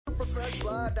fresh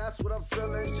fly, that's what I'm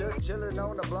feeling. Just chilling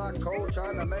on the block, cold,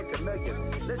 trying to make a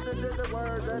million. Listen to the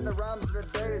words and the rhymes of the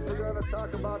days. We're gonna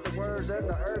talk about the words and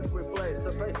the earth we play.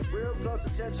 So pay real close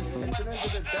attention and tune into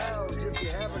the dials. If you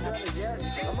haven't done it yet,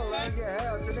 I'ma learn you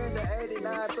how. Tune into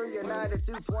 89 through your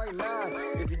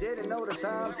 92.9. If you didn't know the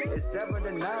time, it's 7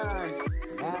 to 9.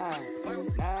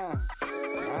 9.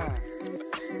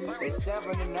 It's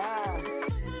 7 to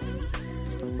 9.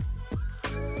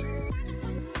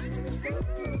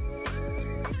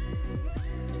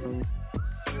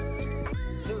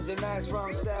 Tuesday nights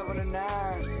from 7 to 9.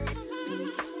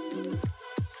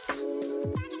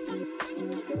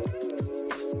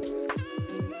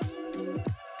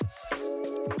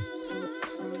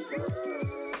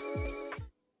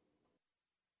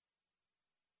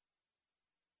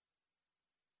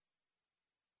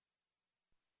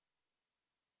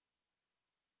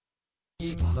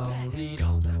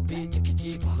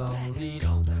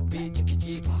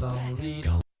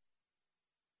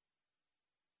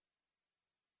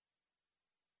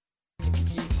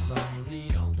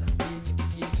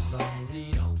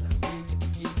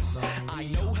 I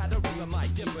know how to rip a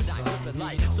mic, different I grip it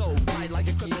light. So bright like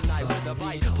a kryptonite with a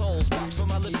bite. Pole sparks from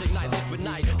my lips ignite liquid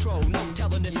nitro. No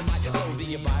telling if it might blow.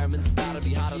 The environment's gotta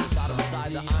be hot on the side of the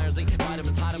side. The irons ain't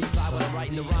vitamins hide them inside when I'm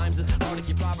writing the rhymes. It's hard to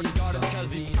keep property guarded because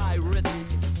these pirates.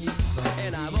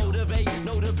 And I motivate,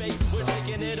 no debate. We're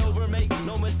taking it over, make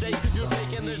no mistake. You're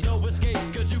faking, there's no escape.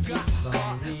 Cause you got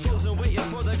caught, frozen waiting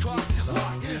for the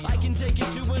crosswalk. I can take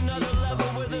it to another level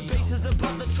where the bass is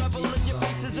above the treble and your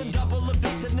face is in double a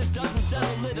bass and it doesn't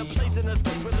settle it. A place in a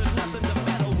place where there's nothing to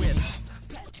meddle with.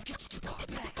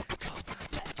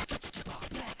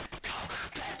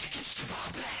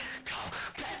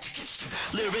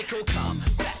 Lyrical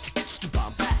combat, it's the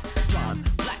bomb back, run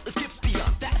black, let's get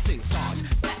beyond that, sing songs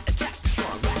that attract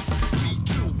strong raps. 3,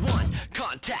 2, 1,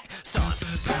 contact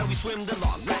songs, how we swim the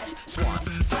long raps, swans,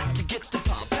 fight to get the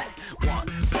palm back. One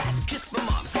sass, kiss my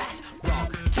mom's ass,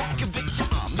 wrong, tack, conviction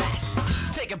en masse.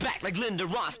 Take it back like Linda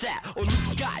Ronstadt or Luke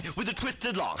Sky with a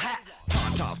twisted long hat.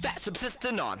 Tom tom, that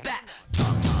subsisting on that.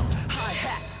 Tom tom,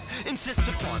 hi-hat, insist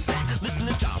upon that. Listen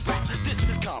to John rap, this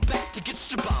is combat to get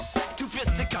your bomb back. Two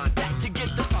fists to contact to get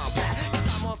the bomb back.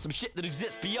 Cause I'm on some shit that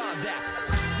exists beyond that.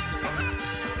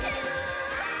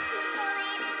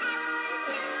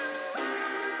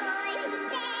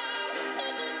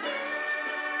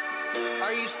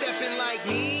 Are you stepping like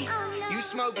me? You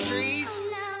smoke trees?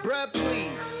 Bruh,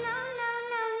 please.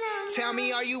 Tell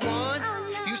me, are you on?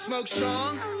 You smoke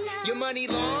strong? Your money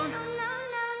long?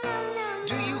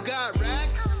 Do you got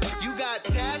racks? You got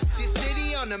tats? Your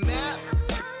city on the map?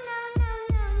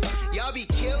 Y'all be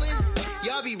killing?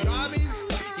 Y'all be robbing?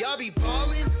 Y'all be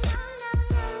ballin'?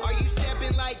 Are you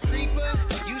stepping like creeper?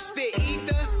 You spit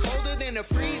ether, colder than a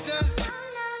freezer?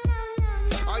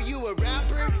 Are you a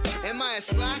rapper? Am I a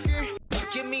slacker?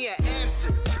 Give me an answer.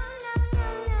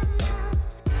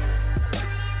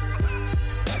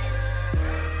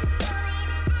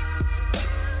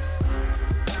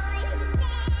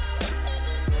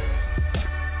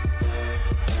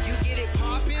 You get it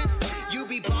poppin'? You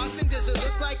be bossin'? Does it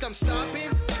look like I'm stopping?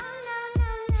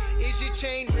 Is your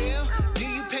chain real? Do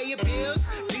you pay your bills?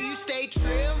 Do you stay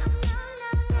trill?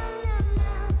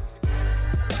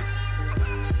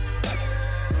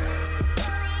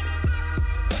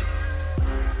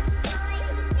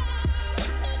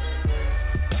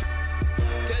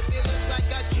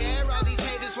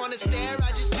 Wanna stare,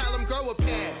 I just tell them grow a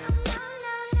pair.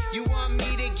 You want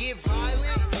me to get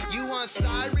violent? You want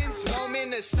sirens,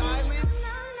 moment of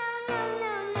silence?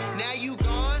 Now you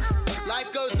gone,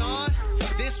 life goes on,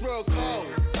 this world cold.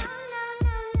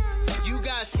 You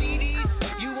got CDs,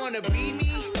 you wanna be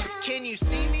me? Can you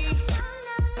see me?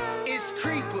 It's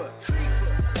Creeper.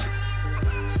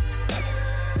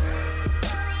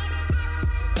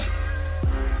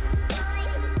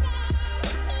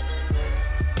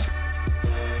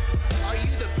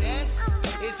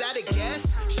 Is that a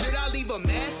guess? Should I leave a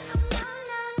mess?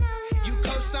 You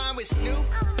co-sign with Snoop?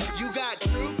 You got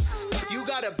troops? You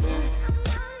got a booth?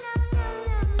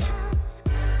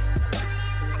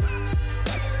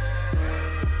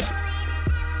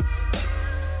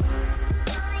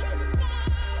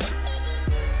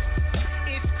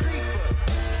 It's Creeper.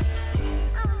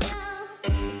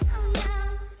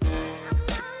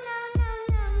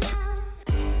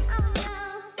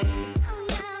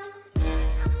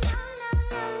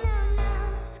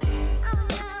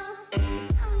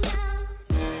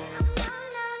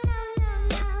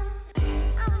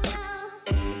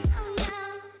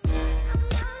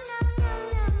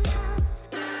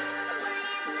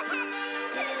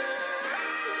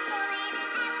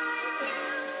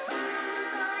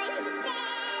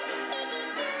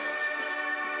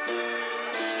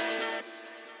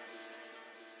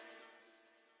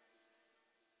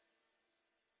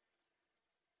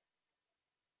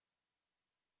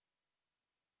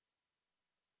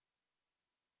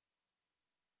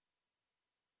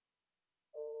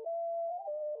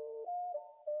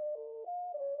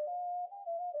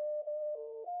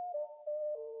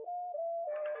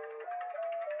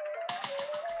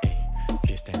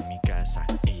 está en mi casa,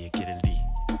 ella quiere el D.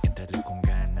 Entrarle con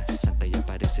ganas, santa y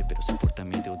aparece pero se porta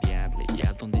medio diable. Y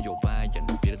a donde yo vaya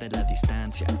no pierda la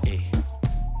distancia,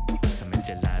 Pásame el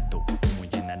gelato, muy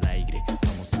llena al aire,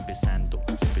 vamos empezando.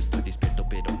 Siempre estoy despierto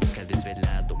pero nunca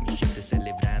desvelado. Mi gente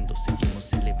celebrando,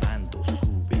 seguimos elevando.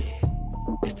 Sube,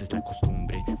 esta es la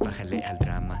costumbre, bájale al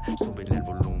drama, súbele al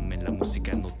volumen. La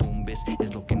música no tumbes,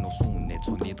 es lo que nos une. El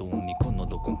sonido único no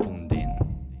lo confunden.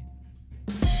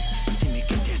 Dime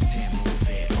qué te hace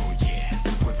mover, oh yeah.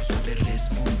 Tu cuerpo suele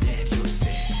responder, yo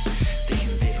sé.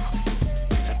 Dejen ver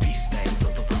la pista y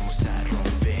todo vamos a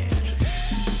romper.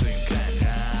 Soy un gran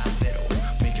rapero,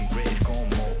 making bread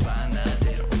como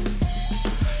panadero.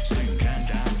 Soy un gran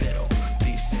rapero,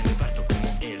 dice me parto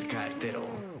como el cartero.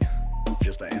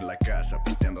 Fiesta en la casa,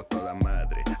 pisteando toda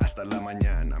madre hasta la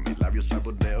mañana. Mis labios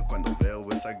saboreo cuando veo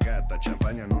esa gata.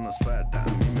 Champaña no nos falta, a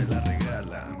mí me la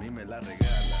regala, a mí me la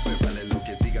regala. Me vale lo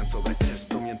que digan sobre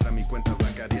esto, mientras mi cuenta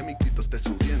bancaria mi grito esté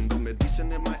subiendo. Me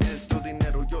dicen el maestro,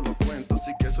 dinero yo lo cuento.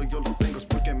 Si que eso yo lo tengo es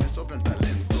porque me sobra el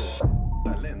talento.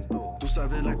 Talento, tú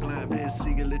sabes la clave,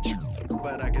 síguele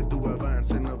para que tú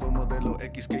avances. Nuevo modelo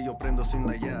X que yo prendo sin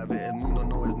la llave. El mundo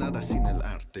no es nada sin el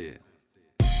arte.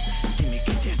 Dime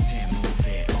qué te hace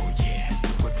mover, oh yeah.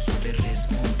 Tu cuerpo suele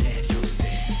responder, yo sé.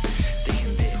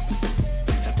 Dejen ver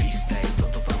la pista y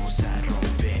todo vamos a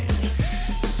romper.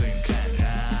 Soy un gran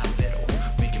rapero,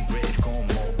 making bread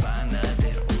como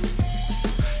panadero.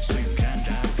 Soy un gran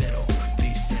rapero,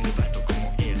 dicen me parto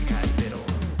como el cartero.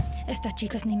 Estas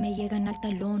chicas ni me llegan al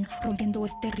talón, rompiendo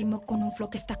este ritmo con un flow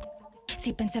que está.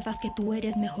 Si pensabas que tú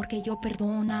eres mejor que yo,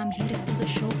 perdona. I'm here to steal the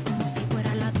show como si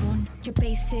fuera ladrón. You're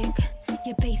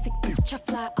basic bitch. I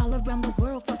fly all around the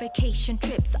world for vacation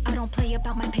trips. I don't play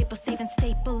about my paper, save and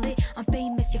staple it. I'm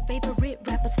famous, your favorite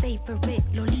rapper's favorite,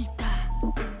 Lolita.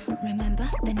 Remember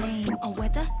the name, or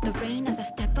weather, the rain as I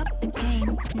step up the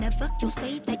game. Never, you'll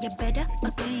say that you're better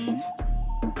again.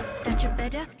 That you're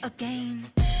better again.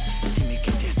 Dime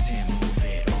qué te hace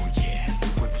mover, oh yeah. Tu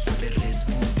cuerpo suele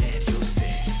responder, yo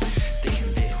sé.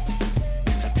 Dejen ver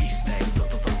la pista y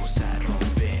todo vamos a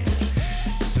romper.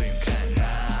 Soy un gran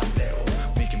rapero,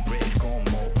 making bread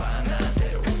como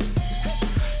panadero.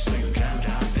 Soy un gran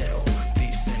rapero,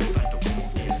 dicen me parto como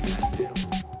el cartero.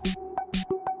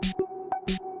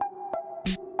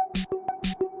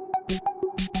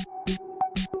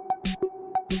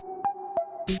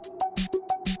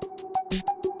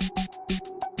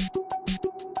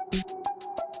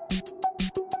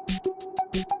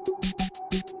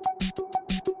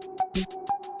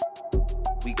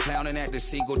 We clowning at the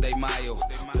Cinco de Mayo,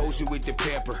 posing with the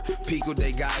pepper, Pico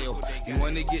de Gallo. You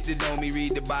wanna get to know me,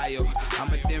 read the bio.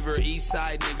 I'm a Denver East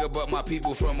Side nigga, but my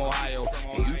people from Ohio.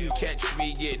 And you can catch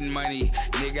me getting money,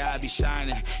 nigga, I be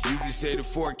shining. You can say the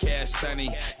forecast sunny,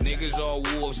 niggas all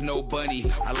wolves, no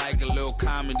bunny. I like a little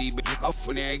comedy, but up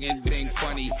for anything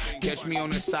funny. Catch me on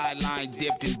the sideline,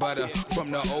 dipped in butter. From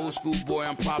the old school boy,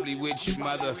 I'm probably with your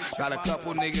mother. Got a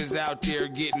couple niggas out there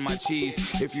getting my cheese.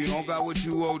 If you don't got what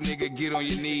you owe, nigga, get on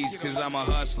your knees, cause I'm a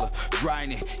hustler,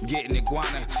 grinding, getting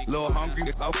iguana. Little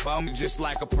hungry, I'm just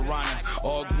like a piranha.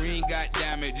 All green,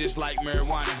 goddammit, just like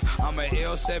marijuana. I'm a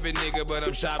L7 nigga, but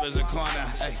I'm sharp as a corner.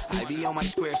 Hey, I be on my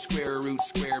square root,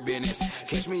 square business.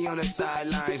 Catch me on the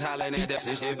sidelines, hollering at us.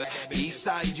 East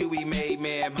side, Jewy made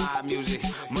man buy music.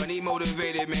 Money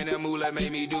motivated, man, the moolah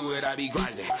made me do it. I be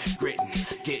grinding, gritting,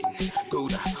 getting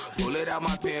Gouda. Pull it out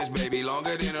my pants, baby,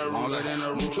 longer than a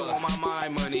ruler. Mucho on my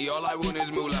mind, money, all I want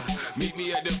is moolah. Meet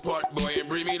me at the park, boy, and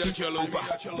bring me the chalupa.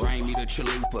 Bring me the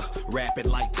chalupa, wrap it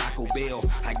like Taco Bell.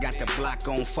 I got the block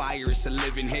on fire, it's a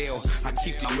living hell. I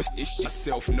keep the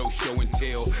myself, no show and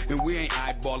tell. And we ain't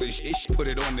eyeballing shit, put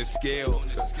it on the scale.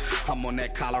 I'm on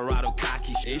that Colorado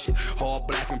cocky shit. All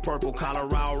black and purple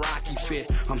Colorado Rocky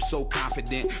fit. I'm so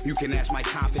confident, you can ask my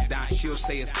confidant. She'll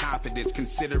say it's confidence,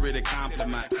 consider it a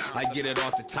compliment. I get it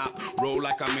off the top, roll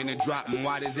like I'm in a drop. And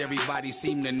why does everybody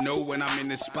seem to know when I'm in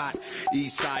the spot?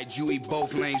 East side, Jewy,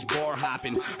 both lanes, bar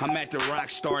hopping. I'm at the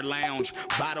Rockstar Lounge,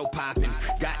 bottle popping.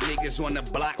 Got niggas on the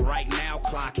block right now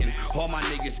clocking. All my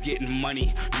niggas getting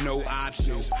money, no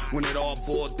options. When it all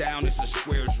boils down, it's a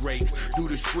squares rate. Do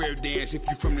the square dance if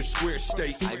you from the square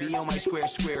state. I be on my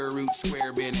square root,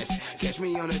 square business. Catch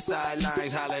me on the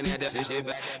sidelines, hollering at us.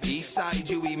 East side,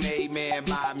 Jewy made man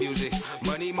buy music.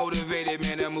 Money motivated,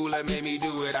 man, the moolah made me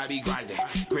do it. I be grinding,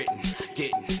 gritting,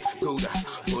 getting Gouda.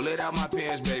 Pull it out my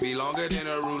pants, baby, longer than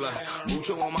a ruler.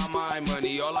 Mucho on my mind,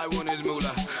 money, all I want is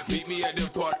moolah. Meet me at the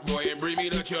park, boy, and bring me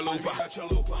the chalupa.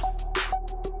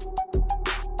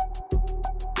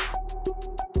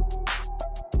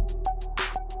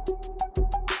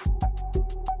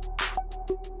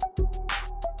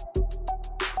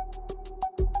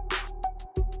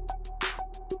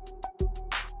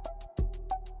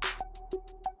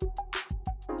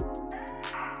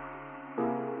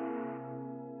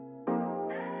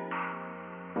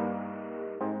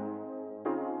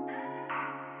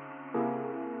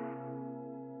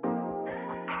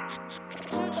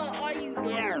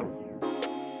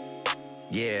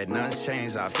 Yeah, nothing's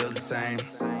changed, I feel the same.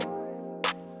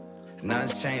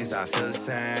 Nothing's changed, I feel the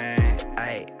same.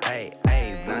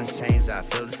 Ayy, nothing's changed, I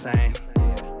feel the same.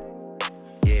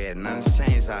 Yeah, nothing's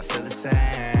changed, I feel the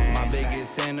same. My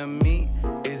biggest enemy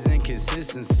is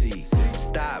inconsistency.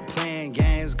 Stop playing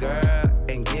games, girl,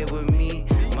 and get with me.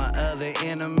 My other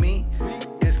enemy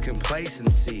is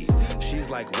complacency. She's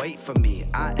like, wait for me,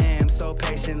 I am so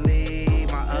patiently.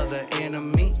 My other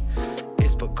enemy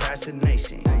is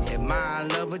procrastination. Am I in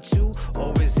love with you,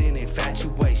 or is it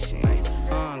infatuation?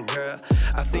 Girl,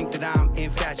 I think that I'm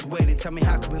infatuated. Tell me,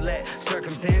 how can we let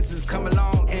circumstances come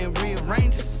along and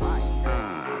rearrange us?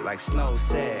 Like Snow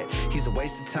said, he's a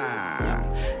waste of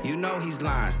time. You know he's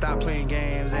lying. Stop playing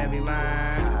games and be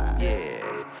mine.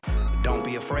 Yeah. Don't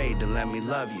be afraid to let me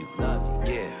love you.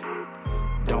 Yeah.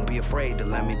 Don't be afraid to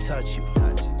let me touch you.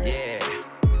 Yeah.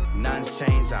 Nothing's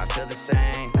changed, I feel the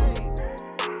same.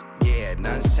 Yeah,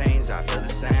 nothing's changed, I feel the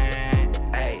same.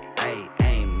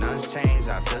 Ain't nothing's changed,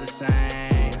 I feel the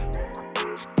same.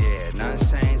 Yeah,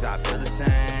 nothing's changed, I feel the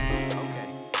same.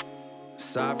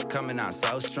 Sorry for coming out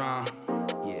so strong.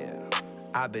 Yeah,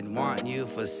 I've been wanting you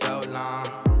for so long.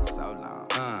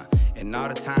 And all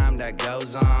the time that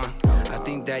goes on, I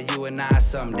think that you and I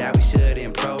something that we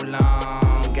shouldn't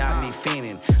prolong. Got me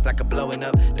feeling like I'm blowing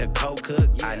up the cold cook.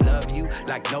 I love you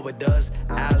like Noah does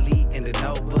Ali in the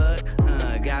Notebook.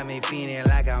 Got me feeling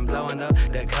like I'm blowing up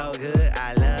the cold cook.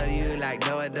 I love you like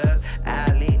Noah does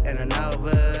Ali in the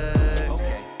Notebook.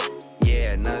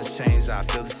 Yeah, nothing's changed, I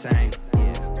feel the same.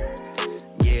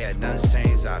 Yeah, nothing's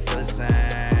changed, I feel the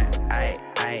same.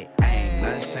 Ain't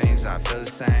nothing's changed, I feel the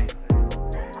same.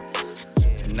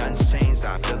 Nothing's changed,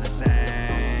 I feel the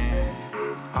same.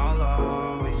 I'll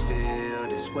always feel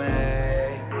this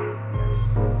way.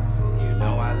 You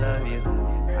know I love you,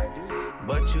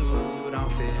 but you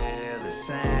don't feel the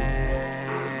same.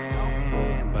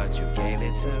 But you gave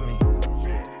it to me.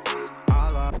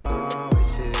 I'll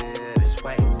always feel this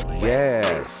way.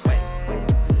 Yes. You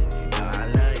know I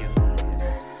love you,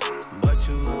 but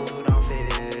you don't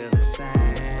feel the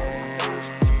same.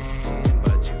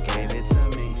 But you gave it to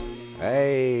me.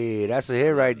 Hey, that's a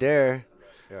hit right there.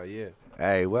 Hell yeah.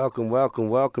 Hey, welcome,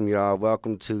 y'all.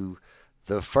 Welcome to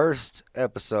the first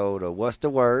episode of What's the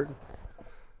Word.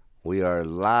 We are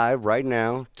live right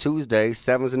now, Tuesday,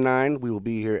 7 to 9. We will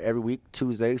be here every week,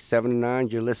 Tuesday, 7 to 9.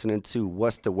 You're listening to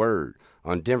What's the Word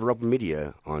on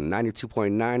Denver.Open.Media on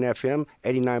 92.9 FM,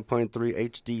 89.3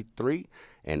 HD3,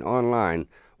 and online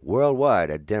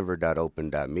worldwide at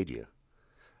Denver.Open.Media.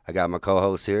 I got my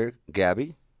co-host here,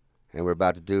 Gabby, and we're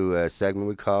about to do a segment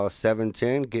we call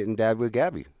 710, Getting Dabbed with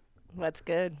Gabby. What's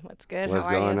good? What's good? What's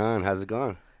going on? How's it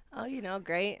going? Oh,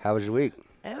 great. How was your week?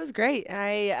 It was great.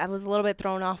 I was a little bit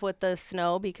thrown off with the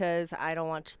snow because I don't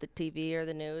watch the TV or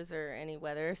the news or any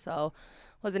weather, so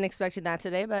wasn't expecting that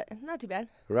today, but not too bad.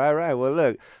 Right. Well,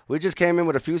 look, we just came in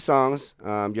with a few songs.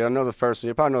 You'll know the first one.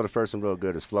 You probably know the first one real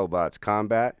good. It's Flowbot's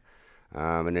Combat.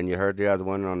 And then you heard the other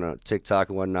one on the TikTok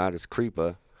and whatnot. It's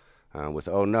Creeper with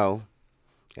Oh No.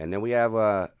 And then we have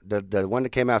the one that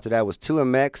came after that was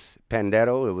 2MX,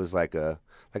 Pandero. It was like a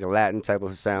Latin type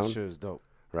of sound. Sure is dope.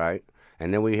 Right.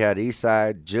 And then we had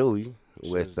Eastside Joey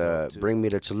with Bring Me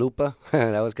the Chalupa.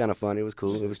 That was kind of funny. It was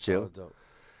cool. It was chill. Dope.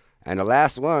 And the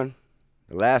last one,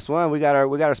 we got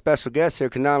our special guest here,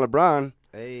 Kanon Lebron.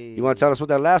 Hey. You want to tell us what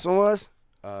that last one was?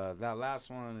 That last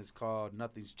one is called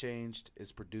Nothing's Changed.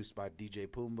 It's produced by DJ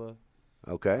Pumbaa.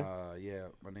 Okay. Yeah,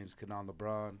 my name's Kanon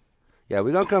Lebron. Yeah,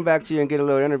 we're going to come back to you and get a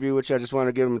little interview with you. I just want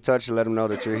to give them a touch and let them know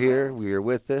that you're here. You're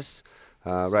with us.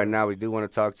 Right now, we do want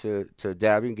to talk to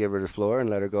Dabby, give her the floor, and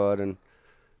let her go ahead and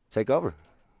take over.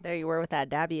 There you were with that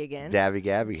Dabby again. Dabby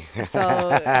Gabby.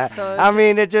 So I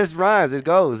mean, it just rhymes. It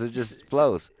goes. It just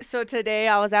flows. So today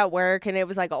I was at work, and it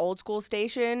was like an old school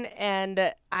station,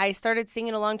 and I started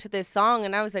singing along to this song,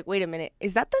 and I was like, wait a minute.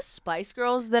 Is that the Spice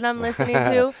Girls that I'm listening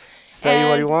to? Say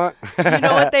what you want. You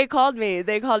know what they called me?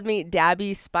 They called me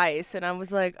Dabby Spice, and I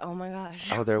was like, oh, my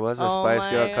gosh. Oh, there was a Spice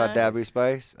Girl called Dabby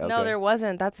Spice? Okay. No, there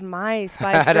wasn't. That's my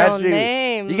Spice Girl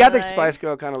name. You got the Spice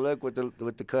Girl kind of look with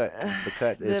the cut. The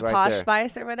cut is the right Posh there.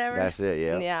 Spice or whatever. That's it,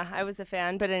 yeah. Yeah, I was a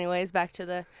fan. But anyways, back to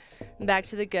the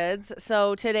goods.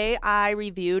 So today I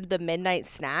reviewed the Midnight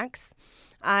Snacks.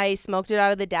 I smoked it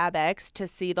out of the Dab X to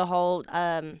see the whole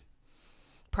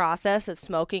process of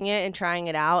smoking it and trying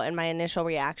it out, and my initial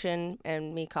reaction,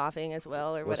 and me coughing as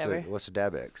well or whatever. What's the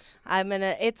Dab X?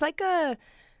 It's like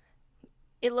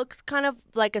it looks kind of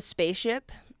like a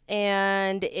spaceship,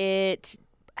 and it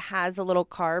has a little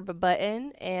carb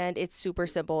button, and it's super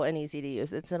simple and easy to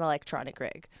use. It's an electronic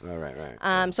rig. All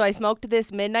right. So I smoked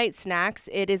this Midnight Snacks.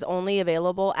 It is only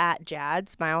available at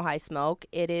Jad's Mile High Smoke.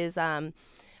 It is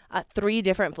 3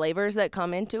 different flavors that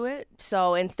come into it.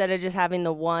 So instead of just having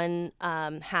the 1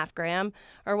 half gram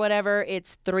or whatever,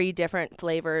 it's 3 different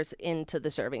flavors into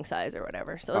the serving size or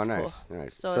whatever. So it's nice, cool.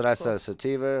 Nice. So that's a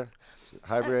sativa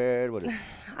hybrid. What is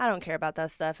I don't care about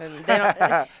that stuff, and they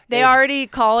don't. They already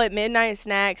call it midnight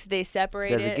snacks. They separate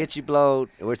Does it get you blowed?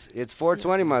 It's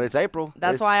 420 month. It's April.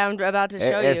 That's why I'm about to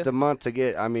show you. It's the month to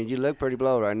get. I mean, you look pretty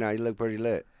blowed right now. You look pretty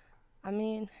lit. I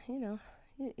mean, you know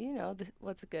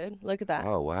what's good. Look at that.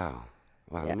 Oh wow.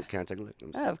 Yeah. Can I take a look?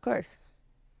 Oh, of course.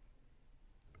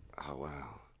 Oh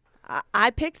wow. I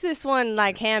picked this one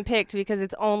like hand-picked because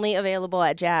it's only available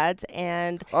at Jad's,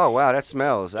 and oh wow, that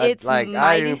smells. It's I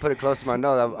didn't even put it close to my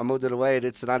nose. I moved it away.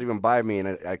 It's not even by me,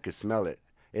 and I could smell it.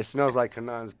 It smells like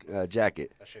Kanon's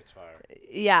jacket. That shit's fire.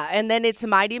 Yeah, and then it's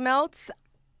Mighty Melts.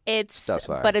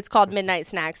 But it's called Midnight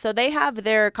Snacks. So they have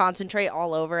their concentrate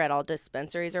all over at all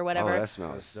dispensaries or whatever. Oh,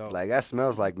 that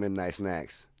smells like Midnight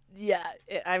Snacks. Yeah,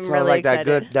 I'm smells really like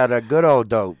excited. that good old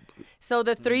dope. So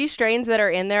the 3 strains that are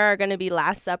in there are going to be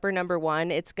Last Supper number 1.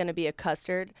 It's going to be a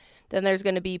custard. Then there's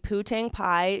going to be Poo-Tang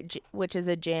Pie, which is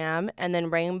a jam, and then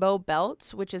Rainbow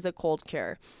Belts, which is a cold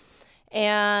cure.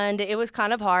 And it was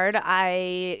kind of hard.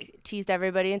 I teased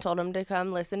everybody and told them to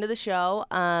come listen to the show.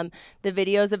 The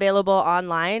video's available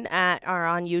online or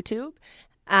on YouTube.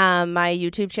 My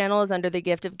YouTube channel is under The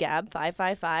Gift of Gab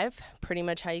 555. Pretty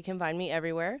much how you can find me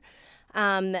everywhere.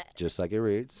 Just like it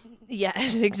reads.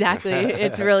 Yes, exactly.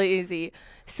 It's really easy.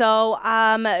 So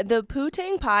the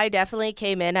Poo-Tang Pie definitely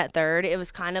came in at 3rd. It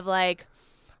was kind of like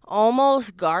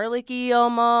almost garlicky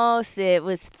almost. It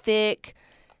was thick,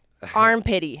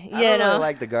 armpity, I don't really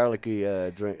like the garlicky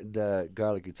the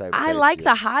garlicky type of I taste. like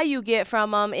the high you get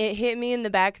from them. It hit me in the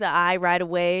back of the eye right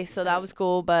away, so that was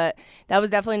cool, but that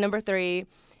was definitely number 3.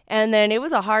 And then it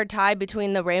was a hard tie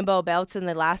between the Rainbow Belts and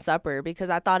the Last Supper because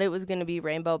I thought it was going to be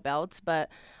Rainbow Belts, but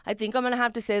I think I'm going to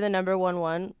have to say the number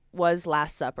 1 was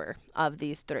Last Supper of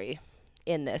these 3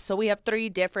 in this. So we have 3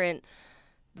 different,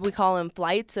 we call them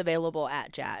flights, available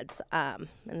at Jad's, and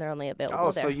they're only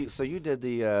available there. So you did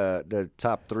the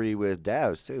top 3 with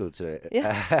Davs too today.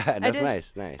 Yeah, that's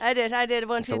nice. I did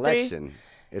 1, 2, 3. Selection.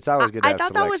 It's always good to have I thought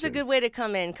selection. that was a good way to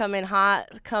come in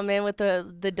hot, come in with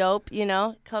the dope,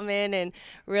 come in and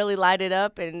really light it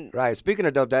up. And right. Speaking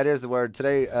of dope, that is the word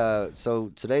today.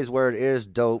 So today's word is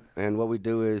dope, and what we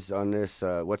do is on this,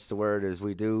 what's the word? Is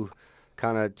we do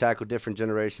kind of tackle different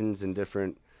generations and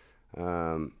different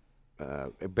barriers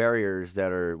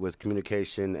that are with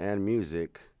communication and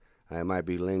music. It might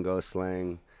be lingo,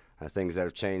 slang, things that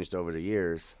have changed over the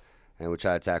years, and we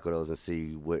try to tackle those and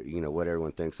see what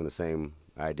everyone thinks on the same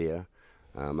idea.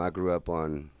 I grew up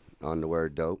on the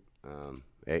word dope.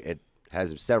 It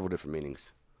has several different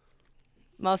meanings.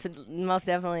 Most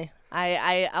definitely.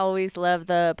 I always love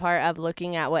the part of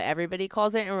looking at what everybody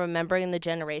calls it and remembering the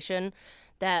generation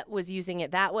that was using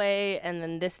it that way, and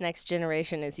then this next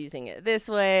generation is using it this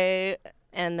way,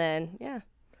 and then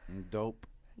Dope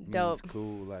means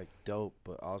cool, like dope,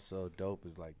 but also dope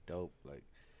is like dope, like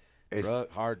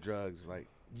hard drugs, like.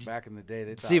 Back in the day,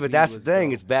 they see, but that's the thing.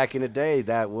 Dope. It's back in the day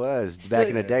back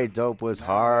in the day. Dope was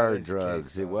hard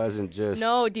drugs. It wasn't just.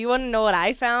 No, do you want to know what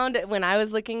I found when I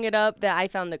was looking it up? That I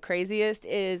found the craziest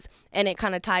is, and it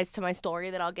kind of ties to my story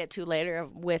that I'll get to later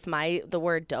with the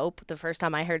word dope. The first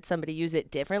time I heard somebody use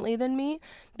it differently than me,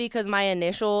 because my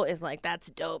initial is like, that's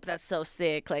dope. That's so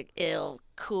sick. Like, ill,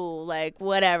 cool, like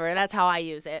whatever. That's how I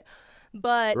use it.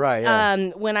 But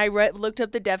when I looked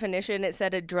up the definition, it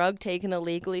said a drug taken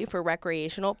illegally for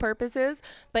recreational purposes.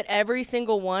 But every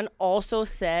single one also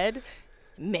said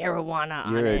marijuana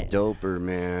on it. You're a doper,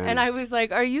 man. And I was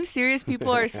like, are you serious?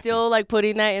 People are still like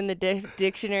putting that in the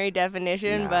dictionary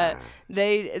definition, but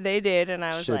they did. And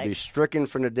I was should be stricken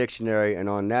from the dictionary. And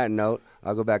on that note,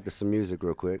 I'll go back to some music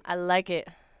real quick. I like it.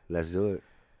 Let's do it.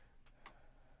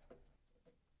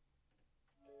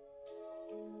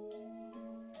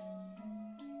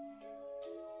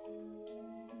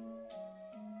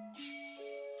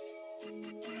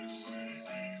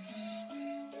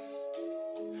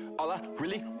 All I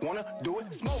really wanna do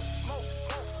is smoke.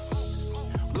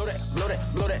 Blow that dope.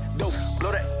 Blow that dope.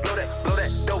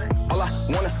 All I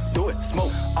wanna do is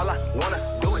smoke. All I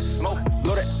wanna do is smoke.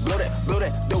 Blow that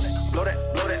dope. Blow that.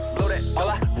 All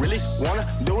I really wanna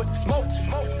do is smoke.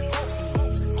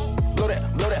 Blow that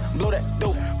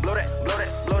dope.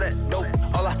 Blow that dope.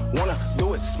 All I wanna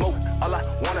do is smoke. All I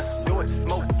wanna do is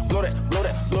smoke. Blow that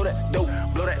dope. Blow that dope.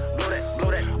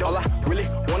 All I really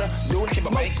wanna do is keep a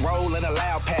big roll in a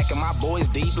loud pack, and my boys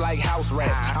deep like house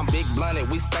rats. I'm big blunted,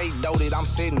 we stay doted. I'm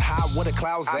sitting high where the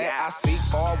clouds at. I seek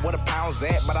far where the pounds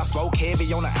at, but I smoke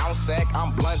heavy on the ounce sack.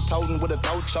 I'm blunt toting with a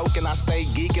throat choke, and I stay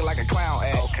geeking like a clown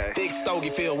act. Big stogie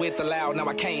filled with the loud. Now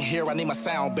I can't hear, I need my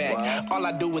sound back. All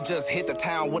I do is just hit the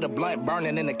town with a blunt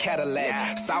burning in the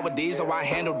Cadillac. Sour diesel, I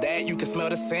handle that. You can smell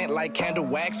the scent like candle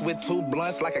wax with 2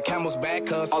 blunts like a camel's back.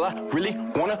 Cause all I really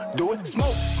wanna do is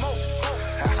smoke.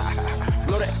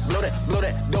 Blow that, blow that, blow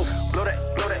that dope. Blow that,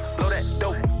 blow that, blow that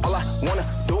dope. All I wanna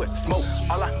do is smoke.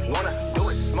 All I wanna do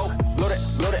is smoke. Blow that,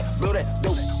 blow that, blow that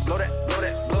dope. Blow that, blow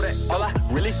that, blow that. All I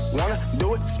really wanna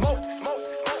do is smoke.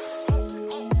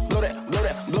 Blow that, blow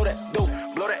that, blow that dope.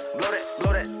 Blow that, blow that,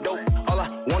 blow that dope. All I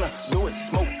wanna do is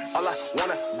smoke. All I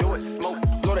wanna do is smoke.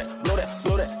 Blow that, blow that,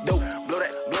 blow that dope. Blow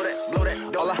that, blow that, blow that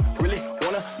dope. All I really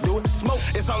wanna do is smoke.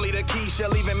 It's only the Keisha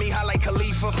leaving me high like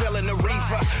Khalifa, feeling the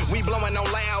reefer. We blowing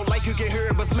on loud like you can hear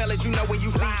it but smell it. You know when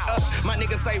you see us. My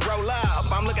niggas say roll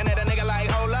up. I'm looking at a nigga like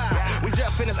hold up. We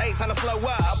just finished 8 time to slow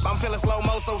up. I'm feeling slow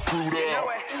mo so screwed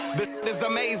up. This is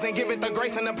amazing. Give it the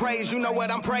grace and the praise. You know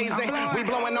what I'm praising. We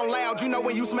blowing on loud. You know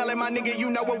when you smell it, my nigga. You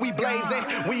know what we blazing.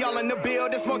 We all in the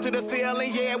building, smoke to the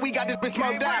ceiling. Yeah, we got this bitch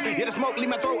smoked out. Yeah, the smoke leave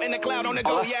my throat in the cloud on the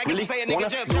go. Yeah, I can say a nigga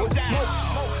just jumped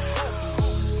out.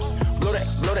 Blow that,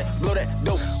 blow that, blow that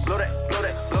dope. Blow that, blow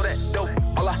that, blow that dope.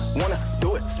 All I wanna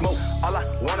do is smoke. All I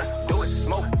wanna do is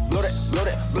smoke. Blow that, blow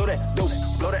that, blow that dope.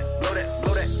 Blow that, blow that,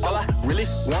 blow that. All I really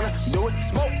wanna do is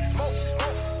smoke.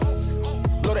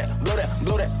 Blow that, blow that,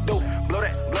 blow that dope. Blow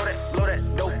that, blow that, blow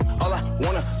that dope. All I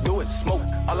wanna do is smoke.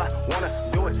 All I wanna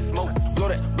do is smoke. Blow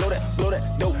that, blow that, blow that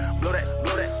dope. Blow that,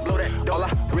 blow that, blow that dope. All I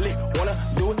really wanna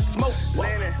do is smoke.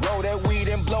 Roll that weed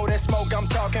and blow that smoke. I'm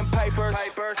talking papers.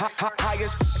 High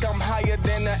as I'm higher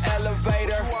than the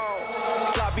elevator.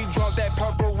 Sloppy drunk, that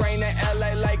purple rain, that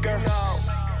LA Laker.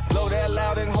 Blow that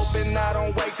loud and hoping I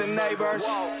don't wake the neighbors.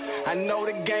 I know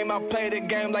the game, I play the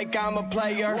game like I'm a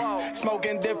player.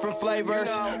 Smoking different flavors,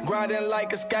 grinding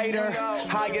like a skater.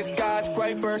 Highest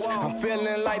skyscrapers, I'm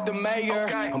feeling like the mayor.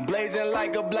 I'm blazing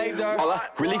like a blazer. All I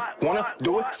really wanna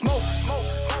do is smoke.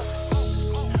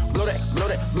 Blow that, blow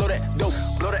that, blow that dope.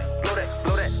 Blow that, blow that,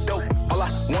 blow that dope. All I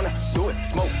wanna do is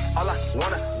smoke. All I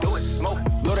wanna do is smoke.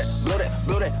 Blow that, blow that,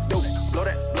 blow that dope. Blow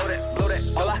that, blow that, blow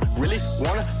that. All I really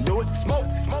wanna do is smoke.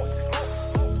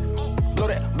 Blow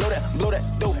that, blow that, blow that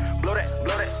dope. Blow that,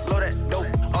 blow that, blow that dope.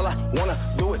 All I wanna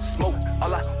do is smoke.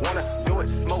 All I wanna do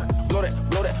is smoke. Blow that,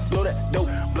 blow that, blow that dope.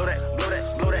 Blow that, blow that,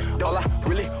 blow that dope. All I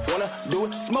really wanna do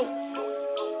is smoke.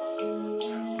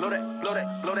 Blow that, blow that,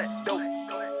 blow that dope.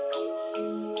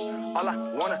 All I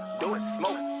wanna do is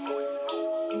smoke.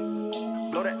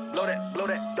 Blow that, blow that, blow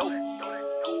that dope.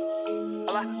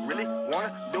 All I really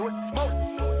wanna do is smoke.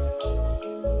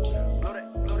 Blow that,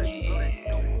 blow that, blow that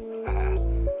dope.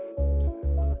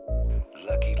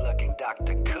 Lucky Luckin'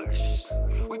 Dr. Kush.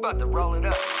 We about to roll it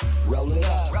up. Roll it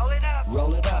up. Roll it up.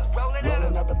 Roll it up. Roll it up.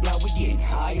 Rolling out the blunt, we getting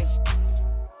high as.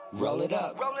 Roll it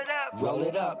up. Roll it up. Roll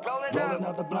it up. Roll it up. Rolling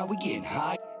out the blunt, we getting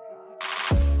high.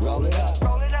 Roll it up.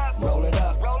 Roll it up. Roll it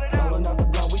up. Roll it up. Rolling out the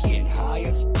blunt, we getting high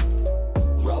as.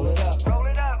 Roll it up. Roll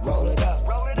it up. Roll it up.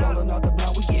 Roll it up. Rolling out the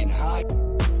blunt, we getting high.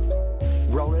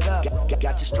 Roll it up.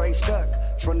 Got you straight stuck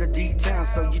from the D-town,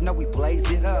 so you know we blaze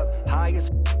it up. High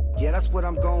as. Yeah, that's what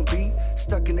I'm gon' be.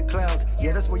 Stuck in the clouds,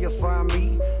 yeah, that's where you'll find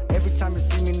me. Every time you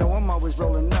see me, know I'm always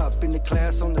rolling up. In the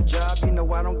class, on the job, you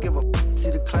know I don't give a See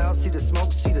the clouds, see the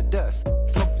smoke, see the dust.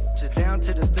 Smoke just down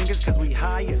to the stingers, cause we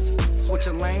high as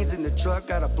Switching lanes in the truck,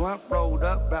 got a blunt rolled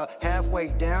up. About halfway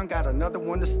down, got another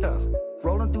one to stuff.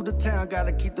 Rolling through the town,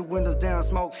 gotta keep the windows down.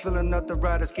 Smoke filling up the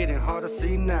ride, it's getting hard to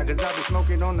see now. Cause I be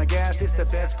smoking on the gas, it's the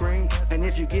best green. And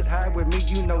if you get high with me,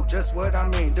 you know just what I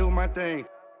mean. Do my thing.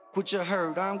 Quit your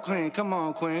hurt, I'm clean. Come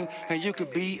on, queen. And you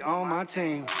could be on my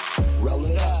team. Roll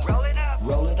it up. Roll it up.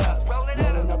 Roll it up. Roll it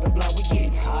up. Rolling out the block, we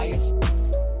getting high as.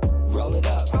 Roll it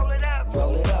up. Roll it up.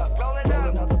 Roll it up. Roll it up.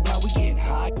 Rolling out the block, we getting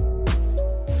high.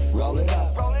 Roll it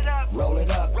up. Roll it up. Roll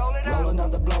it up. Roll it up. Rolling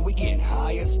out the block, we getting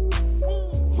high as.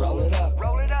 Roll it up.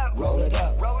 Roll it up. Roll it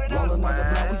up. Roll it up. Rolling out the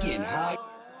block, we getting high.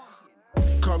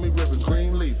 Call me Reverend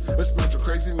Greenleaf, a spiritual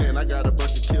crazy man. I got a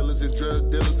bunch of killers and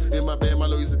drug dealers in my band. My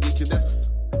lawyer's a deacon.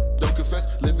 Don't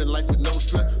confess, living life with no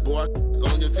stress. Boy,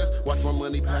 on your chest, watch my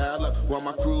money pile up while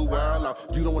my crew wild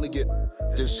out. You don't wanna get,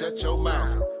 then shut your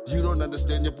mouth. You don't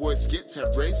understand your boy's skits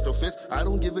have raised no fists. I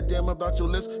don't give a damn about your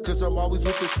list, cause I'm always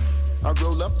with this. I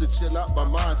roll up to chill out my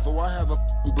mind, so I have a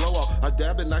blowout. I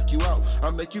dab and knock you out.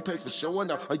 I make you pay for showing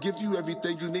up. I give you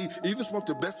everything you need, even smoke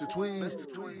the best of tweeds.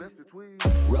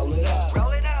 Roll it up.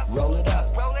 Roll it up. Roll it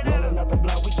up. Roll it up. Rolling out the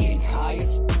block, we getting high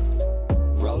as.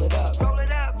 Roll it up. Roll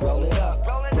it up. Roll it up.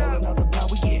 Roll it up. Rolling out the block,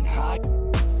 we getting high.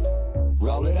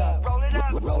 Roll it up. Roll it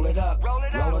up. Roll it up. Roll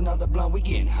it up. Rolling out the blunt, we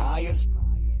getting high as.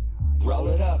 Roll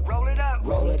it up. Roll it up.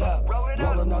 Roll it up. Roll it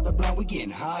up. Rolling out the blunt, we getting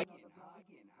high.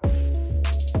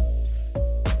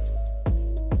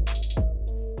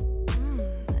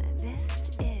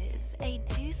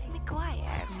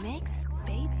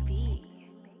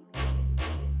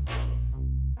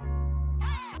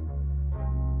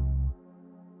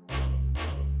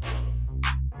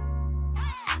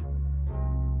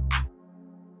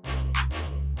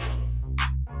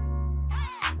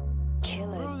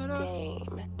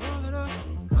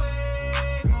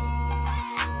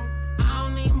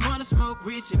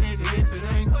 with you, nigga, if it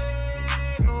ain't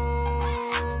fuego.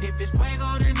 If it's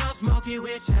fuego, then I'll smoke it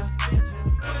with you.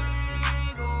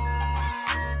 Fuego.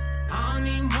 I don't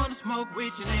even wanna smoke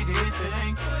with you, nigga, if it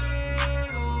ain't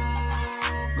fuego.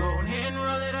 Go ahead and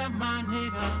roll it up, my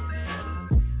nigga.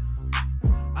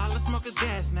 All I smoke is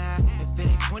gas now. If it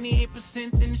ain't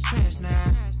 28%, then it's trash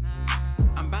now.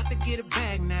 I'm about to get a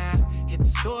bag now. Hit the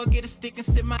store, get a stick and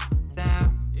sit my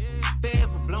down. Bad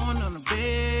for blowing on the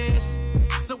best,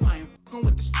 so I ain't fucking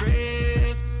with the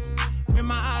stress. Man,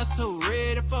 my eyes so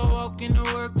red. If I walk into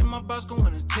work, then my boss gon'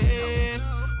 wanna test.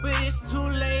 But it's too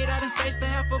late. I done faced a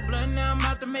half a blunt. Now I'm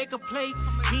about to make a plate.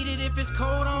 Eat it if it's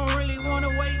cold. I don't really wanna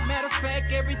wait. Matter of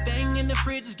fact, everything in the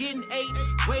fridge is getting ate.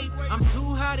 Wait, I'm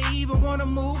too high to even wanna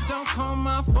move. Don't call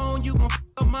my phone. You gon' f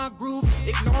up my groove.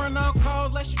 Ignoring all calls,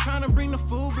 unless you tryna bring the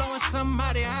food. Blowing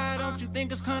somebody high. Don't you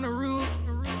think it's kinda rude?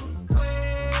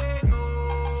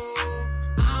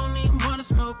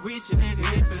 Smoke with you, nigga,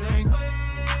 if it ain't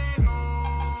fuego.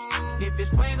 If it's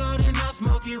fuego, then I'll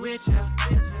smoke it with you.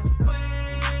 Fuego.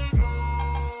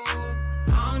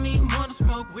 I don't even wanna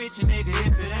smoke with you, nigga,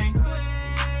 if it ain't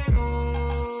fuego.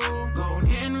 Go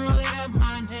ahead and roll it up,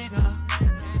 my nigga.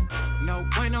 No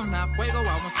bueno, not fuego, I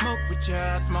won't smoke with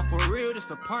ya. Smoke for real, this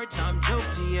a part-time joke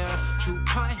to ya. True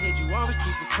pothead, you always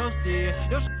keep it close to ya.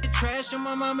 Your shit trash, and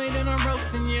my mama, then I'm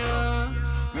roasting ya.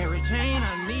 Mary Jane,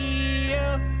 I need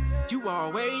ya. You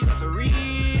always at the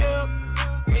real.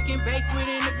 Making bake with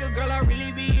a nigga, girl, I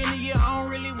really be into you. I don't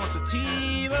really want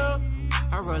sativa.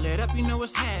 I roll it up, you know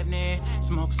what's happening.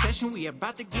 Smoke session, we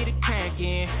about to get it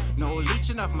cracking. No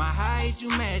leeching off my highs,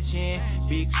 you matching.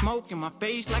 Big smoke in my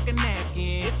face like a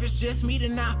napkin. If it's just me,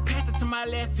 then I'll pass it to my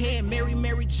left hand.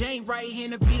 Mary Jane, right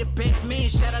hand to be the best man.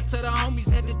 Shout out to the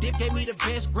homies at the dip, gave me the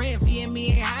best grand. V and me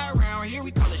ain't high around here,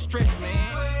 we call it stress,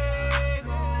 man.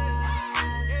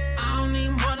 I don't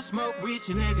even wanna smoke with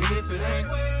you, nigga, if it ain't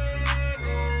fuego.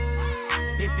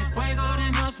 If it's fuego,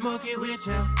 then I'll smoke it with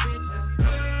you. Fuego.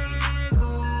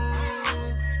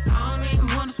 I don't even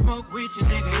wanna smoke with you,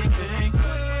 nigga, if it ain't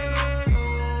fuego.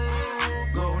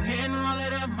 Go ahead and roll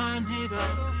it up, my nigga.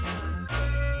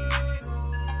 Fuego.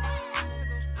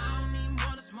 I don't even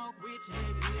wanna smoke with you,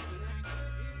 nigga, if it ain't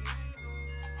fuego.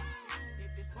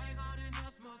 If it's fuego, then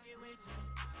I'll smoke it with you.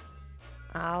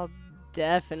 I'll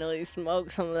definitely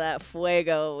smoke some of that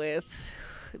fuego with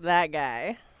that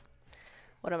guy.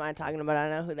 What am I talking about? I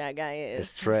know who that guy is.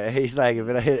 It's trash. He's like, if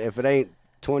it ain't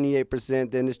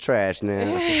 28%, then it's trash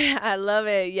now. I love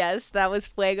it. Yes, that was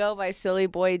Fuego by Silly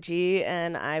Boy G,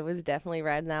 and I was definitely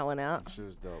riding that one out. She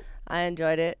was dope. I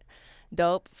enjoyed it.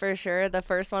 Dope for sure. The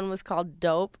first one was called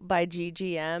Dope by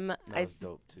GGM. That was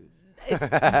dope too.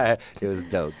 It was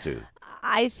dope too.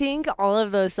 I think all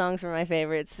of those songs were my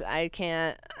favorites. I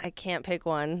can't pick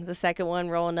one. The second one,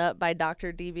 Rolling Up by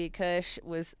Dr. DB Kush,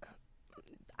 was,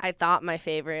 I thought, my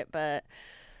favorite, but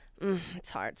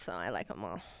it's hard, so I like them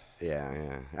all.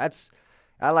 Yeah.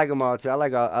 I like them all too. I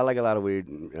like a lot of weird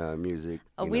music.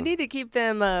 We need to keep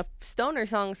them stoner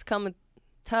songs coming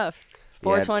tough.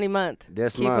 420 month.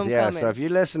 This keep month, them yeah. coming. So if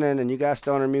you're listening and you got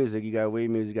stoner music, you got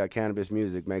weed music, you got cannabis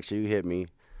music, make sure you hit me.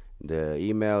 The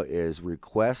email is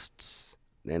requests,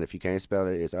 and if you can't spell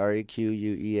it, it's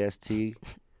requests.5280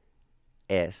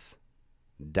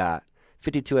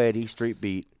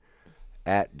 StreetBeat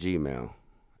 @gmail,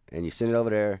 and you send it over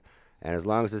there. And as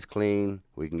long as it's clean,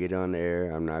 we can get it on the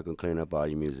air. I'm not gonna clean up all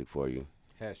your music for you.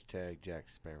 Hashtag Jack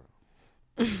Sparrow.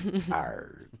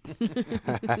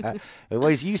 Well,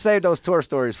 you saved those tour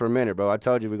stories for a minute, bro. I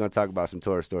told you we're gonna talk about some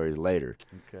tour stories later.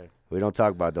 Okay. We don't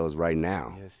talk about those right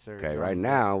now. Yes, sir. Okay, Johnny right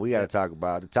now we gotta talk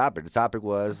about the topic. The topic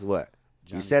was what?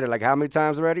 Johnny. You said it like how many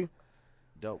times already?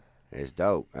 Dope. It's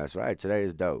dope. That's right. Today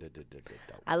is dope.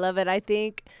 I love it. I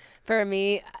think for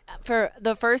me, for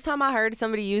the first time I heard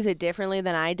somebody use it differently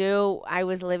than I do, I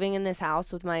was living in this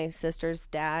house with my sister's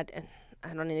dad, and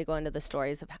I don't need to go into the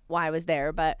stories of why I was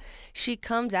there, but she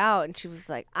comes out and she was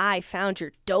like, "I found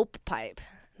your dope pipe."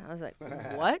 And I was like,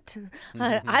 "What?"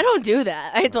 I don't do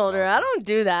that. I told her, "I don't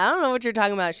do that. I don't know what you're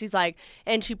talking about." She's like,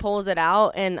 and she pulls it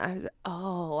out, and I was like,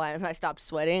 "Oh," I stopped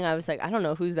sweating. I was like, "I don't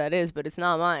know whose that is, but it's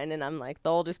not mine." And I'm like the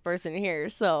oldest person here,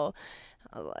 so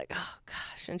I was like, "Oh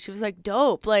gosh." And she was like,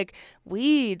 "Dope, like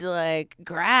weed, like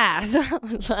grass." I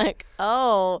was like,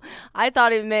 "Oh, I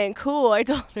thought it meant cool." I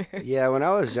told her. Yeah, when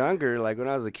I was younger, like when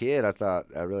I was a kid, I thought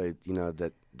I really,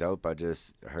 that dope. I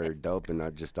just heard dope, and I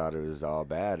just thought it was all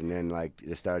bad. And then like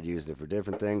I started using it for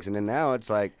different things, and then now it's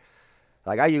like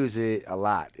I use it a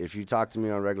lot. If you talk to me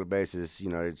on a regular basis,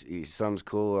 something's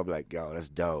cool. I'm like, "Yo, that's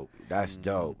dope. That's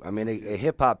dope." I mean,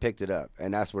 hip hop picked it up,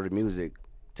 and that's where the music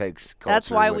takes culture.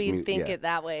 That's why with we think yeah. it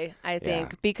that way, I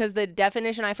think. Because the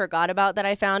definition I forgot about that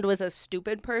I found was a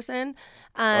stupid person.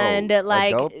 And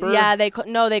like, a doper? yeah, they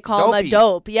call him a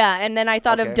dope. Yeah. And then I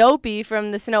thought of Dopey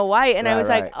from the Snow White. And I was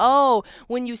like, oh,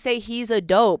 when you say he's a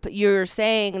dope, you're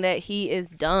saying that he is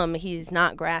dumb. He's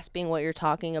not grasping what you're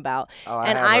talking about.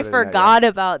 And I forgot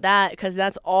about that because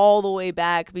that's all the way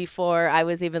back before I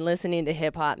was even listening to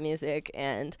hip hop music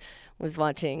and was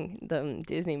watching the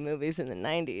Disney movies in the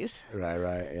 90s.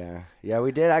 Right, yeah. Yeah,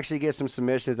 we did actually get some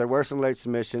submissions. There were some late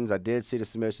submissions. I did see the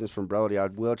submissions from Brody. I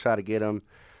will try to get them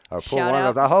or pull one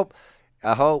of those.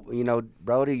 I hope, you know,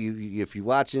 Brody, you if you're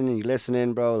watching and you're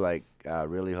listening, bro, like, I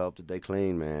really hope that they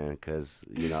clean, man, because,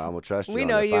 you know, I'm going to trust you. We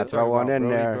know you. If I throw one in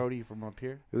there. Brody from up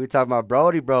here? We talking about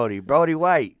Brody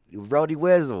White, Brody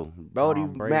Wizzle, Brody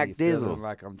Mac Dizzle.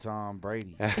 Like I'm Tom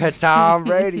Brady. Tom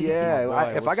Brady, yeah.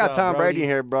 Boy, if I got Tom Brady in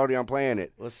here, Brody, I'm playing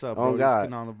it. What's up, Brody? Oh, God.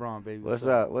 Kanon Lebron, baby.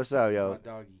 What's up, yo? My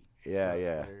doggy.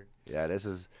 Yeah. Yeah, this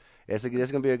is going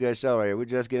to be a good show right here. We're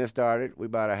just getting started. We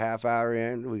about a half hour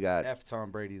in. We got F Tom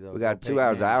Brady, though. We got 2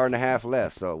 hours, an hour and a half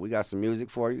left. So we got some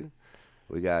music for you.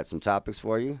 We got some topics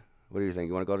for you. What do you think?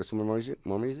 You want to go to some more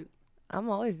music? I'm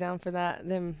always down for that.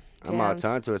 I'm on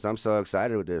time to it. So I'm so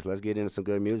excited with this. Let's get into some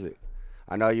good music.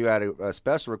 I know you had a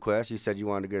special request. You said you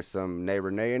wanted to get some Nay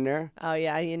Renee in there. Oh,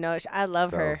 yeah. You know, I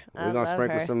love her. We're going to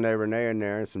sprinkle some Nay Renee in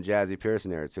there and some Jazzy Pierce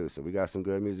in there, too. So we got some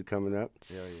good music coming up.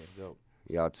 Yeah, dope.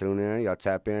 Y'all tune in. Y'all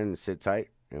tap in and sit tight.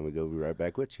 And we'll be right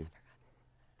back with you.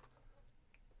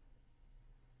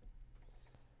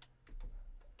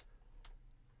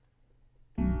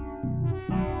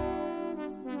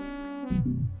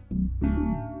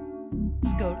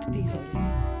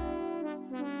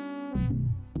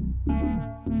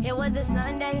 It was a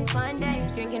Sunday, fun day,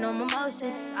 drinking on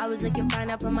mimosas. I was looking fine,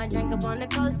 I put my drink up on the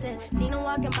coaster. Seen him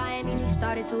walking by and then he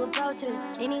started to approach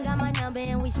her. Then he got my number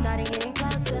and we started getting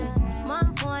closer.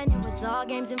 Mom 4 and it was all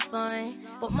games and fun,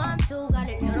 but Mom 2 got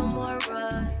a little more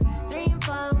rough. 3 and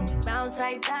 4, we bounce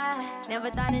right back. Never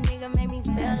thought a nigga made me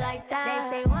feel like that. They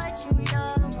say what you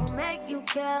love will make you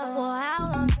kill. Well,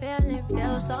 how I'm feeling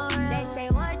feels so real. They say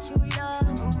what you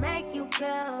love will make you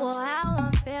kill. Well, how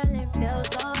I'm feeling feels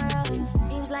so real.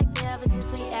 Seems like forever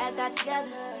since we ass got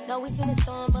together. Know we seen a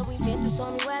storm, but we been through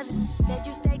stormy weather. Said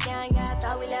you stay down, yeah, I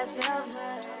thought we last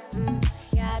forever.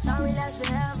 Yeah, I thought we last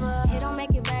forever. It don't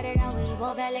make it better that we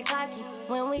both hella cocky.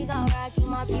 When we go rocky,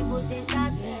 my people just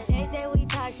stop it. They say we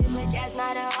toxic, but that's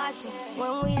not an option.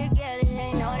 When we together,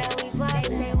 they know that we pop. They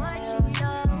say what you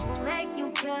love will make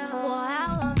you kill. Well,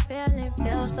 how I'm feeling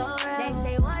feels so real. They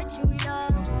say what you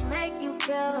love will make you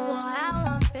kill. Well, how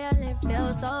I'm feeling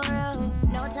feels so real.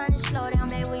 No time to slow down,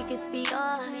 maybe we can speed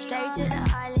up. Straight to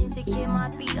the islands to keep my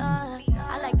feet up.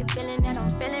 I like the feeling that I'm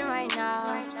feeling right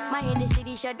now. Might hit the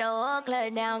city, shut the whole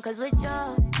club down. Cause with you,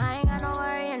 I ain't got no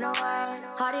worry in the world.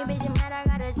 Hardy bitch, you mad, I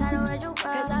got a title with you,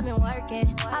 girl. Cause I've been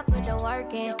working, I put the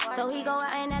work in. So he go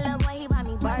out and that little boy, he buy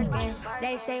me Birkins.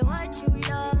 They say what you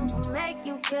love will make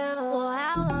you kill. Well,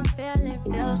 how I'm feeling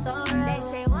feels so real. They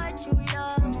say what you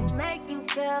love will make you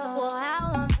kill. Well,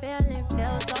 how I'm feeling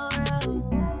feels so real.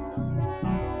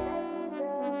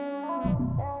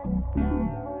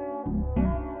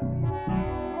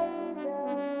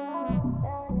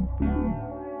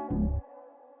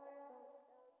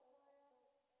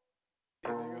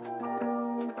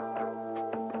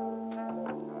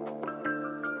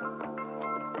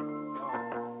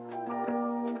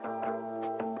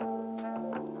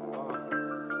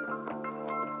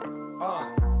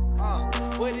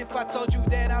 What if I told you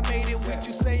that I made it? Would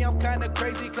you say I'm kinda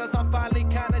crazy? Cause I'm finally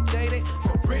kinda jaded.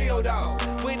 For real though.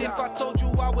 What if I told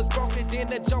you I was broken,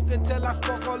 then a joke until I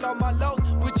spoke all on my lows?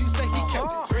 Would you say he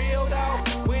kept it real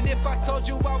though? What if I told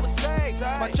you I was saved?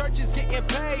 My church is getting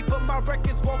paid, but my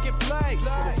records won't get played.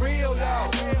 For real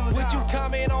though. Would you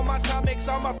comment on my comics?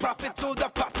 I'm a prophet to the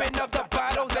popping of the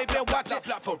bottles they've been watching.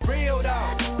 For real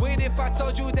though. What if I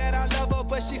told you that I love her,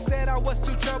 but she said I was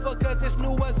too trouble? Cause this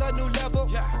new was a new level.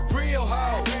 Real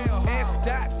hoe. S.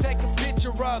 Take a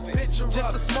picture of it.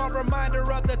 Just a small reminder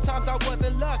of the times I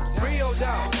wasn't lucky. Real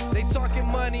though. They talking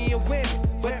money and winning,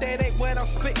 but that ain't what I'm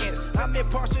spitting. I'm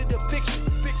impartial to fiction.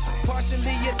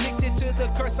 Partially addicted to the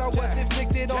curse I was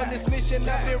inflicted on this mission.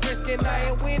 I've been risking, I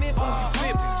ain't winning.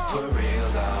 For real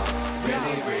though,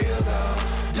 really real though.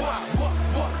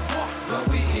 But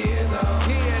we here though.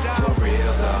 For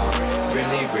real though,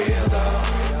 really real though.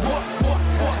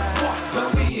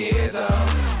 But we here though.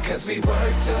 Cause we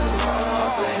work too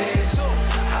hard for this.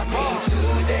 I mean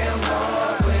too damn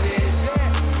hard for this.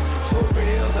 For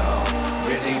real though,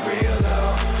 really real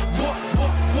though.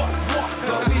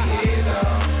 But we here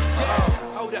though.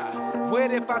 Hold up.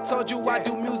 What if I told you I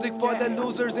do music for the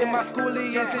losers in my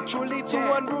schoolie? Is it truly too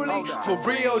unruly? For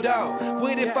real though.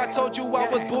 What if I told you I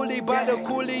was bullied by the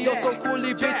coolie? Or so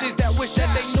coolie bitches that wish that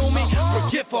they knew me?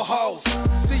 Forgetful hoes.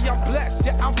 See, I'm blessed,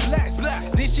 yeah, I'm blessed.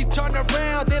 Then she turned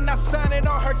around, then I signed it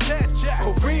on her chest.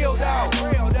 For real though.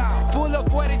 Full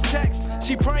of what it takes.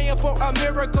 She praying for a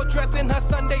miracle dressed in her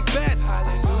Sunday's best.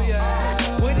 Hallelujah.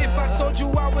 What if I told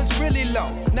you I was really low?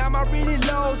 Now my really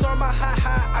lows are my high.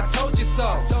 I told you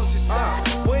so.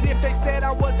 What if they said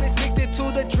I was addicted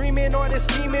to the dreaming or the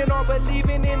scheming or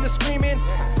believing in the screaming?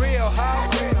 Real hoe,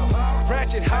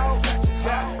 ratchet hoe.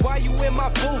 Why you in my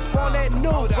booth on that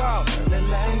new phone? Turn the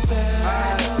lights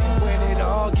down. And when it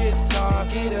all gets dark,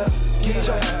 get your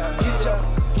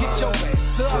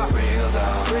ass up. For real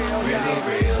though, really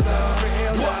real though.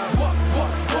 What?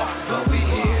 But we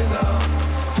here though.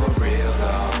 For real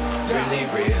though, really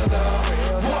real though.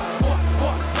 What?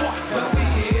 But we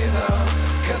here though.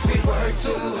 Cause we work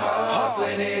too hard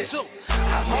for this. I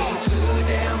mean too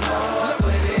damn hard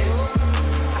for this.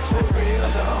 For real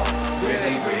though,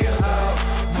 really real though.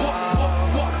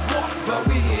 What? But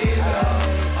we here though.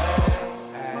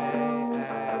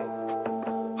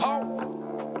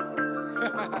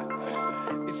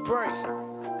 It's Brace.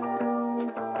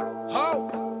 Ho!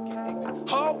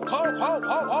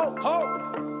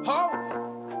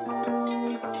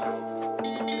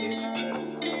 Bitch.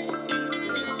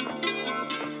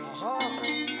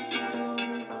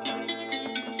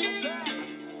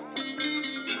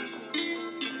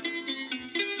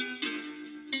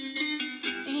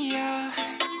 Yeah.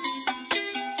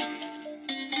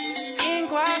 Quem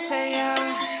say yeah.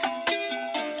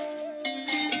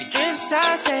 If it drips,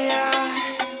 I say yeah.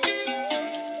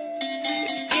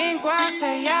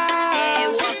 Say yeah. Hey,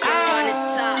 walk on the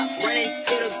top, running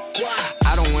through the guap.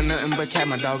 I don't want nothing but cat,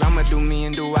 my dog. I'ma do me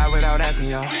and do I without asking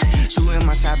y'all. Shooting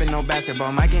my shot, but no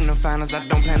basketball. Might get in the finals, I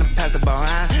don't plan to pass the ball.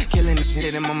 I'm killing the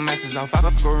shit and my messes off. I go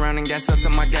around and gas up till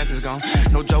my gas is gone.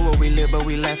 No joke where we live, but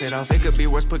we laugh it off. It could be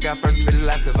worse, put God first, but it's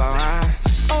last of all.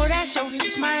 Oh, that's your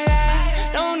bitch, my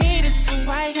bad. Don't need a suit,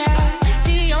 white cat.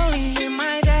 She only hear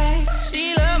my day.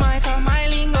 She love my talk, my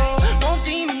lingo. Won't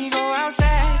see me go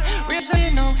outside. Rich, so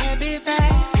you know, can't be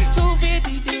fast.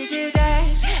 250 digit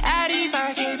dash. At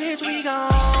 85K, bitch, we gone.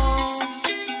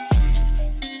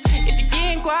 If you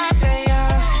getting quiet, say yeah.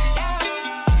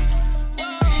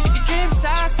 If you drips,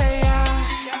 I say yeah.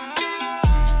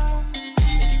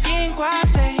 If you getting quiet,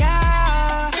 say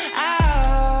yeah.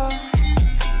 Oh.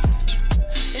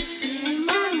 If you ain't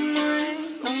my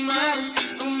mind, no matter,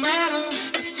 no matter.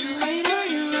 If you hate or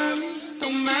you love me,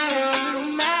 don't matter,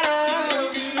 don't matter.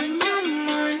 If you ain't my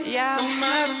mind, yeah, no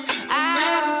matter.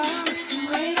 If you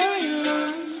hate or you love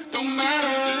me, don't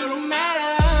matter, don't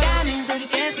matter. Diamonds, dirty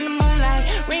dance in the moonlight.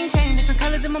 Ring chain, different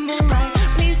colors in my moonlight.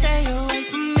 Please stay away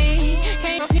from me.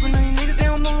 Can't go people know you niggas, they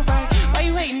don't move right. Why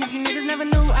you hating if you niggas never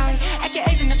knew I act your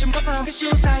agent at your motherfucking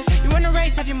shoe size? You run a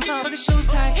race, have your motherfucking shoes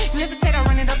tight. You hesitate, I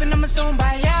run it up and I'ma soon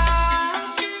buy,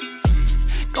 yeah.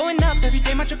 Going up every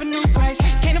day, my trip a new price.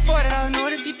 Can't afford it, I don't know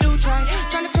it if you do try.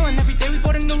 Trying to tour and every day we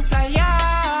bought a new flight,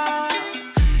 yeah.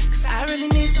 Cause I really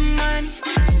need some money.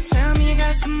 So tell me you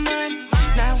got some money.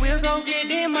 Now we'll go get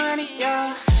that money,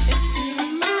 yeah. If you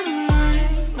ain't my money,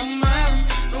 no matter,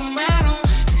 no matter.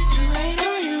 If you hate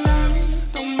or you love me,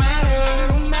 don't matter,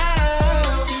 don't matter.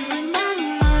 If you ain't my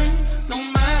money, no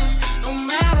matter, no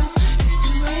matter. If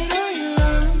you hate or you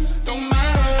love me, don't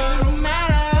matter, don't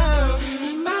matter. If you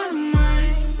ain't my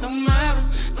money, no matter,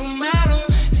 no matter.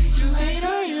 If you hate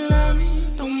or you love me,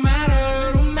 don't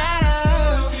matter, don't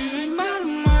matter. If you ain't my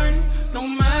money, no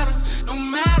matter, no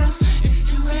matter.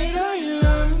 If you hate or you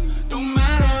love me, don't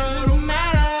matter, don't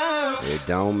matter. It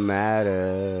don't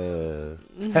matter.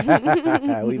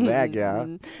 We back,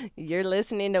 y'all. You're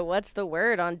listening to What's the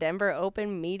Word on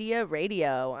Denver.Open.Media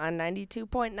Radio on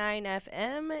 92.9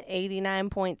 FM,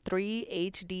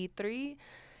 89.3 HD3,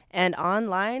 and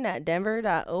online at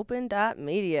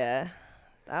Denver.Open.Media.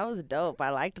 That was dope. I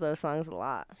liked those songs a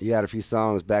lot. You had a few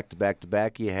songs back to back to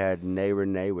back. You had Neighbor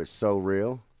Nay with So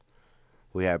Real.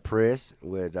 We had Pris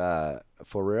with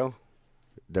For Real.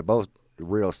 They're both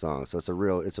real songs, so it's a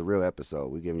real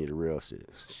episode. We're giving you the real shit.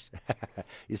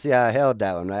 You see how I held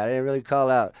that one, right? I didn't really call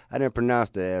out. I didn't pronounce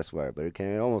the S word, but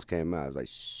it almost came out. I was like,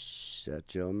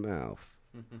 shut your mouth.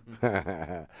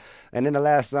 And then the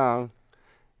last song,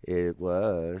 it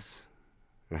was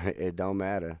It Don't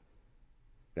Matter.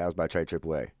 That was by Trey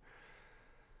AAA.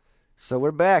 So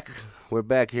we're back. We're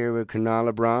back here with Kanon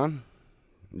LeBron,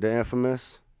 the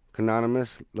infamous,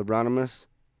 Kanonymous, LeBronimus,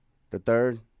 the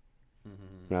third.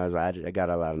 And I was like, I got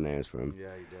a lot of names for him. Yeah,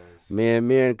 he does. Me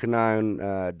and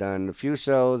Kanon done a few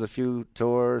shows, a few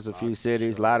tours, a few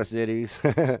cities, a lot of cities,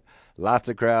 lots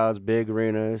of crowds, big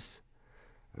arenas.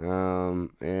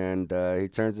 And he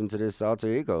turns into this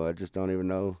alter ego. I just don't even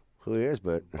know who he is,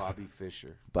 but Bobby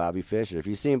Fischer. Bobby Fischer. If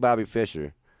you've seen Bobby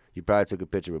Fischer, you probably took a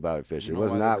picture with Bobby Fischer. You It know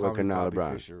was why they not call with me Kanon Bobby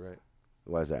LeBron. Fischer, right?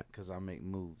 Why is that? Because I make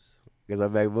moves. Because I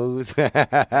make moves?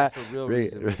 That's the real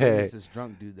reason. Right. It's this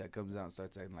drunk dude that comes out and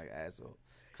starts acting like an asshole.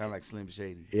 Kind of like Slim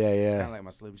Shady. Yeah, It's yeah. kind of like my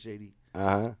Slim Shady.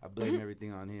 Uh-huh. I blame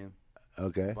everything on him.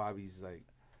 Okay. Bobby's like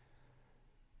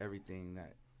everything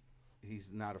that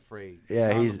he's not afraid.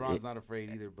 Yeah, LeBron's not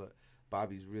afraid either, but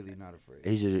Bobby's really not afraid.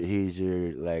 He's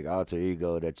your like alter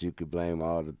ego that you could blame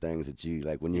all the things that you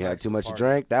like when you He had likes too to much to party.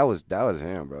 drink. That was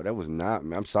him, bro. That was not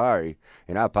me. I'm sorry,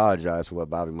 and I apologize for what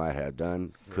Bobby might have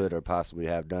done, could or possibly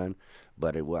have done,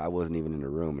 but I wasn't even in the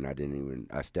room, and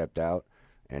I stepped out,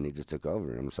 and he just took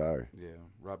over. I'm sorry. Yeah,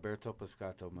 Roberto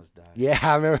Pescato must die. Yeah,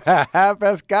 I remember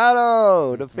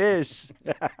Pescado, the fish.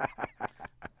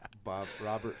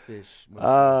 Robert Fish.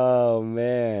 Oh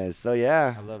man, so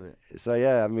yeah, I love it. So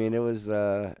yeah, I mean, it was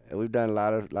we've done a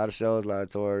lot of shows, a lot of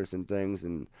tours and things,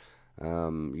 and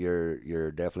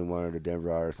you're definitely one of the Denver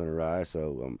artists on the rise.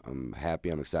 So I'm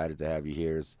happy, I'm excited to have you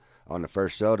here on the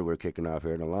first show that we're kicking off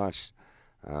here in the launch.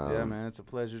 Yeah, man, it's a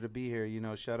pleasure to be here. You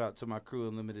know, shout out to my crew,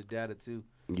 Unlimited Data too.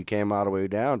 You came all the way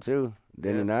down too,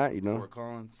 didn't you not? You know, Fort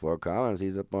Collins. Fort Collins.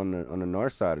 He's up on the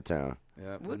north side of town.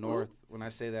 Yeah, the north. When I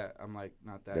say that, I'm like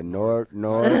not that. The north. The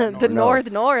north. No, the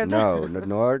north.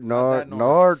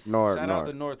 Shout out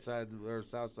the north side or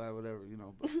south side, whatever, you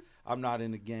know. But I'm not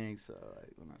in the gang, so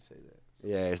like, when I say that.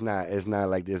 Yeah, it's not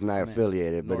like it's not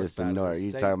affiliated, but it's the north.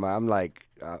 You talking about? I'm like,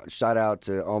 shout out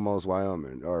to almost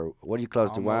Wyoming, or what are you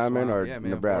close to Wyoming or yeah,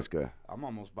 man, Nebraska? I'm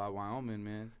almost by Wyoming,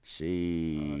 man.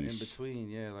 Sheesh. In between,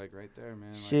 yeah, like right there,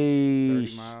 man. Like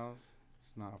Sheesh. 30 miles.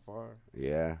 It's not far.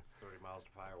 Yeah. 30 miles to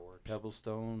fireworks.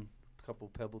 Pebblestone, couple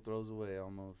pebble throws away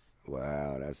almost.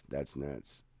 Wow, that's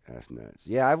nuts. That's nuts.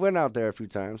 Yeah, I went out there a few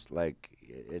times. Like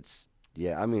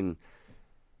I mean,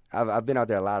 I've been out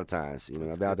there a lot of times. You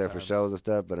know, I've been out there for shows and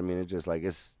stuff. But I mean, it's just like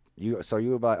it's you. So are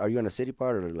you in the city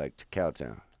part or like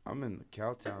Cowtown? I'm in the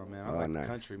Cowtown, man. I like the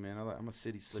country, man. I'm a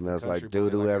city slick. Smells country like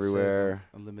doo-doo boy. everywhere. I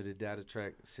said, Unlimited Data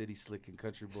Track, city slick and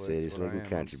country boy. City That's what slick and I am.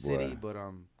 country I'm boy. City, but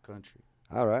I'm country.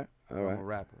 All right. I'm a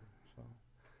rapper. So.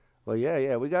 Well,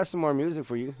 yeah, we got some more music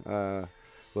for you.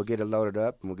 We'll get it loaded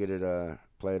up and we'll get it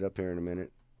played up here in a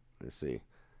minute. Let's see.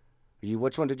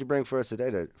 Which one did you bring for us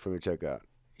today for me to check out?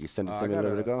 You sent it to me a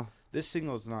little bit ago? This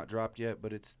single's not dropped yet,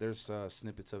 but there's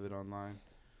snippets of it online.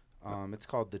 It's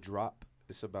called The Drop.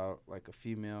 It's about like a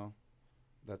female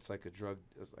that's like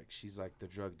she's like the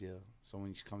drug deal. So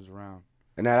when she comes around.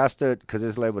 And now that's because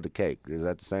it's labeled The Cake. Is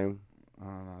that the same? I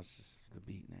don't know, it's just the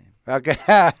beat name. Okay.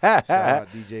 Shout out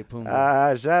DJ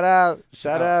Puma.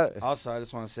 Shout out. Also, I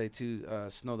just want to say too,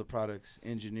 Snow the Products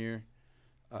engineer,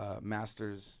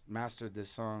 mastered this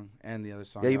song and the other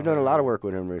song. Yeah, you've done a lot of work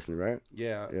with him recently, right?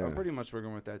 Yeah, I'm pretty much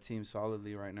working with that team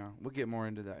solidly right now. We'll get more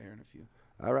into that here in a few.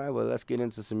 All right, well, let's get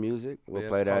into some music. We'll Yeah,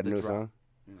 play it's that called new The Drop. song.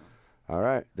 You know. All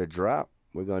right, The Drop.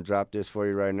 We're going to drop this for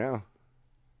you right now.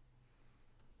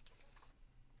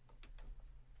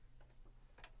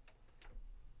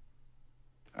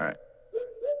 All right.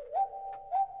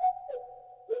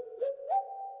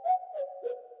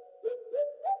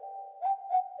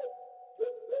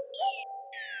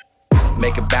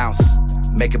 Make it bounce,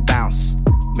 make it bounce,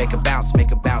 make it bounce,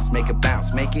 make it bounce, make it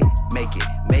bounce, make it, make it,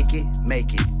 make it,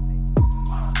 make it.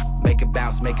 Make it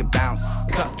bounce, make it bounce.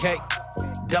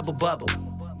 Cupcake, double bubble.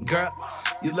 Girl,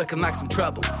 you looking like some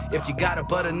trouble. If you got a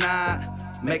butter nine,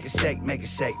 make it shake, make it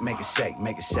shake, make it shake,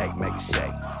 make it shake, make it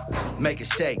shake. Make it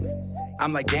shake.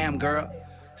 I'm like, damn, girl.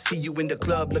 See you in the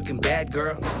club looking bad,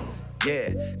 girl.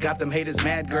 Yeah, got them haters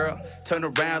mad, girl. Turn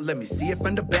around, let me see it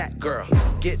from the back, girl.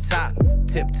 Get top,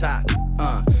 tip top,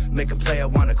 make a player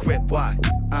wanna crip walk,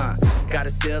 got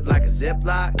it sealed like a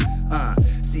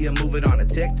Ziploc, see her move it on a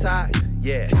TikTok,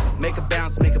 yeah. Make it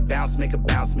bounce, make it bounce, make it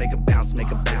bounce, make it bounce,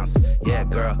 make it bounce, yeah,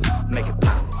 girl, make it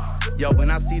pop. Yo, when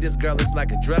I see this girl, it's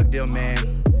like a drug deal,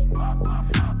 man.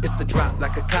 It's the drop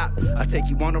like a cop. I take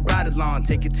you on a ride along,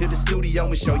 take you to the studio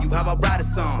and show you how I write a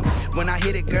song. When I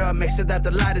hit it, girl, make sure that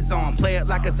the light is on. Play it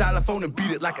like a xylophone and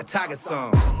beat it like a tiger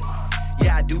song.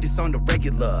 Yeah, I do this on the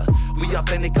regular. We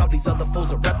authentic, all these other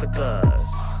fools are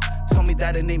replicas. Told me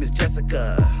that her name is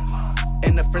Jessica,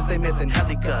 and the first name is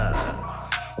Angelica.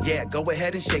 Yeah, go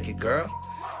ahead and shake it, girl.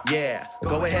 Yeah,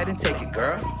 go ahead and take it,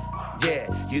 girl. Yeah,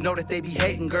 you know that they be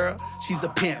hating, girl. She's a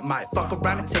pimp, might fuck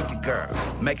around and take it, girl.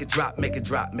 Make it drop, make it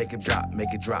drop, make it drop,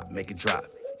 make it drop, make it drop.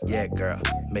 Yeah, girl,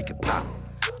 make it pop.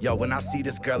 Yo, when I see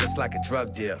this girl, it's like a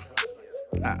drug deal.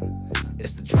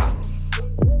 It's the drop.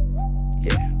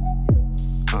 Yeah.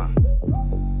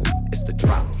 It's the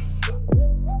drop.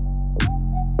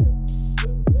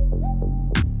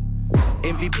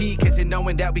 MVP, cause you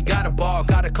knowing that we got a ball.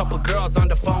 Got a couple girls on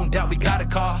the phone that we gotta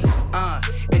call.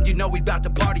 And you know we bout to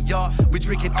party, y'all. We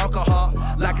drinking alcohol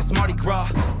like it's Mardi Gras.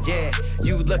 Yeah,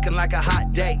 you looking like a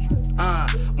hot date.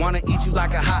 Wanna eat you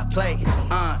like a hot plate.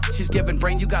 She's giving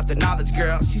brain, you got the knowledge,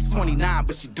 girl. She's 29,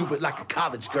 but she do it like a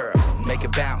college girl. Make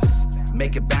it bounce,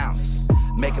 make it bounce.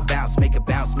 Make it bounce, make it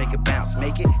bounce, make it bounce.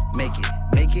 Make it, make it,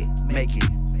 make it, make it.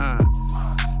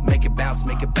 Make it bounce,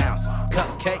 make it bounce.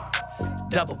 Cupcake,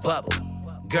 double bubble.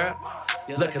 Girl,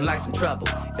 you're looking like some trouble.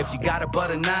 If you got a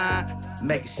butter 9,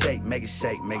 make it shake, make it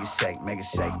shake, make it shake, make it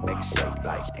shake, make it shake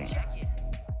like damn.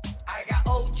 I got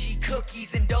OG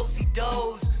cookies and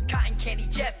do-si-dos, cotton candy,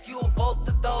 jet fuel, both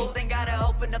of those. Ain't gotta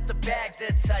open up the bag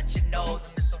to touch your nose.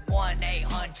 I'm just a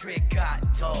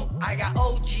 1-800-GOT-DOPE. I got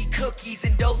OG cookies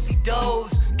and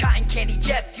do-si-dos, cotton candy,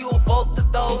 jet fuel, both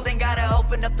of those. Ain't gotta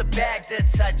open up the bag to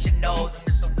touch your nose. I'm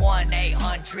just a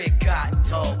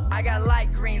 1-800-GOT-DOPE. I got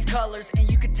light greens, colors, and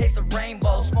you can taste the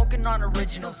rainbow. Smoking on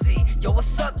original C. Yo,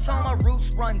 what's up, Tom? My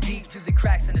roots run deep through the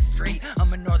cracks in the street.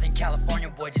 I'm a Northern California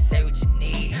boy, just say what you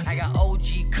need. I got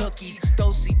OG cookies,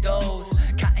 do-si-dos,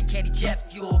 cotton candy,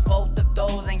 jet fuel, both of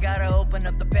those. Ain't gotta open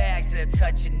up the bag to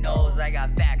touch your nose. I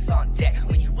got vax on deck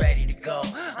when you ready to go.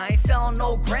 I ain't selling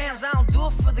no grams, I don't do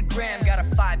it for the gram. Got a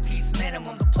 5-piece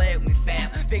minimum to play with me, fam.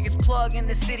 Biggest plug in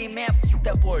the city, man, f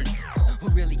that boy. Who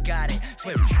really got it?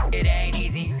 Swear it ain't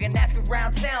easy. You can ask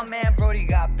around town, man. Brody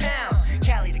got pounds.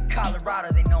 Cali to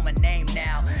Colorado, they know my name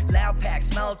now. Loud pack,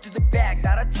 smell it through the bag.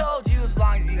 Thought I told you, as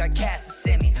long as you got cash to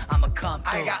send me, I'ma come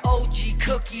through. I got OG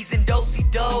cookies and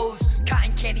do-si-dos,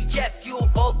 cotton candy, jet fuel,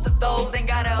 both of those. Ain't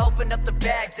gotta open up the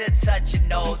bag to touch your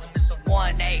nose. I'm just a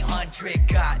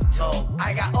 1-800-GOT-DOPE.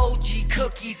 I got OG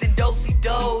cookies and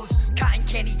do-si-dos, cotton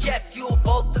candy, jet fuel,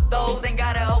 both of those. Ain't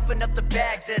gotta open up the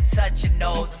bag to touch your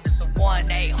nose. I'm just a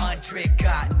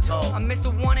 1-800-GOT-DOPE. I'm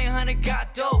Mr.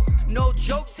 1-800-GOT-DOPE. No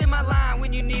jokes in my line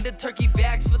when you need the turkey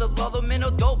bags for the Lolo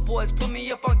dope boys. Put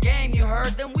me up on game, you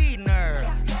heard them weed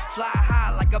nerds. Fly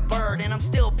high like a bird, and I'm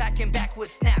still packing back with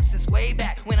snaps since way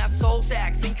back when I sold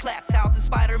sacks in class out the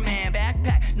Spider-Man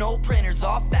backpack. No printers,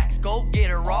 all facts, go get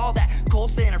her, all that.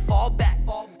 Cold center, fall back,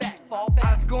 fall back, fall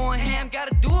back. I'm going ham,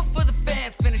 gotta do it for the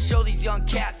fans. Finna show these young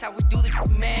cats how we do the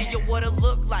man. Yo, what it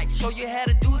look like, show you how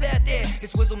to do that there.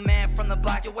 It's Wizzle Man from the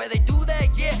block, yo, where they do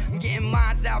that, yeah. I'm getting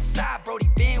mines outside, Brody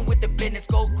been with the business.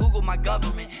 Go Google my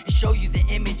government and show you the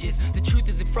images. The truth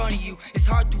is in front of you, it's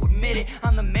hard to admit it.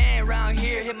 I'm the man around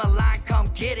here, hit my line, come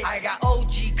get it. I got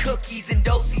OG cookies and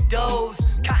do-si-dos,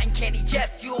 cotton candy,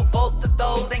 jet fuel, both of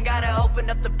those. Ain't gotta open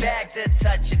up the bag to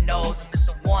touch your nose. I'm just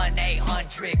a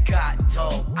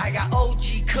 1-800-GOT-DOPE. I got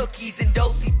OG cookies and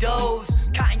do-si-dos,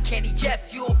 cotton candy,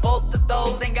 jet fuel, both of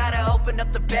those. Ain't gotta open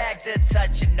up the bag to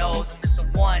touch your nose. I'm just a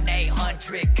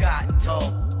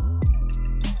 1-800-GOT-DOPE.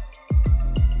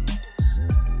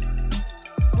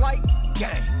 Flight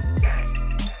gang.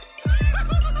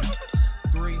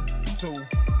 3, 2, 1.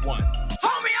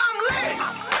 Homie, I'm lit.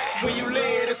 When you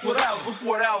lit, it's whatever.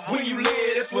 When you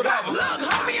lit, it's whatever. Look,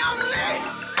 homie, I'm lit.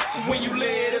 When you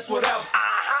lit, it's whatever.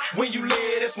 When you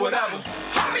lit, it's whatever.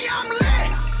 Homie, I'm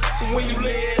lit. When you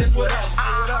lit, it's whatever.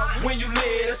 When you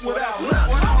lit, it's whatever. Look,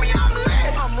 homie, I'm lit.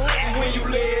 When you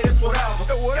lit, it's whatever.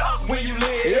 When you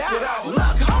lit, it's whatever.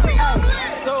 Look, homie, I'm lit.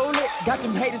 So lit, got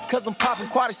them haters cause I'm popping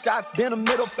quarter shots. Then a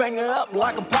middle finger up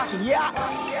like I'm popping, yeah.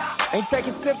 Ain't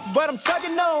taking sips, but I'm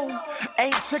chugging on.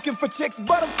 Ain't tricking for chicks,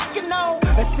 but I'm fucking on.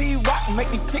 Let's see rock, make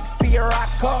these chicks see a rock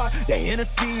hard. The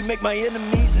Hennessy make my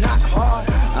enemies not hard.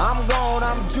 I'm gone,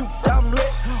 I'm juked, I'm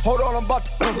lit. Hold on, I'm about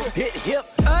to hit hip.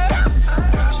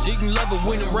 She can love it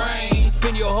when it rains.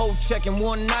 Spend your whole check in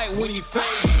one night when you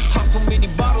fade. Pop so many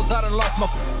bottles, I done lost my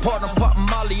partner. Poppin'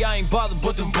 Molly, I ain't bothered,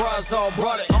 but them bras all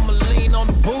brought it. I'ma lean on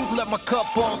the booth, let my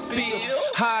cup on spill.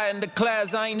 High in the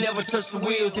class, I ain't never touched the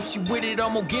wheels. If she with it,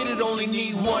 I'ma get it, only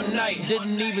need one night.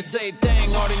 Didn't even say a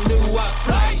thing, already knew I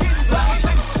played.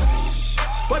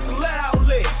 But to let out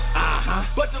lit,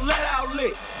 but to let out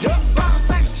lit, yup.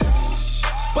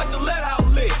 But to let out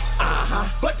lit,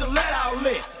 but to let out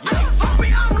lit, yeah.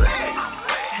 Homie, I'm lit.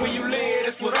 When you lit,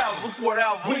 it's whatever.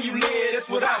 When you lit, it's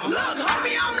whatever. Look,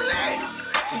 homie, I'm lit.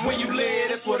 When you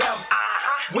lit, it's whatever.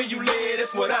 When you lit,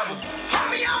 it's whatever.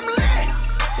 Homie, I'm lit.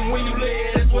 When you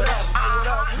lit, it's whatever.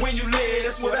 When you lit,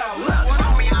 it's whatever. Look,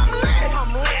 homie, I'm lit.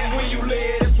 When you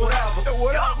lit, it's whatever.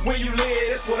 When you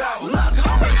lit, it's whatever. Look,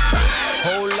 homie, I'm lit.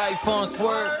 Whole life on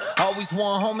swerve. Always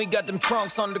one homie, got them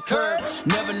trunks on the curb.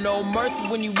 Never no mercy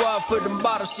when you out for them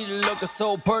bottles. She lookin'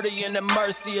 so pretty in that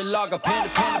mercy. A log, a panda,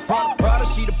 Prada.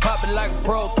 She the poppin' like a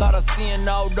pro. Thought I seen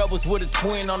all doubles with a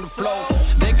twin on the floor.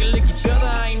 They can lick each other,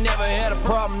 I ain't never had a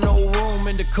problem. No room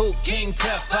in the coupe, King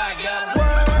Tef, I got him.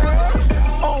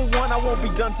 On one, I won't be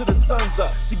done till the sun's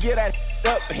up. She get that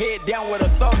up, head down with her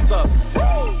thumbs up.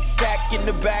 Back in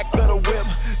the back of the whip,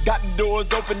 got the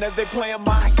doors open as they playin'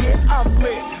 my hit. I'm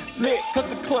lit, cause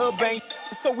the club ain't.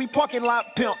 So we parking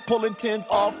lot pimp, pulling tens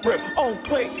off rip. On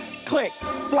click,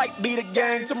 flight be the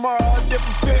gang. Tomorrow a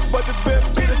different fit, but the bip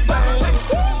be the same.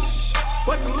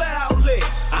 But the let out lit,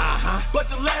 but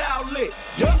the let out lit.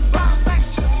 Yup,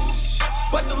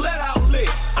 but the let out lit,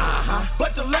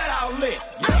 but the let out lit.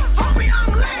 Yeah, homie,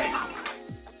 I'm lit.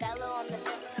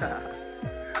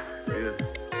 Yeah,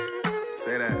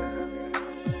 say that.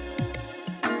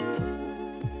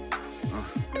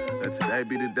 Let today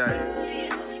be the day.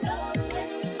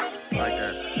 Like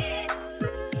that.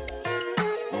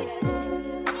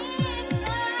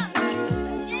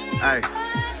 Hey,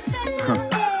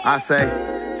 I say,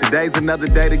 today's another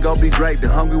day to go be great. The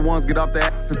hungry ones get off their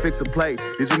ass and fix a plate.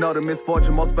 Did you know the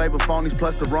misfortune most favor phonies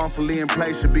plus the wrongfully in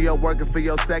place should be your working for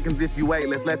your seconds if you ate?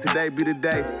 Let's let today be the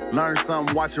day. Learn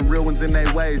something, watching real ones in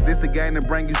their ways. This the game to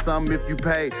bring you something if you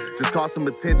pay. Just call some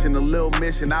attention, a little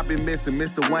mission I've been missing.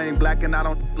 Mr. Wayne blacking out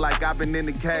on like I've been in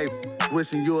the cave.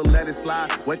 Wishing you'll let it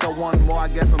slide. Wake up one more, I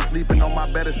guess I'm sleeping on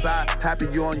my better side. Happy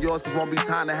you on yours, cause won't be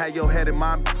time to have your head in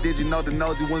mine. Did you know the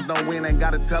nosy ones don't win? Ain't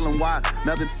gotta tell them why.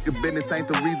 Nothing business ain't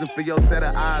the reason for your set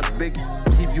of eyes. Big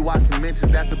keep you out some inches,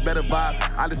 that's a better vibe.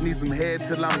 I just need some head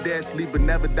till I'm dead, sleep but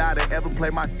never die. To ever play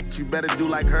my you better do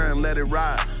like her and let it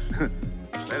ride.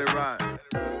 Let it ride.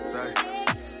 Say,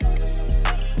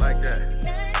 like that.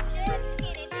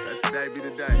 Let today be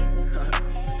the day.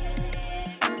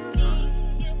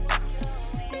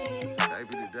 Today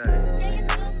be the day.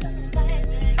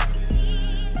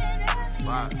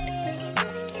 Bye.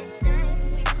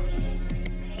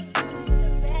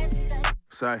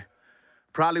 Say,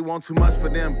 probably want too much for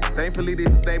them. Thankfully, they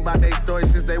ain't about their story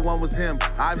since day one was him.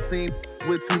 I've seen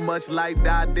with too much light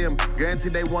died dim.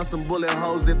 Guaranteed they want some bullet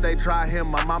holes if they try him.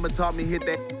 My mama taught me hit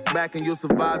that back and you'll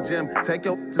survive, Jim. Take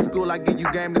your to school, I give you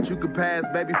game that you could pass.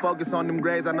 Baby, focus on them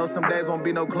grades, I know some days won't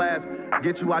be no class.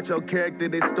 Get you out your character,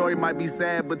 this story might be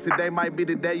sad, but today might be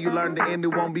the day you learn the end,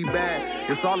 it won't be bad.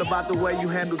 It's all about the way you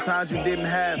handle times you didn't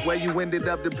have. Where you ended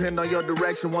up depend on your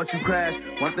direction once you crash.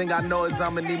 One thing I know is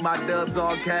I'ma need my dubs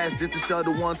all cash, just to show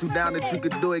the ones who down that you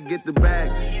could do it, get the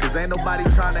bag. Cause ain't nobody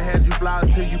trying to hand you flowers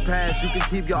till you pass. You can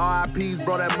keep your RIPs,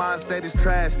 bro, that mind state is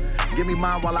trash. Give me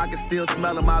mine while I can still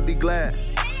smell them, I'll be glad.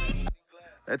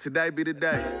 Let today be the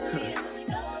day.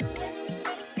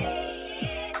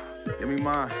 Give me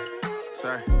mine.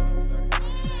 Say.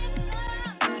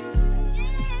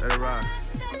 Let it ride.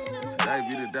 Today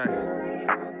be the day.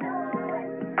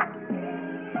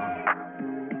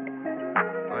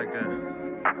 Like that.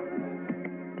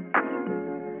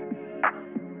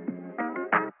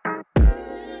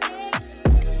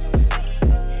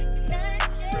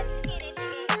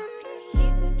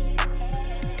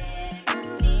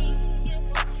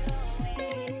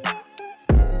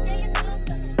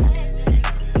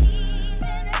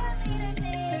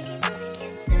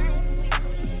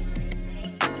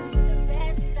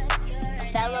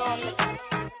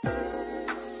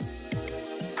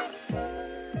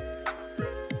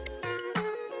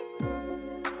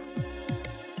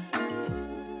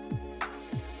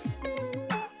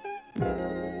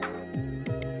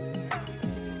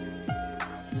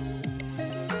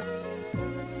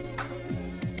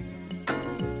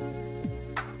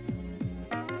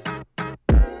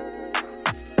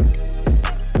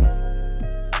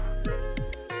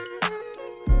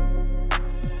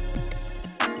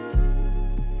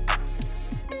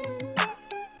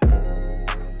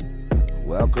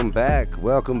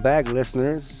 Welcome back,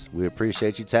 listeners. We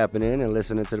appreciate you tapping in and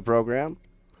listening to the program.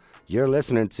 You're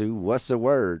listening to What's the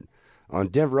Word on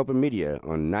Denver.Open.Media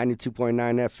on 92.9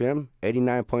 FM,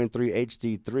 89.3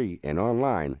 HD3, and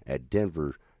online at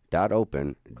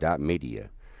Denver.Open.Media.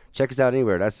 Check us out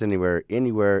anywhere. That's anywhere in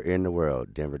the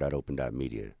world,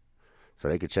 Denver.Open.Media. So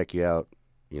they could check you out,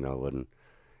 you know, in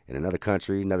another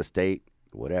country, another state,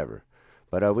 whatever.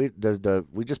 But we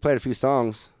just played a few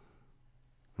songs.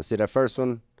 Let's see, that first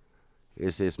one.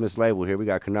 It's mislabeled here. We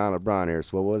got Kanon Lebron here.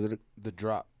 So what was it? The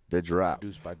Drop. The Drop.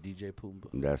 Produced by DJ Pumbaa.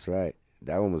 That's right.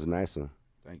 That one was a nice one.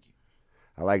 Thank you.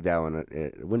 I like that one.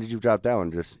 When did you drop that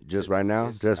one? Just right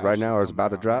now? Just right now, or it's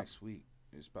about to drop? Next week.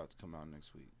 It's about to come out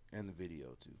next week. And the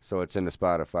video, too. So it's in the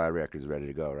Spotify records ready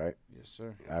to go, right? Yes,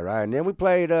 sir. All right. And then we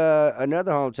played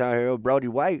another hometown hero, Brody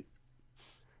White.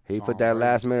 He put that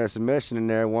last-minute submission in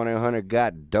there,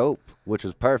 1-800-GOT-DOPE, which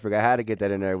was perfect. I had to get that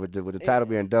in there with the title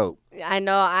being dope. I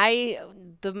know.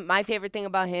 My favorite thing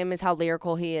about him is how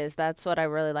lyrical he is. That's what I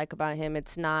really like about him.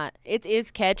 It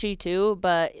is catchy, too,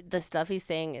 but the stuff he's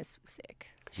saying is sick.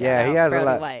 Yeah, he has Brody a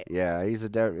lot. White. Yeah, he's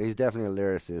definitely a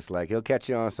lyricist. Like, he'll catch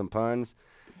you on some puns,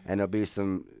 and there'll be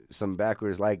some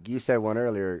backwards. Like you said one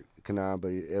earlier, Kanon,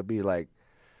 but it'll be like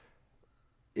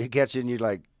he gets you, and you're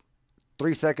like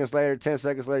 3 seconds later, 10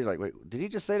 seconds later, you're like, wait, did he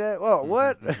just say that? Well,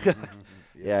 what?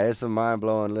 Yeah, it's some mind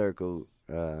blowing lyrical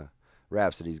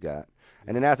raps that he's got.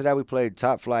 And then after that, we played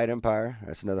Top Flight Empire.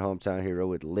 That's another hometown hero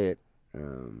with Lit.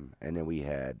 And then we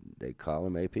had They Call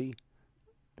Him AP.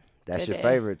 That's Today. your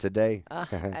favorite Today.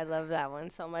 I love that one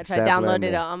so much. I Sampling downloaded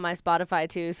it the- on my Spotify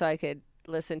too, so I could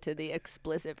listen to the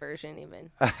explicit version even.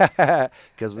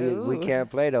 Because we Ooh. can't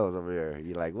play those over here.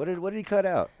 You're like, what did he cut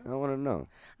out? I want to know.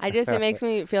 It makes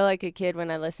me feel like a kid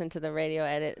when I listen to the radio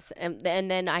edits, and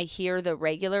then I hear the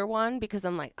regular one because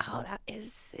I'm like, oh, that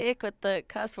is sick with the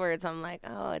cuss words. I'm like,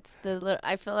 oh, it's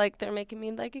I feel like they're making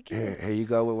me like a kid. Here you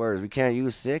go with words. We can't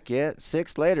use sick yet.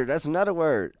 Six later. That's another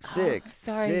word. Sick.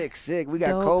 sorry. Sick. We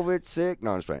got Dope. COVID. Sick.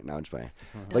 No, I'm just playing.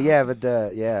 But yeah,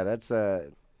 that's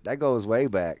that goes way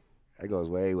back. That goes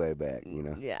way back. You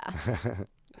know. Yeah.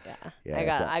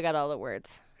 Yeah. I got all the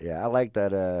words. Yeah, I like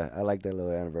that. I like that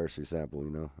little anniversary sample. You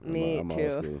know. Me I'm too.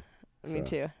 Old school, Me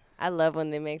too. I love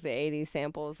when they make the 80s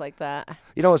samples like that.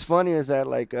 You know what's funny is that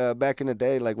like back in the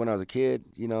day, like when I was a kid,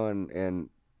 you know, and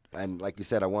like you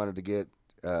said, I wanted to get.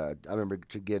 I remember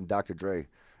getting Dr. Dre,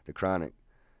 The Chronic.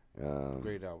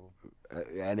 Great album.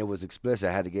 And it was explicit.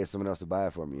 I had to get someone else to buy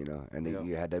it for me, you know. And then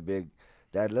you had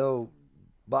that little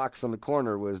box on the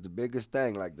corner was the biggest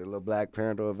thing, like the little black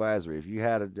parental advisory. If you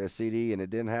had a CD and it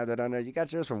didn't have that on there, you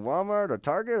got yours from Walmart or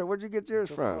Target, or where'd you get yours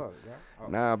from?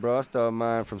 Nah, bro, I stole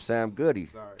mine from Sam Goody.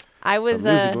 I was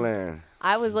Musicland.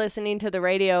 I was listening to the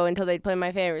radio until they'd play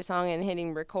my favorite song and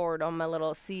hitting record on my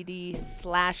little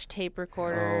CD/tape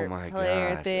recorder Oh my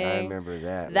player gosh, thing. I remember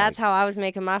that. That's how I was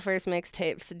making my first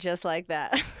mixtapes, just like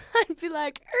that. I'd be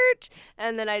like, "Erch,"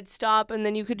 and then I'd stop, and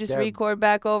then you could just That- record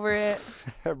back over it.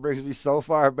 That brings me so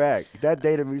far back. That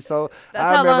dated me so. That's I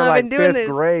how remember long I've like been doing fifth this.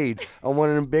 grade on one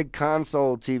of them big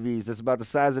console TVs that's about the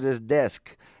size of this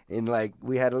desk. And like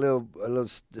we had a little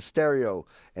stereo,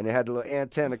 and it had the little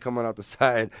antenna coming out the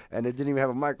side, and it didn't even have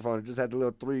a microphone. It just had the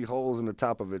little 3 holes in the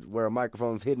top of it where a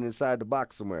microphone's hidden inside the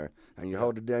box somewhere, and you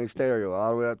hold the dang stereo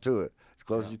all the way up to it as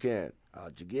close as you can.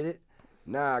 Did you get it?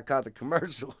 Nah, I caught the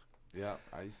commercial. Yeah,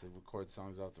 I used to record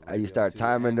songs off the radio. I used to start too.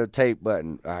 timing the tape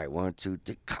button. All right, 1, 2,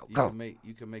 3, go.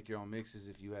 You can make your own mixes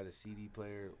if you had a CD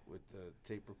player with the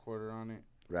tape recorder on it.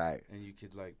 Right. And you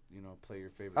could play your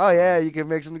favorite. Oh yeah, songs. you can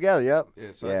mix them together. Yep.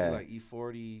 Yeah, so I did like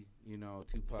E40,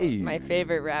 Tupac. My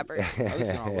favorite rapper. I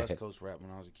listened to West Coast rap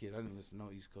when I was a kid. I didn't listen to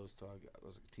no East Coast till I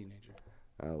was a teenager.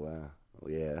 Oh wow.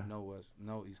 Yeah.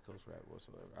 No East Coast rap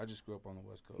whatsoever. I just grew up on the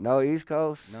West Coast. No East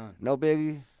Coast? None. No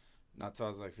Biggie? Not till I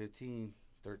was like 15,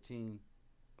 13,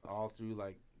 all through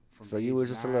like from So age you was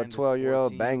just a 9 little to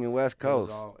 12-year-old 14. banging West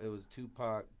Coast. It was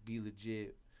Tupac, Be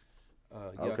Legit,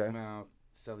 Okay. Yuck Mouth,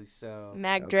 Selly Cell,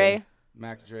 Mac Dre.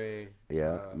 Mac Dre.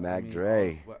 Yeah, Mac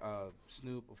Dre.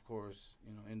 Snoop, of course.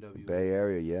 NWA. Bay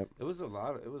Area, yep. It was a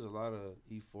lot of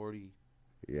E40.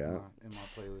 Yeah. In my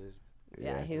playlist.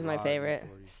 Yeah, he's my favorite.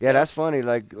 Yeah, that's funny.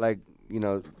 Like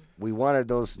we wanted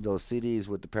those CDs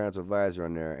with the parental advisory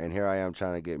on there, and here I am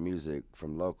trying to get music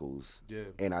from locals. Yeah.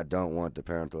 And I don't want the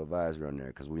parental advisory on there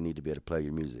because we need to be able to play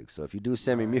your music. So if you do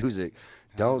send me music,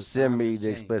 don't send me the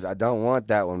explicit. I don't want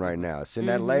that one right now. Send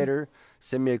that later.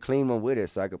 Send me a clean one with it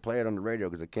so I can play it on the radio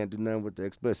because I can't do nothing with the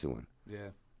explicit one. Yeah.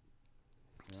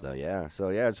 So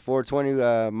yeah, it's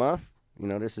 420 month.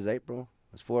 This is April.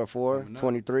 It's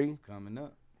 4/4/23. It's coming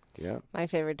up. Yeah. My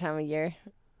favorite time of year,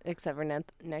 except for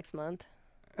next month.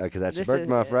 Because that's your This birth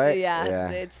month, right? Yeah,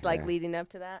 it's like leading up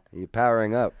to that. You're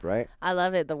powering up, right? I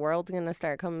love it. The world's gonna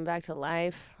start coming back to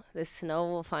life. The snow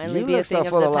will finally You be a look thing so of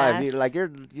full the of past. life.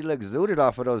 You look zooted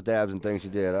off of those dabs and things you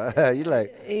did. You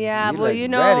like. Yeah, you well,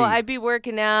 look I'd ready. be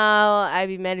working out. I'd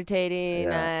be meditating.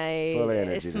 Yeah, full of I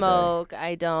energy today. smoke.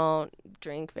 I don't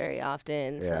drink very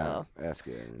often. Yeah, so that's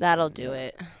good. That'll do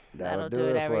it. That'll do do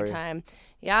it it every for you. time.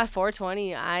 Yeah,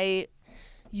 420. I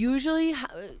usually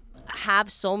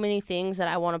have so many things that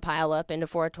I want to pile up into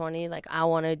 420. Like I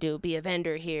want to be a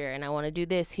vendor here, and I want to do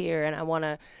this here, and I want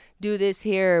to do this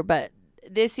here. But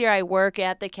this year I work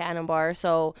at the Kanon Bar,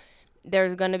 so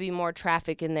there's going to be more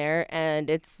traffic in there, and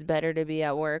it's better to be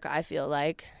at work, I feel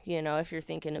like, if you're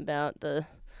thinking about the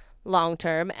long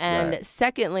term. And Right.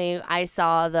 secondly, I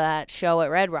saw that show at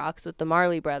Red Rocks with the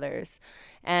Marley brothers,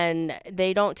 and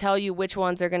they don't tell you which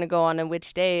ones are going to go on and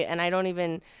which day. And I don't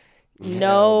even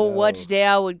know which day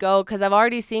I would go because I've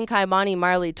already seen Kaimani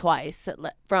Marley twice at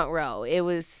front row. It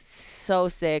was so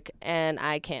sick, and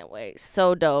I can't wait.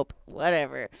 So dope.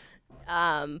 Whatever.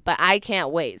 But I can't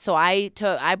wait. So I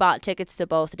bought tickets to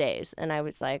both days, and I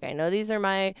was like, I know these are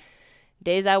my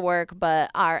days I work,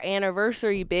 but our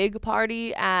anniversary big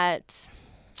party at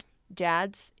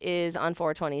Jad's is on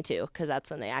 4/22 because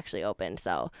that's when they actually opened.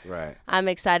 So Right. I'm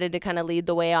excited to kind of lead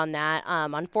the way on that.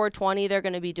 On 4/20, they're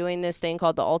going to be doing this thing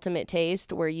called the Ultimate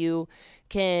Taste, where you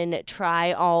can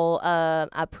try all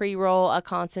a pre-roll, a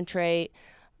concentrate,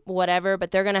 whatever, but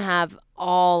they're going to have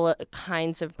all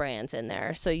kinds of brands in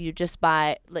there. So you just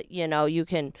buy, you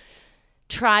can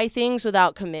try things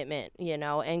without commitment,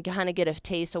 and kind of get a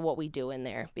taste of what we do in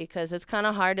there, because it's kind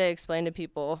of hard to explain to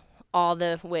people all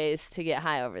the ways to get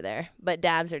high over there. But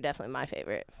dabs are definitely my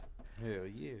favorite. Hell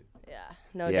yeah. Yeah,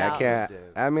 no Yeah, doubt. I can't.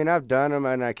 I mean, I've done them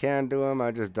and I can do them.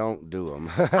 I just don't do them.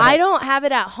 I don't have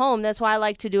it at home. That's why I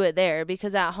like to do it there,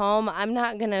 because at home I'm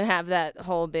not gonna have that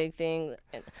whole big thing.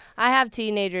 I have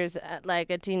teenagers, like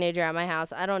a teenager at my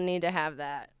house. I don't need to have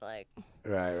that. Like,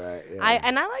 Right. Yeah.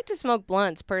 I like to smoke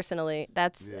blunts personally.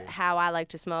 That's how I like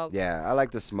to smoke. Yeah, I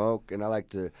like to smoke, and I like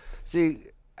to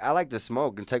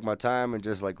smoke and take my time and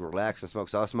just like relax and smoke.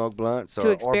 So I'll smoke blunts To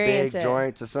or experience big it.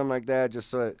 joints or something like that,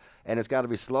 just so and it's got to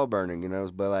be slow burning,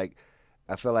 But like,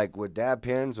 I feel like with dab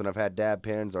pens, when I've had dab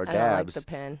pens or I dabs, don't like the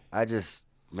pen. I just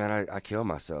I kill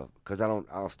myself because I don't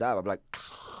stop. I'm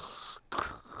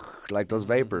like those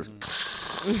vapors.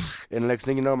 And the next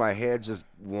thing you know, my head just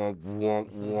womp.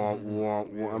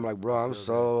 I'm like, bro, I'm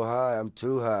so high. I'm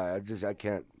too high. I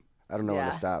can't. I don't know when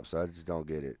to stop, so I just don't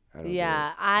get it. I don't do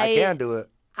it. I can do it.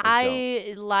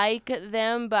 I like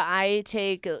them, but I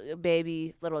take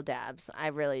baby little dabs. I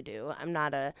really do. I'm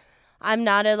not a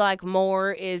like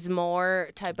more is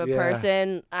more type of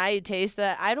person. I taste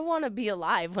that. I don't want to be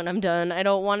alive when I'm done. I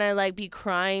don't want to like be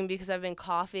crying because I've been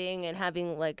coughing and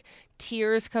having like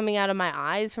tears coming out of my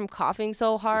eyes from coughing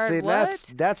so hard. See, what?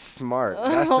 that's smart.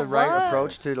 That's the right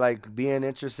approach to like being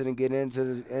interested in getting into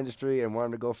the industry and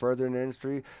wanting to go further in the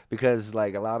industry, because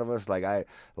like a lot of us, like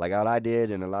what I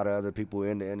did and a lot of other people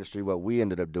in the industry, what we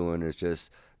ended up doing is just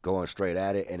going straight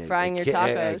at it, and Frying your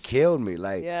tacos. it killed me.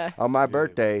 Like on my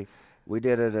birthday, we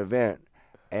did an event,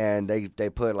 and they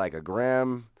put like a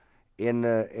gram in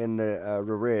the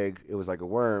rig. It was like a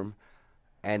worm.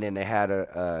 And then they had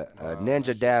a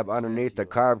ninja dab underneath the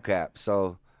carb cap.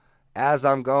 So as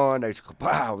I'm going, they just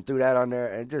threw that on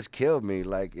there, and it just killed me.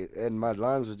 Like, and my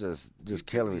lungs were just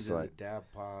killing me. So a dab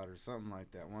pod or something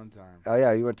like that one time. Oh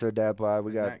yeah, you went to a dab pod.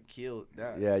 We got that killed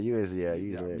that. Yeah, you got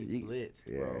me blitzed,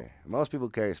 bro. Most people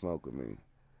can't smoke with me.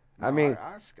 No, I mean,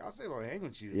 I'll say I'll hang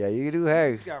with you. Yeah, you do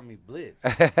hang. You just got me blitzed.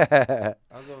 I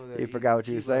was over there. You forgot what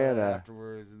you were saying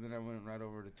afterwards, and then I went right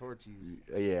over to Torchy's.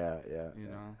 Yeah.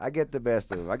 I get the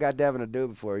best of him. I got Devin to do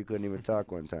before he couldn't even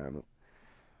talk one time.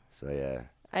 So yeah.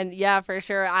 And yeah, for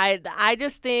sure. I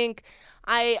just think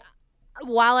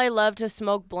while I love to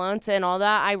smoke blunts and all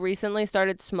that, I recently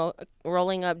started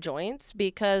rolling up joints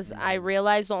because I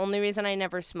realized the only reason I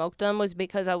never smoked them was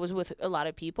because I was with a lot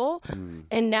of people.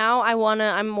 And now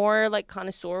I'm more like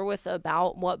connoisseur with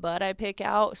about what bud I pick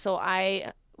out. So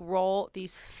I roll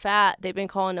these they've been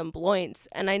calling them bloints,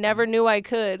 and I never knew I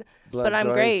could, but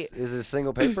I'm great. Is it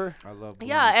single paper? I love bloints.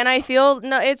 Yeah, and I feel,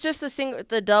 it's just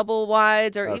the double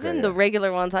wides or even the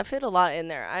regular ones. I fit a lot in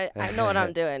there. I know what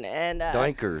I'm doing. And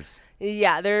Doinkers.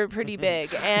 Yeah, they're pretty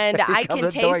big, and I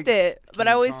can taste it. But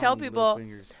I always tell people,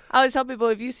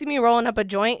 if you see me rolling up a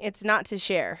joint, it's not to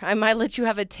share. I might let you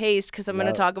have a taste because I'm going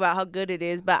to talk about how good it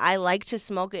is. But I like to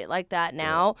smoke it like that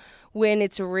now when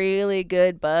it's really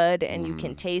good bud and you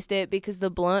can taste it, because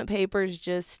the blunt papers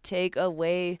just take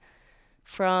away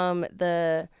from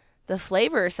the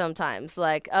flavor sometimes,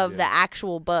 like of the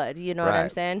actual bud. You know what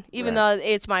I'm saying? Even though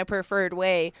it's my preferred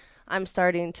way, I'm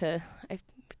starting to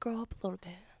grow up a little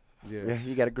bit. Yeah,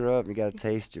 you gotta grow up. You gotta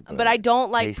taste your bud. But I don't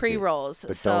like pre-rolls,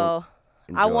 so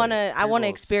I wanna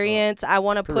experience. I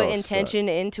wanna put intention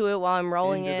into it while I'm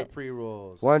rolling it. The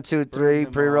pre-rolls. 1, 2, 3.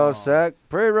 Pre-rolls suck.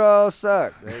 Pre-rolls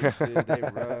suck. They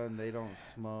run. They don't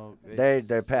smoke.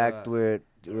 They're packed with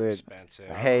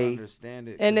hay.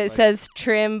 And it says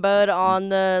trim bud on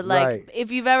the If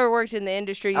you've ever worked in the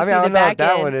industry, you see the I don't know back if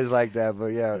that end. one is like that, but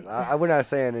yeah, we're not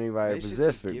saying anybody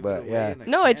specific, but yeah.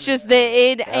 No, it's just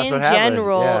in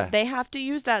general. Yeah. They have to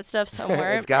use that stuff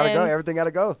somewhere. It's gotta go. Everything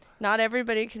gotta go. Not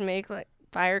everybody can make like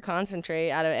fire concentrate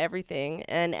out of everything,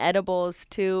 and edibles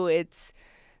too.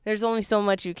 there's only so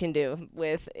much you can do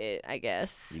with it, I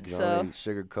guess. You can only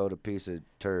sugarcoat a piece of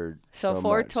turd. So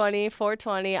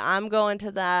 420. I'm going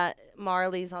to that.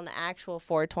 Marley's on the actual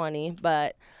 420,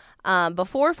 but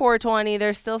before 420,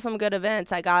 there's still some good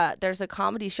events. There's a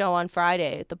comedy show on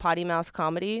Friday, the Potty Mouse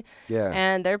Comedy. Yeah.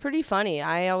 And they're pretty funny.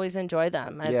 I always enjoy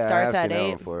them. It Yeah, starts I've at seen that 8.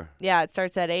 one before. Yeah, it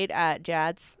starts at 8 at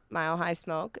Jad's Mile High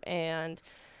Smoke, and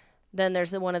then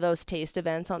there's one of those taste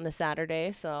events on the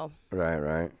Saturday. So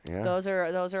Right. Yeah. those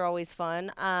are always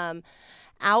fun.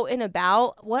 Out and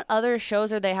about, what other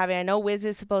shows are they having? I know Wiz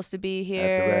is supposed to be here.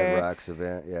 At the Red Rocks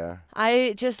event, yeah.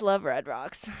 I just love Red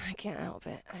Rocks. I can't help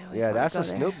it. Yeah, that's a go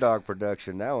there. Snoop Dogg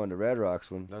production. That one, the Red Rocks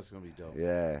one. That's gonna be dope.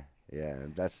 Yeah.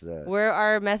 That's the. Where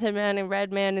are Method Man and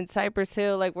Redman and Cypress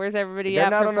Hill? Like, where's everybody They're at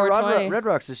not for on the 420? Red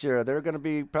Rocks this year. They're gonna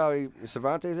be probably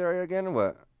Cervantes area again, or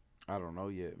what? I don't know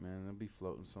yet, man. They'll be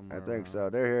floating somewhere. I think around. so.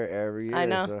 They're here every year. I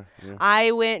know. So, yeah.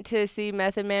 I went to see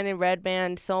Method Man and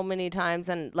Redman so many times,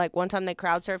 and like one time they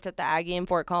crowd surfed at the Aggie in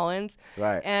Fort Collins.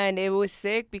 Right. And it was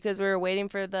sick because we were waiting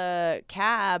for the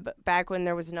cab back when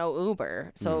there was no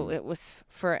Uber. So it was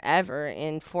forever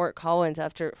in Fort Collins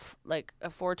after like a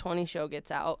 420 show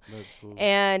gets out. That's cool.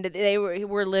 And they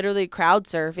were literally crowd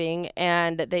surfing,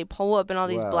 and they pull up in all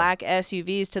these Wow. black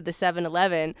SUVs to the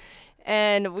 7-Eleven.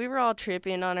 And we were all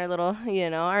tripping on our little,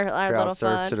 our Crowd little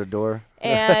surf fun. to the door.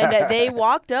 And they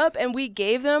walked up, and we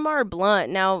gave them our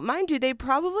blunt. Now, mind you, they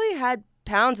probably had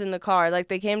pounds in the car. Like,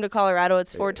 they came to Colorado.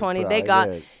 It's 420. They got,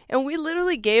 and we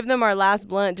literally gave them our last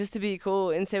blunt just to be cool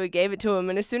and say we gave it to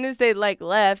them. And as soon as they,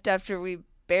 left after we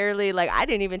barely, I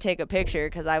didn't even take a picture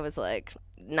because I was,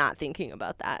 not thinking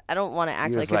about that. I don't want to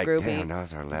act You like was a groupie. Damn, that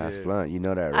was our last blunt. You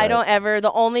know that, right? I don't ever.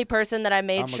 The only person that I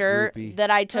made I'm a sure groupie. that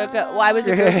I took, I was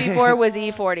a groupie for was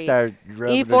E40. Start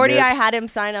rubbing the E40, I nips. had him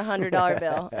sign a $100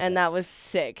 bill, and that was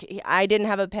sick. I didn't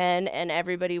have a pen, and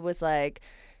everybody was like,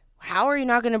 "How are you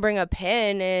not going to bring a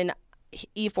pen?" And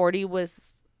E40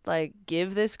 was like,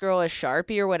 "Give this girl a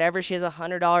Sharpie or whatever. She has a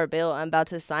 $100 bill. I'm about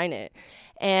to sign it."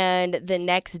 And the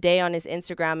next day on his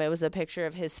Instagram, it was a picture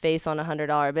of his face on a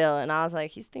 $100 bill, and I was like,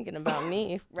 "He's thinking about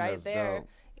me right That's there." dope.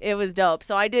 It was dope.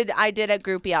 So I did a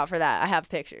groupie out for that. I have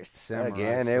pictures. Samurai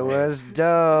Again, it sword. was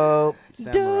dope.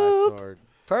 Samurai sword.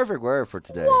 Perfect word for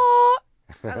today. What?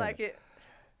 I like it.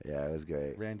 Yeah, it was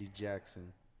great. Randy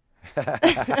Jackson. When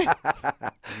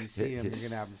you see him, you're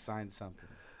gonna have him sign something.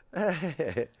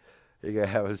 You're going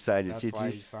to have him sign your That's why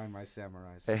he chichis. signed my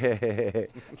samurai sword.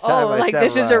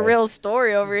 This is a samurai. real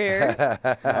story over here.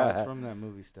 No, it's from that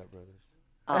movie Step Brothers.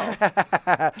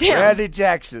 Oh. Damn. Randy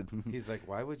Jackson. He's like,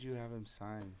 why would you have him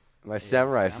sign My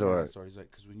samurai sword. He's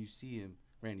like, because when you see him,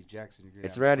 Randy Jackson, you're gonna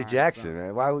It's have him Randy sign Jackson, something.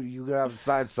 man. Why would you gonna have to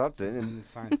sign something? He's And gonna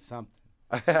sign something.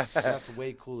 That's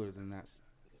way cooler than that,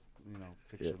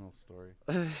 fictional story.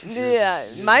 Yeah,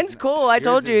 mine's cool. I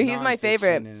told Yours you, is he's my nonfiction,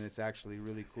 favorite. and it's actually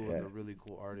really cool. Yeah. They're really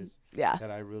cool artists. Yeah.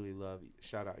 That I really love.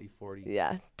 Shout out E40.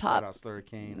 Yeah, Shout top. out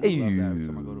Slurricane. I love that every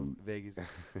time I go to Vegas.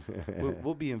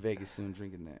 We'll be in Vegas soon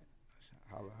drinking that.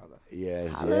 Holla, holla.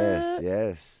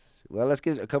 yes. Well, let's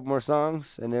get a couple more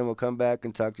songs, and then we'll come back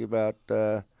and talk to you about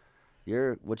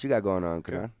what you got going on,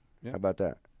 Kanon. Yeah. How about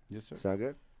that? Yes, sir. Sound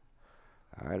good?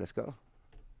 All right, let's go.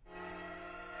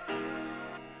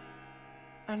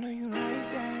 I know you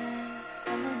like that,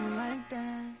 I know you like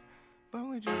that, but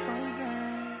would you fight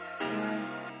back? Yeah.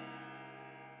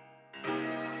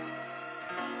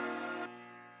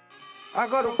 I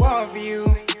go to war for you,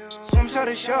 swim short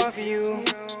of shore for you.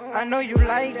 I know you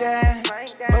like that,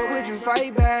 but would you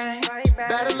fight back?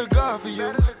 Battle look God for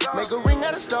you, make a ring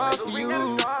out of stars for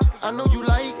you. I know you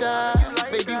like that,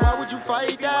 baby, why would you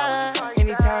fight that?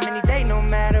 Anytime, any day, no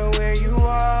matter where you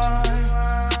are.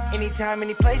 Anytime,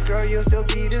 any place, girl, you'll still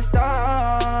be the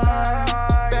star.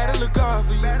 Battle look God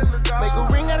for you, make a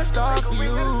ring out of stars for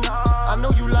you. I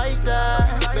know you like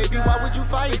that, baby, why would you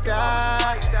fight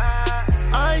that?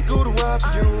 I go to war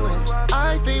for you, and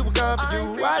I fight with God for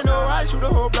you. I know I shoot a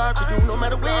whole block for you, no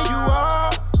matter where you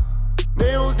are.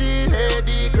 Nails did, hair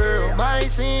did, girl, my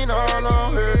sin all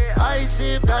on her. I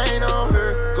sip, dying on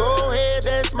her. Go ahead,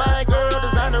 that's my girl.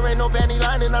 Designer ain't no panty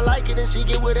line, and I like it, and she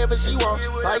get whatever she want.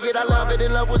 Like it, I love it,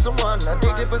 in love with someone.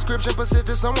 Addicted, prescription,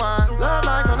 persistent, someone. Love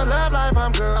life, on the love life,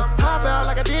 I'm good. Hop out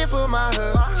like I did for my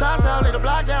hood. Shots out, let the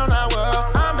block down, I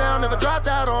will. I'm down, never dropped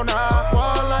out on off.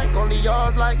 Wall like, only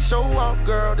yours like, show off,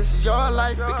 girl. This is your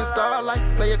life, pick a star like.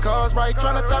 Play your cards right,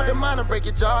 tryna talk to mine and break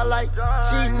your jaw like.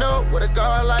 She know what a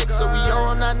guard like, so we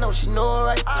on, I know she know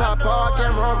right. Tripod,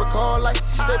 camera on, record like.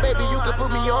 She said, baby, you can put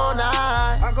me on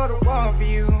night. I go to war for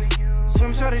you,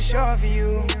 swim short of shore for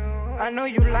you. I know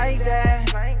you like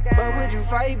that, but would you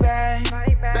fight back?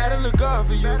 Better look up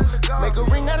for you. Make a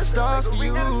ring out of stars for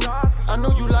you. I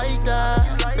know you like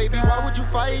that. Baby, why would you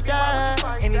fight that?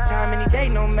 Anytime, any day,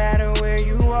 no matter where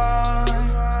you are.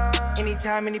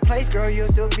 Anytime, any place, girl, you'll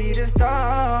still be the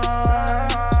star.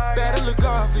 Better look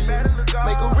up for you.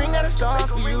 Make a ring out of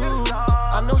stars for you.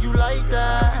 I know you like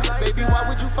that. Baby, why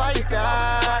would you fight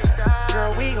that?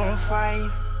 Girl, we gon' fight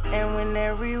and win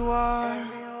every war.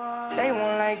 They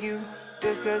won't like you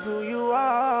just cause who you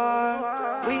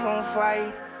are. We gon'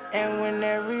 fight and win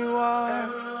every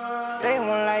war. They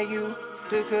won't like you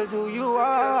just cause who you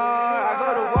are. I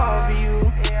go to war for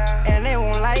you, and they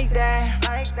won't like that.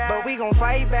 But we gon'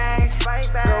 fight back.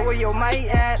 Girl, where your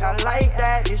mic at? I like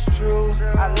that, it's true.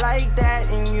 I like that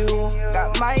in you.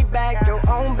 Got my back, your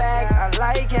own back. I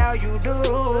like how you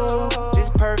do. This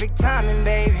perfect timing,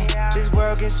 baby. This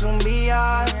world can soon be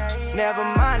ours. Never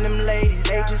mind them ladies,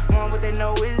 they just want what they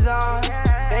know is ours.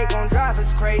 They gon' drive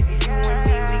us crazy. You and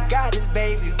me, we got this,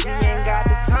 baby. We ain't got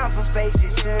the time for fake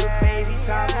shit. So the baby,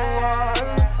 time for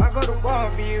war. I go to war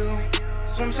for you.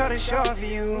 Swim short and short for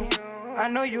you. I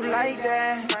know you like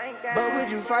that, but would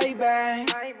you fight back?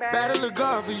 Better look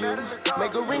up for you.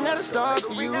 Make a ring out of stars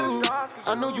for you.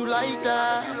 I know you like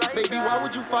that. Baby, why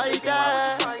would you fight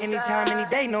that? Anytime, any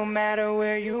day, no matter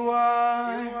where you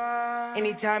are.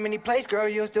 Anytime, any place, girl,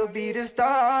 you'll still be the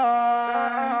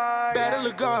star. Better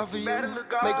look up for you.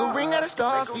 Make a ring out of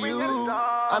stars for you.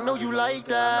 I know you like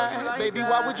that. Baby,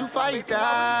 why would you fight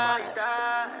that?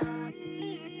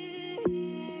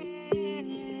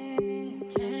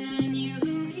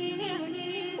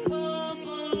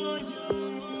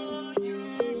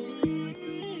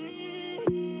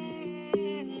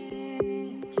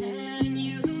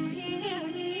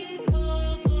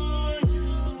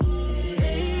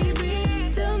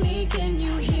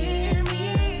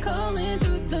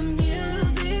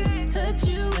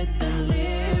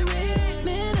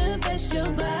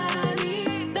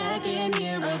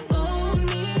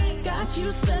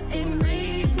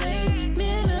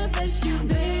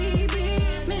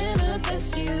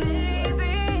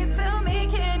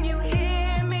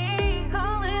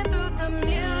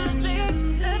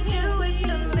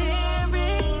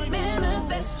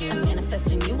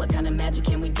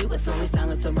 It's only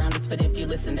silence around us, but if you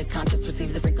listen to conscious,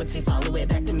 receive the frequency, follow it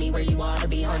back to me where you ought to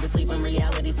be. Hard to sleep when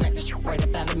reality smack the shit right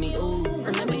up out of me. Ooh,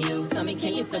 remember you, tell me,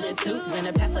 can you feel it too? When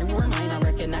I pass like you were mine, I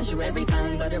recognize you every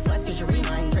time. Butterflies cause you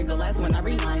remind, tranquilize when I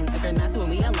rewind. Synchronize when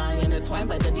we align, intertwined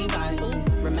by the divine.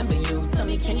 Ooh, remember you, tell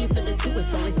me, can you feel it too?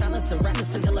 It's only silence around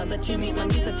us until I let you meet my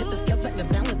muse. I tip the scales back to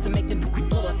balance and make them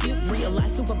blow a few.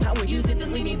 Realize superpower, use it to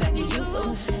lead me back to you.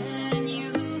 Ooh.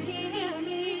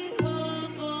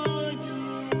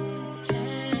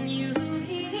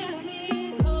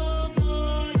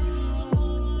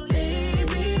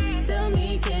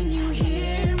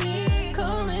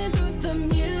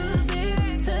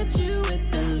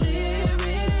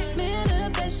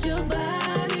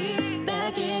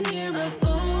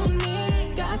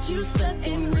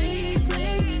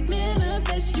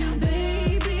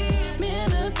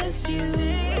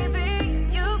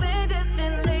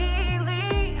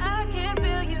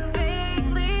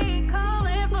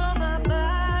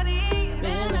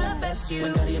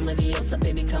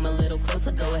 Baby, come a little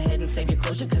closer. Go ahead and save your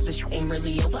closure, cause this shit ain't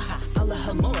really over. Ha,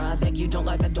 Allahumma, I beg you don't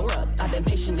lock the door up. I've been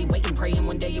patiently waiting, praying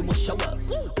one day you will show up.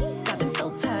 Got them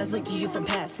soul ties linked to you from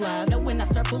past lives. Know when I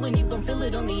start pulling, you gon' feel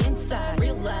it on the inside.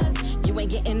 Realize you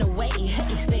ain't getting away.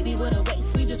 Hey, baby, what a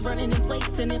waste. We just running in place.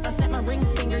 And if I snap my ring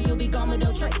finger, you'll be gone with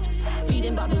no trace.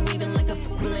 Speeding, bobbing, weaving like a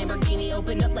Lamborghini.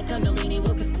 Open up like Kundalini.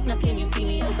 Wilkes, now can you see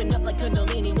me? Open up like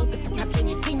Kundalini. Wilkes, now can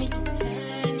you see me?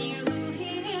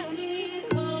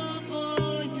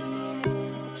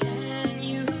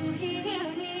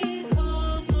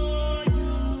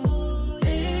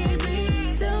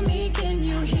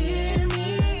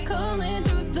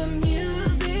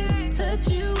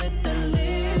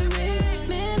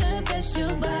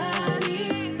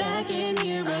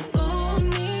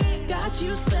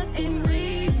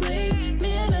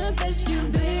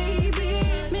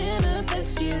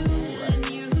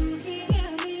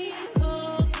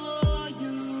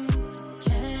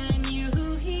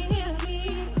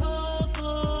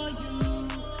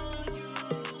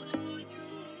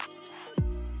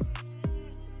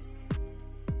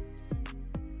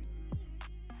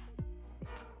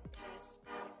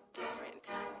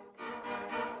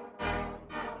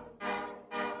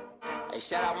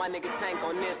 Shout out my nigga Tank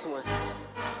on this one.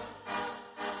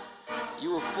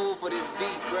 You a fool for this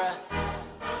beat, bruh.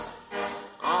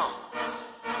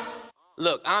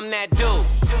 Look, I'm that dude.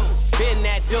 Been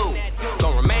that dude.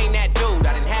 Gonna remain that dude.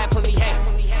 I done had plenty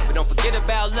hate, but don't forget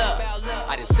about love.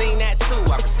 I done seen that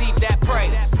too, I received that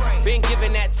praise. Been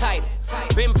given that title,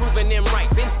 been proving them right,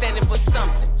 been standing for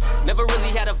something. Never really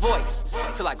had a voice,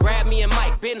 till I grabbed me a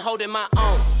mic, been holding my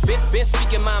own, been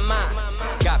speaking my mind.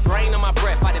 Got brain on my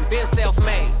breath, I done been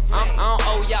self-made. I don't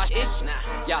owe y'all ish,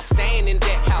 y'all staying in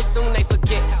debt. How soon they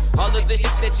forget all of the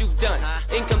ish that you've done.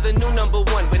 Income's a new number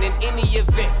one, but in any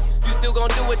event, you still gon'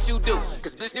 do what you do,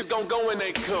 cause this is gon' go when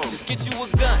they come. Just get you a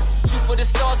gun, shoot for the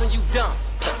stars when you dump.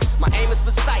 My aim is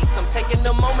precise, I'm taking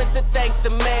a moment to thank the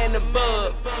man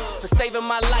above for saving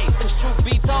my life, cause truth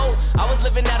be told, I was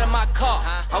living out of my car.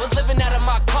 I was living out of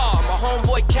my car, my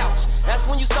homeboy couch. That's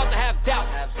when you start to have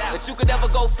doubts that you could ever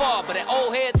go far, but that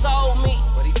old head told me,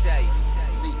 what'd he tell you?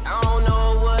 See, I don't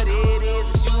know what it is,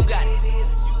 but you got it.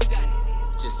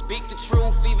 Just speak the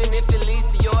truth, even if it leads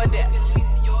to your death.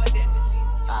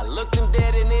 I looked him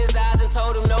dead in his eyes and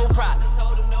told him no problem.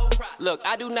 Look,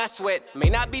 I do not sweat, may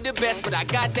not be the best, but I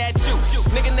got that juice.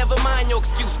 Nigga, never mind your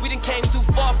excuse, we done came too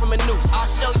far from a noose. I'll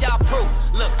show y'all proof.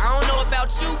 Look, I don't know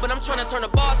about you, but I'm trying to turn a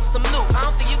bar to some loot. I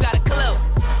don't think you got a clue.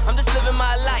 I'm just living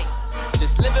my life,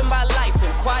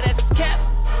 and quiet as it's kept.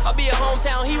 I'll be a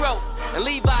hometown hero, and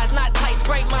Levi's not tights.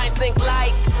 Great minds think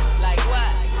like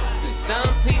what? See, some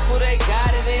people they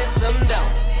got it and some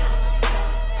don't.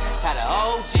 Had an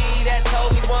OG that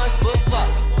told me once before.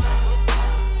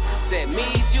 Said,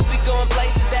 Mees, you be going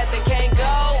places that they can't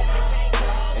go.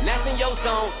 And that's in your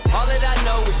zone. All that I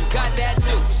know is you got that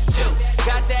juice.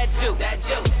 Got that juice.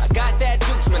 I got that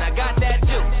juice, man. I got that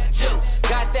juice.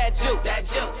 Got that juice.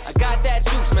 I got that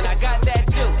juice, man. I got that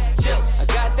juice. I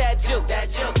got that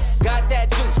juice. Got that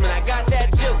juice, man. I got that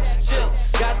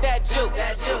juice. Got that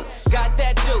juice. Got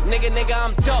that juice. Nigga,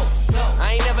 I'm dope.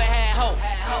 I ain't never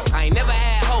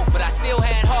had hope. But I still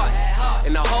had heart.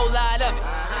 And a whole lot of it.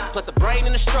 Plus a brain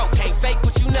and a stroke. Can't fake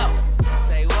what you know.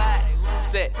 Say what?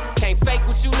 Said, can't fake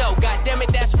what you know. God damn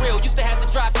it, that's real. Used to have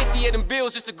to drive 50 of them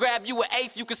bills just to grab you an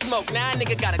eighth you could smoke. Now a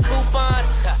nigga got a coupon.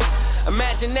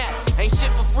 Imagine that, ain't shit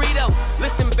for free though.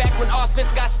 Listen back when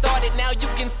offense got started, now you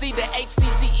can see the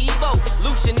HTC Evo.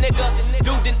 Lucian nigga,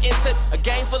 dude done entered a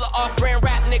game full of off-brand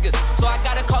rap niggas. So I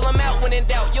gotta call him out when in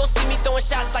doubt. You'll see me throwing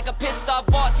shots like a pissed off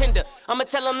bartender. I'ma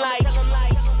tell him like,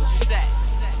 what you say?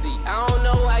 See, I don't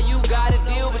know how you got a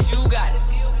deal, but you got it.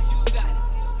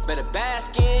 Better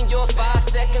bask in your 5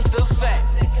 seconds of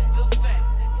fame.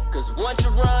 Cause once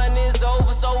your run is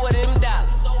over, so what them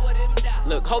dollars.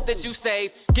 Look, hope that you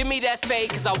save. Give me that fade,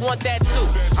 cause I want that too.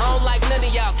 I don't like none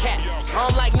of y'all cats. I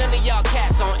don't like none of y'all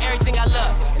cats on everything I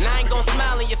love. And I ain't gon'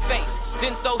 smile in your face.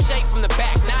 Then throw shade from the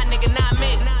back. Nah, nigga, not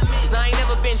me. Cause I ain't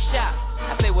never been shot.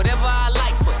 I say whatever I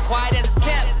like, but quiet as it's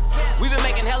kept. We been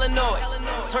making hella noise.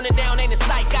 Turn it down ain't in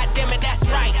sight. God damn it, that's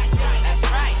right. That's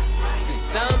right. See,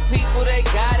 some people they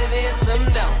got it and some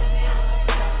don't.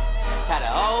 Had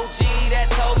an OG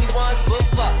that told me once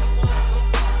before.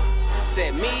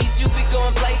 Said, Mees, you be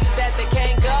going places that they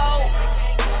can't go.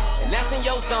 And that's in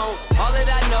your zone. All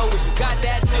that I know is you got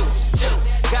that juice.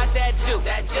 Got that juice.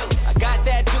 I got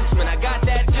that juice, man. I got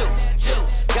that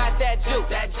juice. Got that juice.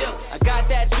 I got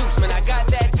that juice, man. I got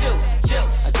that juice.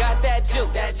 I got that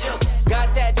juice.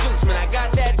 Got that juice, man. I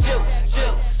got that juice.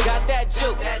 Got that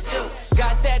juice.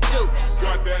 Got that juice.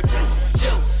 Got that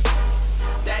juice.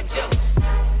 That juice.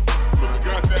 I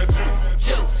got that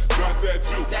juice. Got that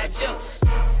juice. That juice.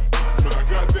 I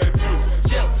got that juice.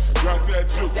 Got that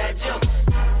juice. That juice.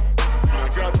 I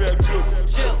got that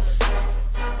juice.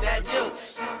 That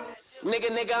juice.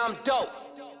 Nigga, I'm dope.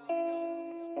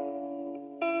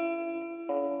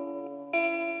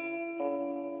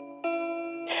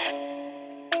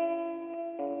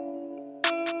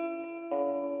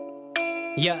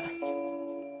 Yeah.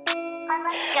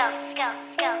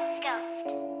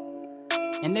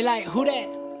 And they like, who that?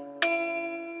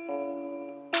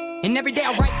 And every day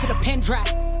I write to the pen dry.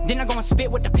 Then I go and spit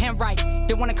with the pen right.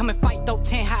 They wanna come and fight though,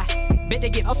 10 high. Bet they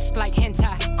get up like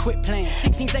hentai. Quit playing.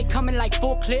 16s they coming like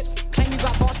full clips. Claim you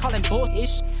got bars calling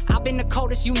bullshit. I've been the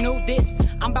coldest, you knew this.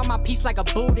 I'm about my peace like a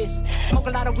Buddhist. Smoke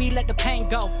a lot of weed, let the pain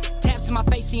go. Taps in my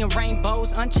face, seeing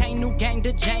rainbows. Unchained, new gang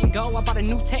to Django. I bought a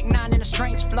new Tech 9 in a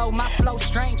strange flow. My flow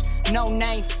strange, no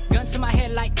name. Gun to my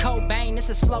head like Cobain. It's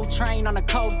a slow train on a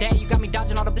cold day. You got me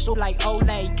dodging all the bitches like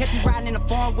Olay. Catch me riding in a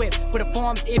foreign whip with a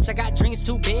foreign itch. I got dreams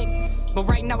too big, but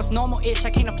right now it's normal-ish. I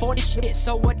can't afford this shit,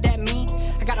 so what that mean?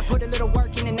 I gotta put a little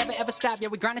work in and never ever stop. Yeah,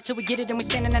 we grind until we get it and we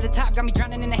standing at the top. Got me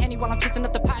drowning in the Henny while I'm twisting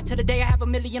up the pot. Till the day I have a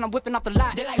million, I'm whipping off the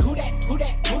lot. They like, who that, who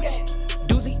that, who that?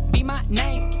 Doozy, be my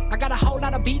name. I got a whole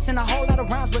lot of beats and a whole lot of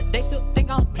rhymes, but they still think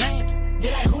I'm playing.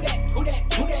 They like, who that, who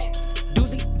that, who that?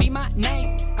 Doozy, be my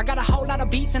name. I got a whole lot of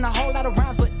beats and a whole lot of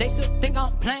rhymes, but they still think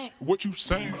I'm playing. What you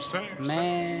saying?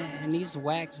 Man, and these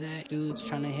whack dudes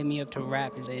trying to hit me up to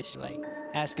rap and this, like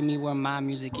asking me where my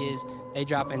music is. They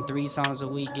dropping 3 songs a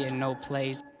week, getting no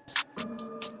plays.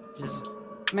 Just,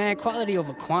 man, quality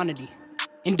over quantity.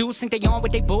 And dudes think they on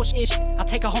with they bullshit. I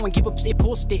take her home and give up a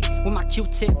pool stick with my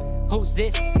Q-tip. Who's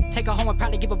this? Take her home and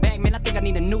probably give her back, man. I think I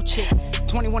need a new chick.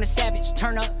 21 is savage,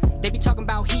 turn up. They be talking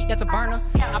about heat, that's a burner.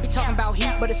 I be talking about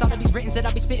heat, but it's all of these writtens that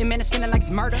I be spitting, man. It's feeling like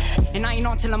it's murder. And I ain't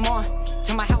on till I'm on.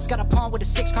 Till my house got a pawn with a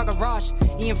 6-car garage.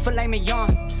 Eating filet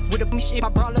mignon. With a shit, my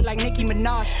bra look like Nicki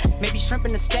Minaj. Maybe shrimp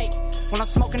in the steak. When I'm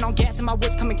smoking on gas and my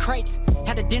woods come in crates.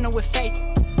 Had a dinner with Faith.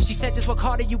 She said just work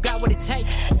harder, you got what it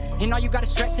takes. And all you got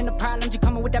is stress and the problems. You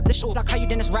coming with that bitch, I call you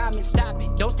Dennis Rodman, stop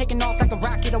it. Those taking off like a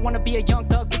rocket. I wanna be a young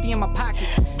thug, 50 in my pocket.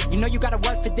 You know you gotta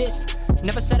work for this.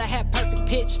 Never said I had perfect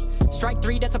pitch. Strike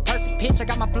 3, that's a perfect pitch. I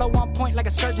got my flow on point like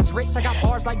a surgeon's wrist. I got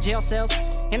bars like jail cells.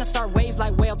 And I start waves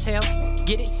like whale tails.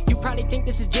 Get it? You probably think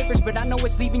this is gibberish, but I know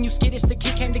it's leaving you skittish. The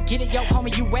kid came to get it. Yo,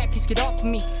 homie, you whack, please get off of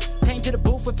me. Came to the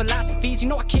booth with philosophies. You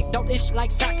know I kick dope ish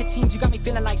like soccer teams. You got me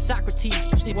feeling like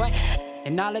Socrates. What?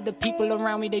 And all of the people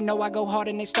around me, they know I go hard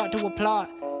and they start to applaud.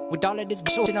 With all of this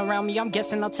shit around me, I'm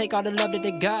guessing I'll take all the love that they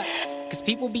got. Cause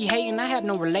people be hating, I have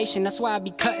no relation, that's why I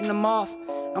be cutting them off.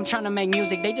 I'm trying to make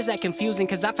music, they just act confusing,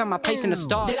 cause I found my place in the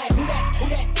stars. They like, who that, who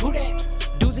that, who that?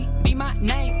 Doozy, be my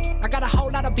name. I got a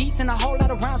whole lot of beats and a whole lot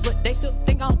of rhymes, but they still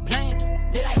think I'm playing.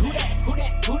 They like, who that, who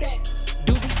that, who that?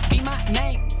 Doozy, be my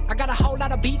name. I got a whole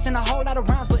lot of beats and a whole lot of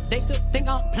rhymes, but they still think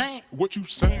I'm playing. What you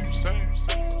saying?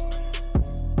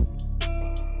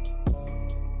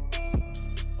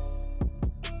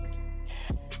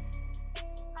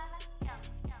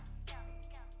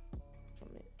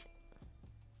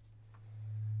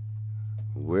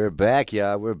 We're back,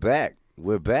 y'all. We're back.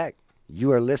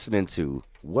 You are listening to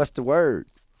What's the Word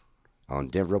on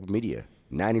Denver.Open.Media,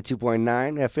 92.9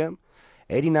 FM,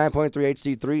 89.3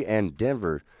 HD3, and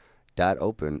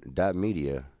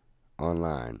Denver.Open.Media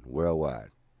online, worldwide.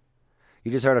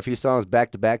 You just heard a few songs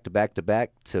back to back.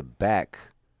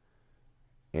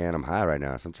 And I'm high right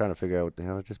now, so I'm trying to figure out what the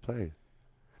hell I just played.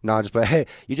 No, I just played. Hey,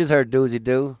 you just heard Doozy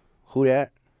Do. Who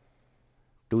that?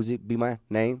 Doozy, be my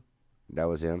name. That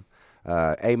was him.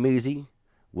 A-Meezy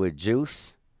with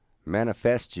Juice,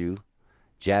 Manifest You,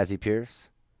 Jazzy Pierce.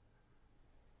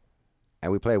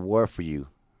 And we played War For You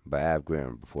by Av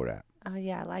Grimm before that. Oh,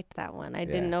 yeah, I liked that one. I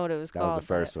didn't know what it was called. That was the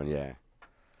first one, yeah.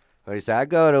 But he said, I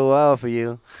go to war for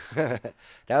you. That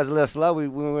was a little slow. We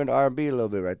went to R&B a little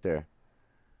bit right there.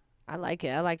 I like it.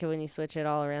 I like it when you switch it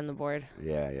all around the board.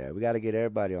 Yeah. We got to get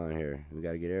everybody on here. We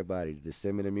got to get everybody. Just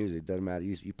send me the music. Doesn't matter.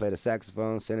 You play the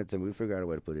saxophone, send it to me. We figure out a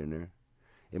way to put it in there.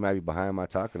 It might be behind my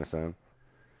talking or something.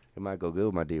 It might go good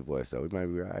with my deep voice, though. It might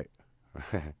be right.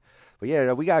 But,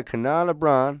 yeah, we got Kanon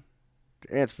Lebron,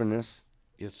 the infamous.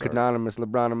 Yes, sir. Kanonymous,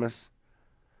 Lebronimus.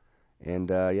 And,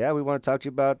 yeah, we want to talk to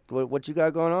you about what you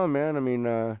got going on, man. I mean,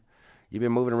 you've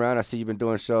been moving around. I see you've been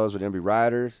doing shows with MB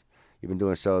Riders. You've been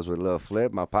doing shows with Lil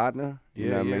Flip, my partner.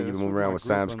 You know what I mean? You've been moving around with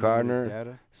Simons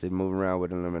Gardner. So you've been moving around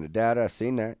with Unlimited Data. I've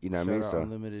seen that. You know what I mean? So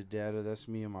Unlimited Data. That's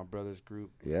me and my brother's group.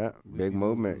 Yeah, big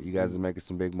movement. You guys are making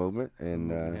some big movement.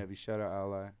 And heavy shout out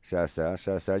Ally. Shout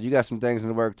out. You got some things in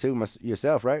the work too,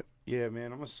 yourself, right? Yeah,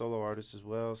 man. I'm a solo artist as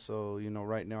well. So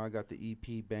right now I got the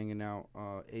EP banging out.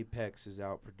 Apex is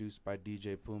out, produced by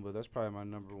DJ Pumbaa. That's probably my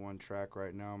 #1 track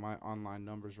right now. My online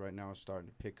numbers right now are starting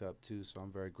to pick up too. So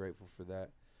I'm very grateful for that.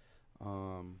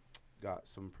 Got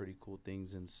some pretty cool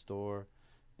things in store.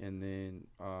 And then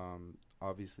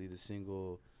obviously the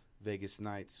single Vegas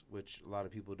Nights, which a lot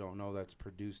of people don't know, that's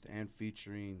produced and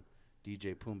featuring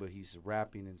DJ Pumbaa. He's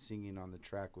rapping and singing on the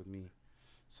track with me.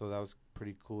 So that was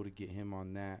pretty cool to get him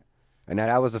on that. And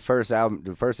that was the first album.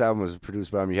 The first album was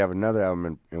produced by him. You have another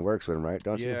album in works with him, right?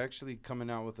 Don't you? Yeah, actually coming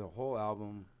out with a whole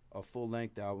album, a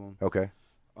full-length album. Okay.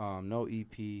 No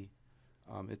EP.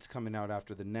 It's coming out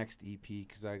after the next EP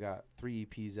because I got 3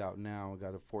 EPs out now. I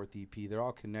got a 4th EP. They're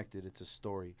all connected. It's a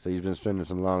story. So you've been spending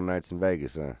some long nights in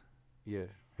Vegas, huh? Yeah.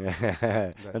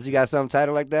 Don't you got something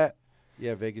titled like that?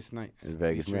 Yeah, Vegas Nights.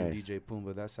 Vegas Nights. DJ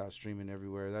Pumbaa. That's out streaming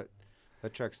everywhere.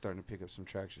 That track's starting to pick up some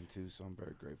traction too, so I'm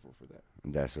very grateful for that.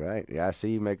 That's right. Yeah, I see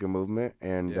you making movement.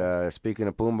 And speaking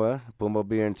of Pumbaa will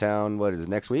be in town, what is it,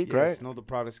 next week, right? Yes, Know the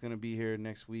Product's going to be here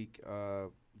next week, the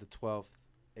 12th.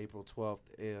 April 12th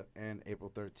and April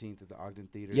 13th at the Ogden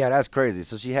Theater. Yeah, that's crazy.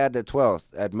 So she had the 12th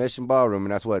at Mission Ballroom,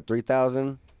 and that's what,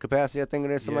 3,000 capacity, I think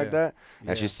it is, something like that?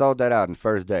 And she sold that out in the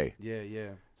first day. Yeah.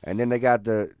 And then they got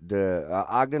the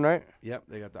Ogden, right? Yep,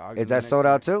 they got the Ogden. Is that sold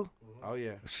out too? Oh,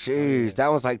 yeah. Jeez, that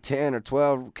was like 10 or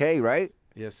 12K, right?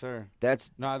 Yes, sir. That's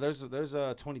there's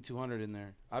 2200 in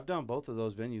there. I've done both of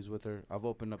those venues with her. I've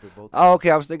opened up at both. Oh,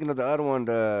 okay. I was thinking of the other one,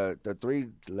 the 3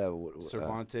 level.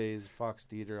 Cervantes, Fox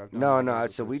Theater. I've done No.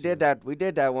 So we did that. We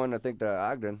did that one. I think the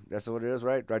Ogden. That's what it is,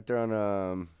 right? Right there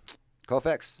on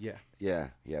Colfax. Yeah.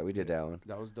 Yeah. We did that one.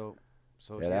 That was dope.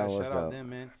 So that was shout dope. out them,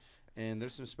 man. And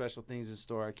there's some special things in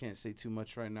store. I can't say too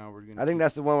much right now. I think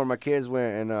that's the one where my kids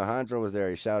went, and Hondro was there.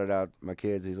 He shouted out my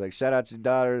kids. He's like, shout out your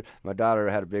daughter. My daughter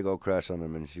had a big old crush on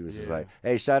him, and she was just like,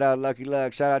 hey, shout out Lucky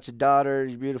Luck. Shout out your daughter,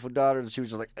 your beautiful daughter. And she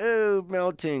was just like, oh,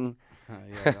 melting.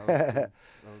 Yeah, that was cool. That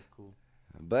was cool.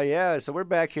 But yeah, so we're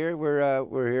back here.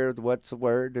 We're here. What's the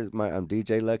word? I'm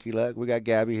DJ Lucky Luck. We got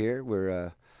Gabby here.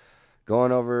 We're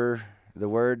going over the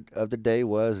word of the day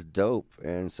was dope,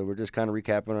 and so we're just kind of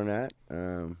recapping on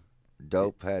that.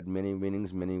 Dope had many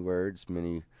meanings, many words,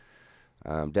 many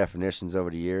definitions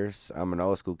over the years. I'm an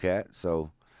old school cat,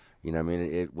 so you know what I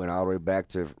mean. It went all the way back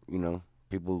to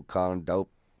people calling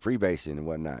dope freebasing and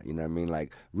whatnot. You know what I mean?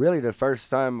 Like really, the first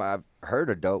time I've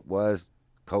heard of dope was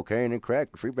cocaine and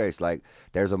crack freebase. Like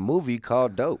there's a movie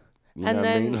called Dope. You know what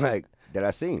I mean? Like that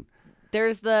I seen.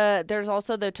 There's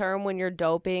also the term when you're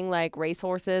doping like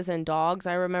racehorses and dogs.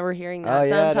 I remember hearing that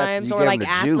sometimes, or like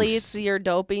athletes, you're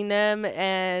doping them,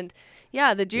 and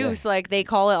the juice. Like they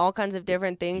call it all kinds of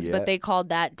different things, but they called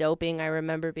that doping. I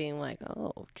remember being like,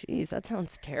 oh, geez, that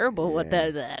sounds terrible. What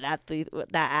that athlete was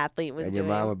doing. And your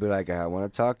mom would be like, I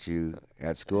want to talk to you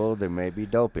at school. They may be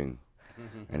doping,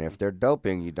 and if they're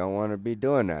doping, you don't want to be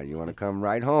doing that. You want to come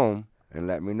right home and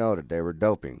let me know that they were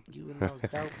doping. You and those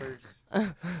dopers.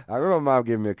 I remember my mom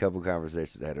giving me a couple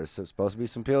conversations that there's supposed to be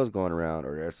some pills going around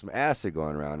or there's some acid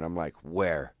going around. And I'm like,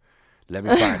 where? Let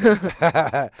me find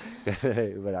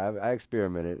it. But I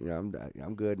experimented.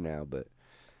 I'm good now. But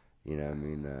I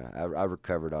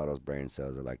recovered all those brain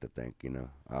cells. I like to think,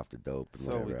 off the dope and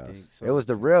whatever else. It was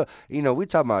the real. We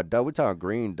talking about dope. We talking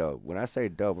green dope. When I say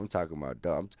dope, I'm talking about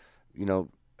dope.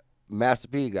 Master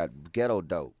P got ghetto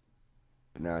dope.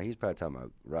 Now he's probably talking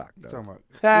about rock. He's talking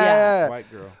about white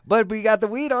girl. But we got the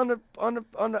weed on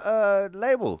the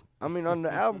label. I mean on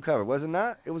the album cover, was it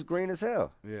not? It was green as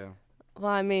hell. Yeah.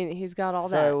 Well, I mean, he's got all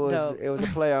that. So it was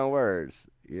a play on words.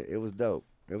 It was dope.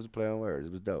 It was a play on words.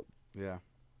 It was dope. Yeah.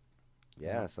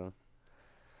 Yeah. So.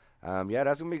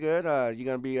 That's gonna be good. You're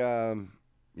gonna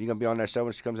be on that show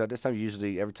when she comes out this time.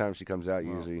 Usually, every time she comes out,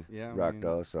 rock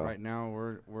though. So right now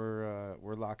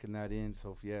we're locking that in.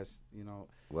 So yes,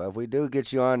 Well, if we do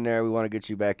get you on there, we want to get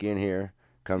you back in here.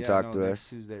 Come talk to next us.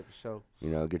 Tuesday for sure.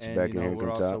 Get you back in here.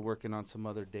 We're also working on some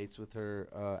other dates with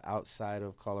her outside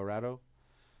of Colorado.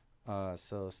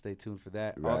 So stay tuned for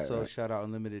that. Right. Shout out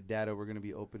Unlimited Data. We're gonna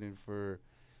be opening for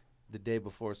the day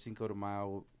before Cinco de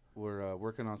Mayo. We're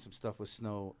working on some stuff with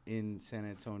Snow in San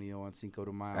Antonio on Cinco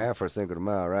de Mayo. And for Cinco de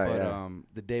Mayo, right? But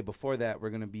the day before that,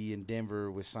 we're gonna be in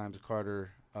Denver with Symes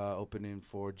Carter opening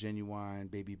for Genuine,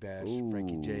 Baby Bash,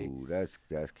 Frankie J. Ooh, that's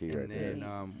key right there. And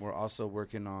then we're also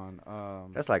working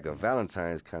on. That's like a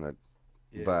Valentine's kind of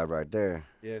vibe right there.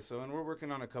 Yeah. So and we're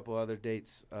working on a couple other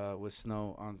dates with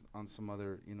Snow on some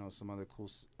other some other cool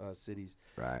cities.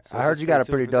 Right. So I heard you got a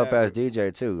pretty dope ass that.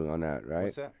 DJ too on that, right?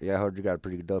 What's that? Yeah, I heard you got a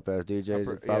pretty dope ass DJ.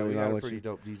 We got a pretty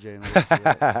dope DJ. In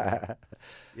so,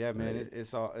 yeah, man,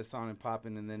 it's on and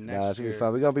popping, and then next year.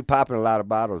 We're gonna be popping a lot of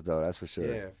bottles though. That's for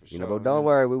sure. Yeah, for sure. But don't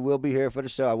worry, we will be here for the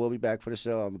show. I will be back for the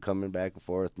show. I'm coming back and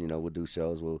forth. We'll do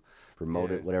shows. We'll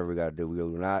promote it. Whatever we gotta do. We will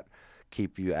not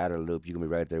keep you out of the loop. You're going to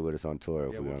be right there with us on tour.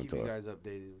 Yeah, we'll keep you guys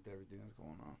updated with everything that's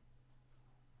going on.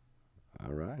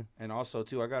 All right. And also,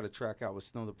 too, I got a track out with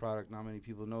Snow the Product. Not many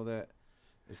people know that.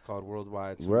 It's called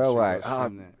Worldwide. So Worldwide.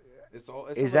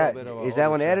 Is that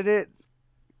one edited?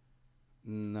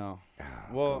 No.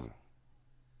 Well,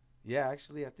 yeah,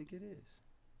 actually, I think it is.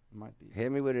 It might be.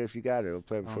 Hit me with it if you got it. We'll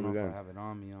play it before we go. I have it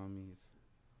on me. It's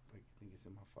I think it's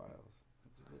in my files.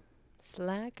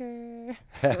 Slacker.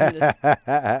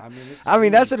 I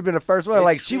mean, that should have been the first one.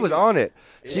 Like, she was on it.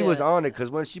 She was on it because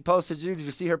when she posted you, did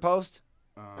you see her post?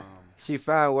 She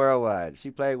found Worldwide. She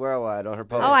played Worldwide on her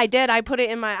post. Oh, I did. I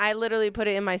literally put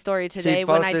it in my story today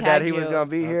when I tagged you. She posted that he was going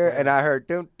to be here, and I heard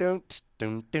dun dun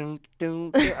dun dun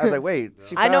dun. I was like, wait,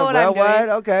 she found Worldwide?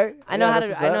 Okay. I know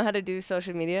how to do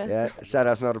social media. Yeah. Shout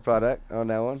out Snow the Product on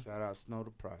that one. Shout out Snow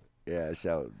the Product. Yeah,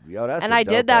 so that's and I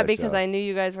did that because I knew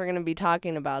you guys were gonna be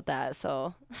talking about that.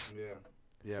 So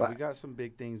yeah, we got some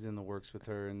big things in the works with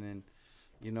her, and then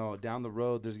down the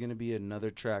road there's gonna be another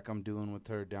track I'm doing with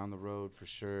her down the road for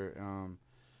sure.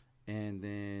 And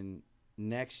then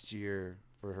next year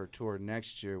for her tour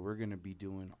next year we're gonna be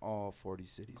doing all 40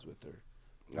 cities with her.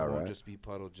 It won't just be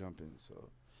puddle jumping. So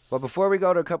Well, before we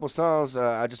go to a couple songs,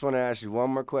 I just want to ask you one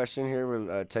more question here.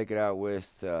 We'll take it out with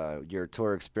your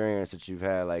tour experience that you've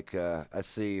had. Like, let's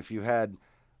see, if you had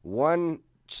one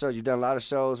show, you've done a lot of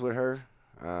shows with her.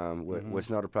 With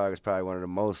Snow the Product is probably one of the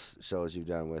most shows you've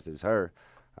done with is her,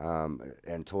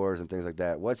 and tours and things like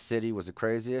that. What city was the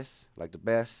craziest, like the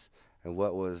best, and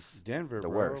what was Denver, the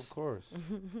bro, worst? Of course.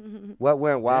 What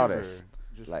went wildest? Denver.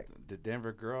 Just like the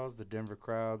Denver girls, the Denver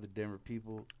crowd, the Denver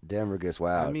people. Denver gets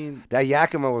wild. I mean, that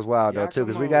Yakima was wild though too,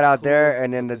 because we Yakima got was out there cool,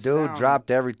 and then the but dude sound-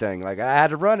 dropped everything. Like I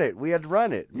had to run it. We had to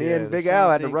run it. Me and the Big sound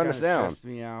Al had to thing run the kinda sound. stressed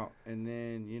me out, and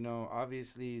then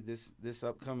obviously this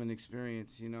upcoming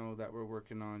experience, that we're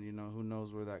working on, who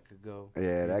knows where that could go.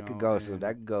 Yeah, that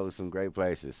could go some great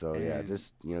places. So yeah, and-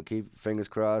 just keep fingers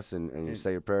crossed and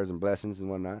say your prayers and blessings and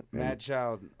whatnot. Mad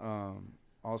Child,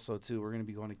 also too, we're gonna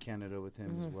be going to Canada with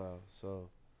him as well. So.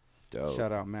 Dope.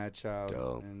 Shout out Mad Child.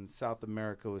 Dope. And South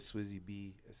America with Swizzy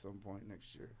B at some point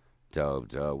next year.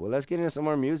 Dope. Well, let's get into some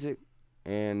more music,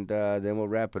 and then we'll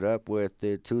wrap it up with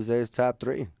the Tuesday's Top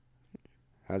 3.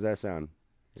 How's that sound?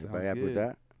 Everybody happy with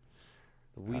that?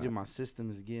 The weed in my system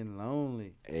is getting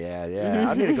lonely. Yeah.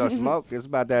 I need to go smoke. It's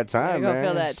about that time, go man.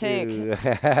 fill that tank.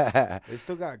 Shoot. They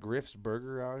still got Griff's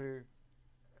Burger out here?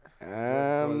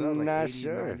 I'm not 80s,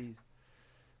 sure. 90s?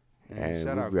 And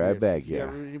shout we'll out be right Griff's. back, If yeah.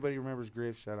 anybody remembers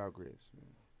Griff, shout out Griff's. Man.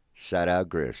 Shout out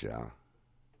Griff, y'all.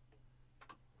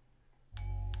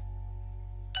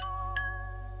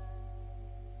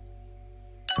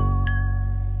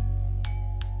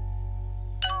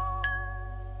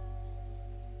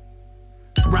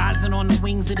 Rising on the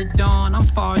wings of the dawn, I'm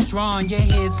far drawn. Your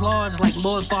head's large like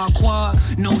Lord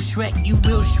Farquaad. No Shrek, you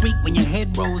will shriek when your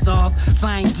head rolls off.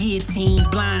 Flying guillotine,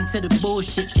 blind to the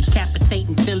bullshit,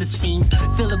 decapitating Philistines.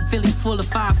 Fill a Philly full of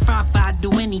 555,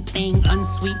 do anything.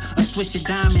 Unsweet, a swish of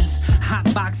diamonds.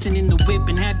 Hot boxing in the whip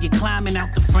and have you climbing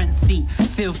out the front seat.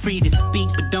 Feel free to speak,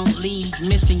 but don't leave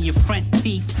missing your front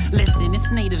teeth. Listen, it's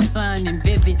native son and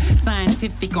vivid,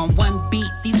 scientific on one beat.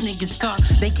 These niggas thought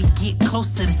they could get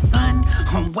close to the sun.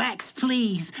 On wax,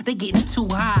 please, they getting too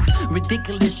high.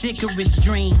 Ridiculous Icarus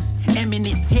dreams.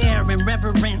 Eminent terror and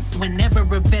reverence whenever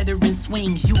a veteran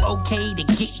swings. You okay to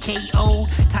get KO'd?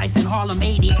 Tyson Harlem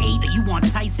 88, or you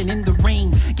want Tyson in the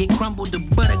ring? Get crumbled to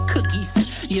butter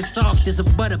cookies. You're soft as a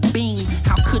butter bean.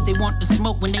 How could they want to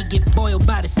smoke when they get boiled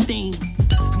by the steam?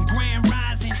 Grand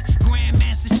rising,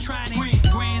 grandmasters trident.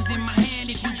 Grands in my hand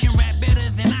if you can rap better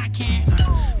than I can.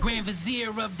 Grand vizier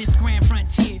of this grand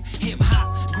frontier. Hip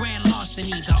hop, grand larceny,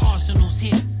 the arsenal's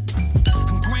hit.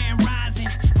 Grand rising,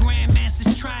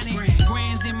 grandmasters trident.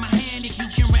 Grands in my hand if you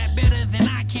can rap better than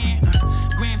I can.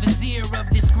 Grand vizier of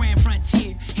this grand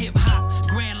frontier. Hip hop,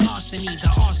 grand larceny,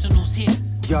 the arsenal's hit.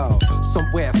 Yo,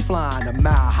 somewhere flying a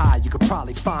mile high, you could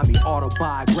probably find me.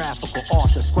 Autobiographical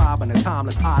author, scribing a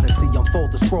timeless odyssey.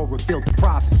 Unfold the scroll, reveal the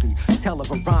prophecy. Tell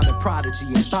of a rhyming prodigy,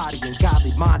 embodying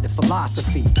godly-minded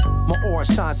philosophy. My aura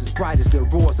shines as bright as the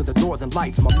roars of the northern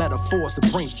lights. My metaphors to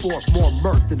bring forth more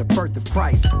mirth than the birth of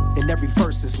Christ. And every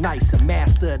verse is nice, a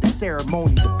master of the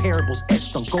ceremony. The parables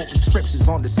etched on golden scriptures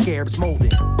on the scarabs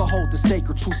molded. Behold the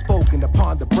sacred truth spoken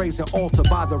upon the brazen altar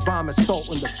by the rhyming salt,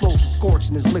 and the flows are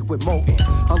scorching as liquid molten.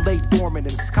 I lay dormant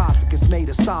in a sarcophagus made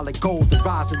of solid gold. The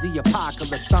rise of the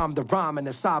apocalypse, I'm the rhyming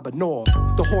and Sabanor.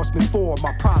 The horseman for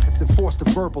my prophets enforce the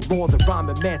verbal law. The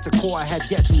rhyming manticore I have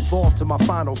yet to evolve to my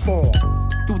final form.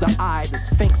 Through the eye, the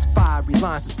sphinx fiery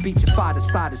lines of speechify the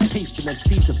side is peace, and them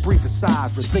sees a brief aside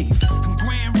of relief.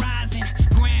 Grand rising,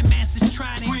 grandmasters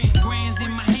trident. Grands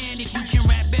in my hand if you can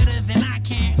rap better than I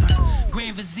can.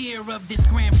 Grand vizier of this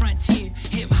grand frontier.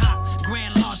 Hip hop,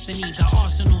 grand larceny, the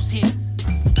arsenal's hit.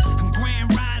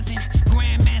 Grand rising,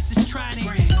 grandmasters trident.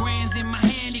 Grands in my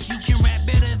hand if you can rap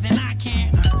better than I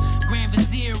can. Grand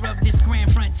vizier of this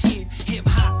grand frontier. Hip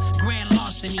hop, grand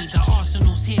larceny, the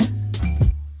arsenal's hit.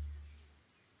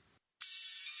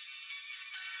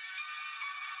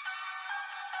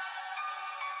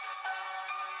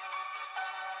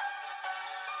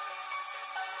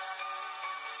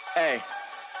 Hey,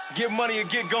 get money or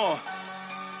get gone.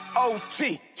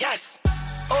 OT, yes.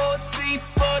 OT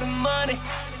for the money.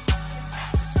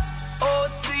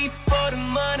 OT for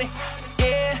the money.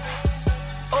 Yeah.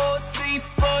 OT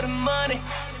for the money.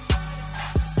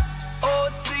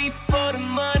 OT for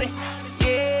the money.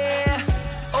 Yeah.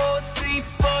 OT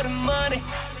for the money.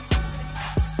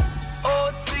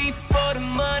 OT for the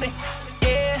money.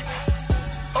 Yeah.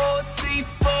 OT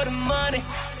for the money.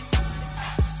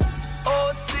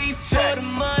 OT for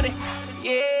the money.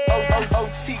 Yeah.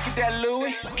 OT, get that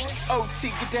Louis. OT,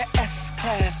 get that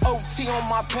S-Class. OT on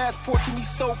my passport, keep me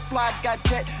so fly, got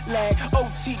jet lag.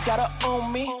 OT, gotta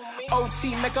own me.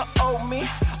 OT, make her owe me.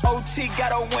 OT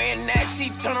got her wearing that. She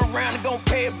turn around and gon'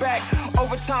 pay it back.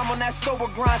 Overtime on that sober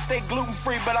grind, stay gluten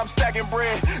free, but I'm stacking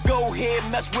bread. Go ahead,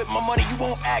 mess with my money. You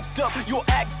won't act up, you'll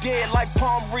act dead like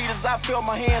palm readers. I feel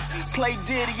my hands. Play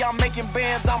Diddy, I'm making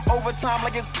bands. I'm overtime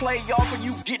like it's playoffs, and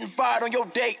you getting fired on your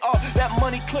day off. That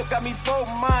money clip got me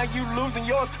folding mine. You losing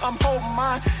yours, I'm holding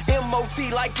mine.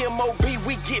 MOT like MOB,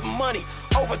 we get money.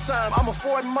 Overtime, I'm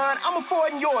affording mine, I'm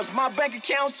affording yours. My bank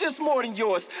account's just more than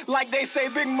yours. Like they say,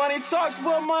 big money talks,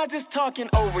 but mine just talking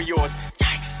over yours.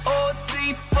 Yikes.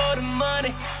 OT for the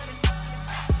money.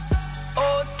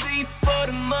 OT for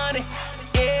the money.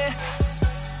 Yeah.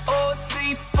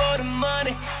 OT for the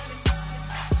money.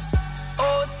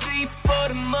 OT for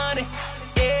the money.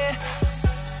 Yeah.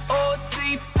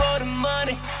 OT for the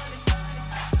money.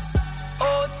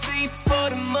 OT for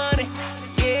the money.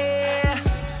 Yeah.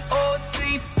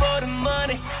 OT for the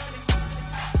money.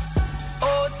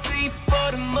 OT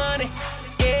for the money.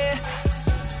 Yeah.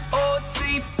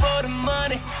 OT for the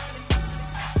money.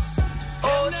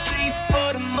 OT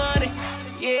for the money.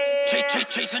 Yeah.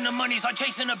 Chasing the monies, I'm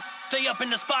chasing the. Stay up in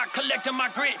the spot, collecting my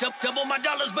grit. Double my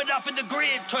dollars, but off in the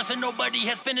grid. Trusting nobody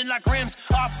has spinning like rims.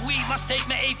 Off weed, my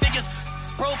statement 8 figures.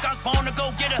 Broke, I was born to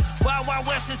go get her. Wild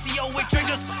West and CO with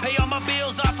triggers. Pay all my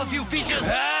bills off a few features.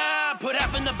 Put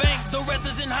half in the bank, the rest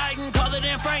is in hiding. Call it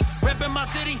Anne Frank. Reppin' my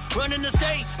city, running the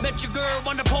state. Met your girl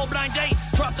on the pole blind date.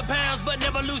 Drop the pounds, but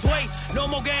never lose weight. No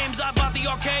more games, I bought the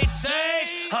arcade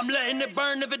stage. I'm letting it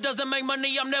burn. If it doesn't make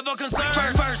money, I'm never concerned.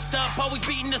 First up, always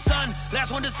beating the sun.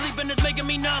 Last one to sleep and it's making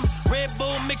me numb. Red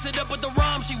Bull, mix it up with the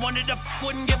rum. She wanted to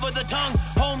wouldn't give her the tongue.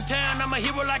 Hometown, I'm a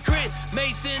hero like Crit.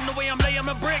 Mason, the way I'm laying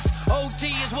my bricks.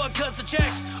 OT is what cuts the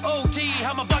checks. OT,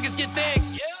 how my pockets get thick.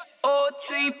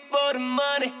 OT for the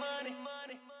money.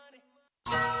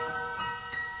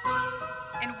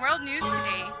 In world news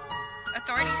today,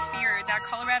 authorities fear that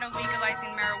Colorado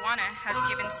legalizing marijuana has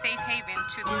given safe haven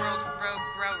to the world's rogue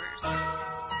growers.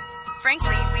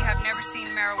 Frankly, we have never seen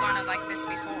marijuana like this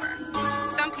before.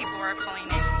 Some people are calling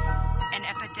it an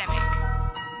epidemic.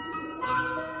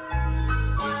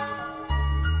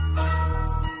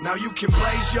 Now you can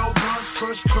blaze your blunts,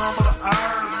 push crumble the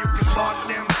herb. You can spark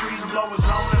them trees and blow a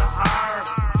zone in the herb.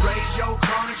 Raise your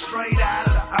chronic straight out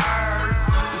of the herb.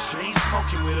 But you ain't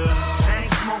smoking with us, you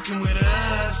ain't smoking with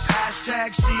us.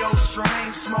 Hashtag CO strain,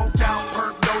 smoked out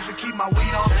perp doja, keep my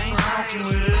weed on. You ain't smoking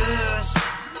with us.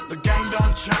 The game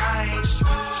done changed,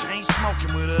 you ain't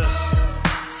smoking with us.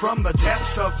 From the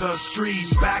depths of the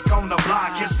streets, back on the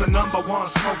block, it's the #1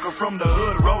 smoker from the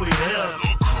hood, rolling up.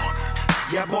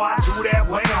 Yeah, boy, I do that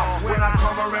well. When I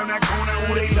come around that corner,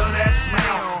 ooh, they love that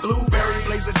smell. Blueberry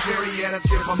blazer cherry at the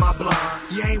tip of my blunt.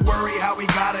 You ain't worried how we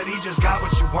got it, he just got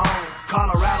what you want.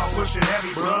 Colorado pushing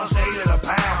heavy, bruh, stay to the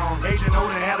pound. Agent know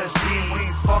the hell is in, we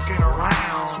ain't fucking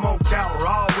around. Smoked out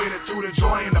raw with it through the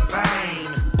joy and the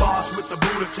pain. Boss with the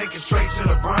Buddha, take it straight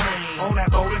to the brain. On that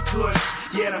boat of kush,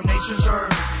 yeah, them nature's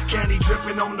herbs. Candy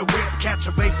dripping on the whip, catch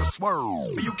a vapor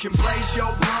swirl. You can blaze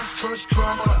your blunts, push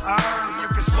crumble the herb. You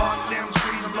can spark them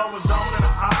trees and blow a zone in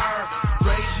the herb.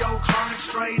 Raise your chronic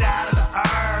straight out of the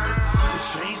herb. But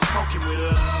you ain't smoking with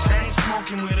us, you ain't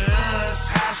smoking with us.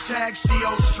 Hashtag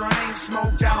CO strain,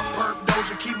 smoked out perp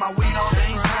doja, keep my weed on. You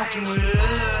ain't smoking with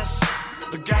us.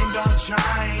 The game done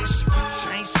changed, you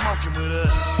ain't smoking with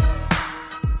us.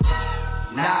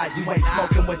 Nah, you ain't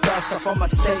smoking with us. I'm from a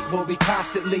state where we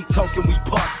constantly token, we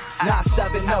puff.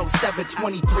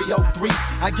 970-723-03.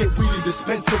 I get weed in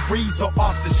dispensaries or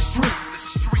off the street.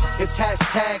 It's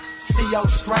hashtag CO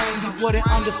strain. You wouldn't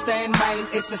understand, man.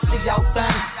 It's a CO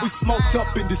thing. We smoked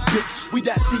up in this bitch. We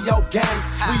that CO gang.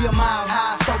 We a mile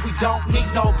high, so we don't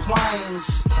need no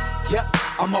planes. Yep,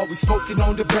 I'm always smoking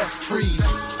on the best trees.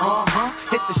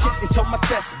 Hit the shit until my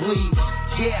chest bleeds.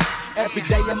 Yeah, every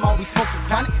day I'm always smoking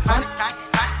chronic.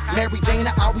 Mary Jane,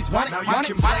 I always want it. Now you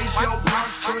can blaze your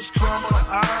blunts, push crumble the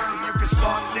herb. You can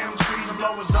spark them trees and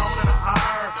blow a zone in the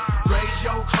herb. Raise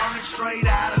your chronic straight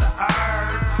out of the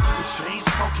herb. But you ain't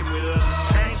smoking with us,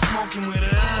 you ain't smoking with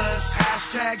us.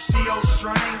 Hashtag CO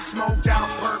strain, smoked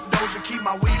out perp doja, keep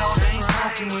my weed on. You ain't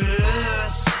smoking with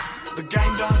us. The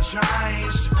game done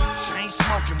changed, you ain't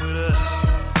smoking with us.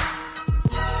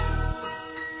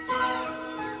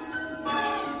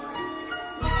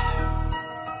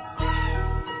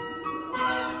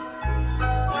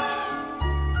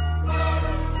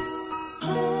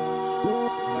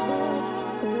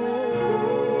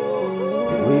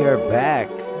 We are back.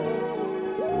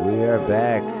 We are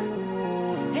back.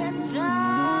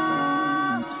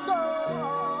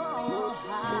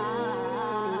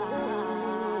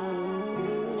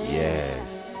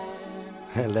 Yes.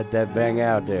 Let that bang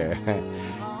out there.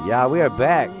 Yeah, we are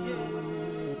back.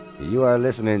 You are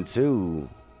listening to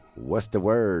What's the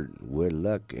Word with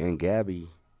Luck and Gabby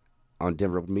on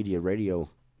Denver.Open.Media Radio,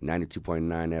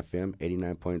 92.9 FM,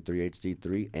 89.3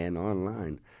 HD3, and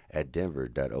online at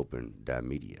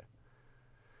Denver.Open.Media.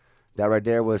 That right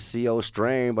there was CO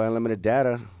Strain by Unlimited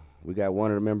Data. We got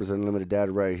one of the members of Unlimited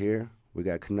Data right here. We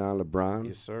got Kanon Lebron.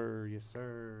 Yes, sir. Yes,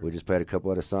 sir. We just played a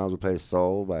couple other songs. We played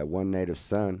Soul by One Native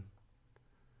Son.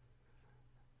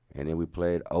 And then we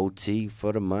played OT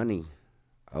for the Money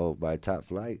by Top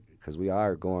Flight, because we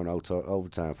are going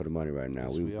overtime for the money right now.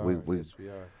 Yes, we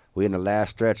are. We in the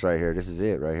last stretch right here. This is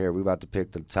it right here. We about to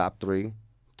pick the top 3,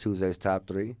 Tuesday's top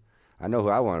 3. I know who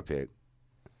I want to pick.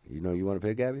 You know you want to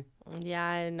pick, Gabby? Yeah,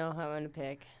 I know who I want to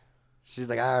pick. She's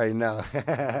like, I already know.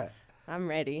 I'm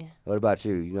ready. What about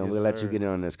you? You know, Yes, we'll let you sir. get in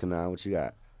on this, Kanan. What you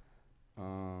got?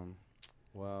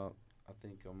 Well, I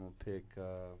think I'm gonna pick.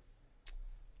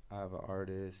 I have an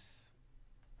artist.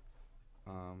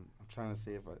 I'm trying to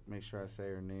see if I make sure I say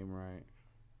her name right.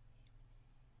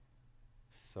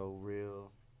 So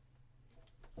Real.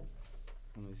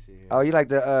 Let me see here. Oh, you like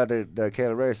the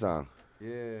Kayla Ray song?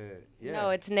 Yeah. No,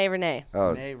 it's Nay Renee.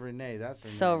 Oh. Nay Renee, that's her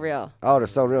So name. Real. Oh, the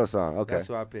So Real song. Okay. That's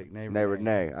who I picked. Nay Nay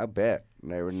Renee. Renee. I bet.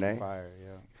 Nay She Renee. fire,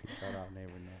 yeah. Shout out Nay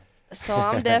Renee. So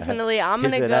I'm definitely, I'm He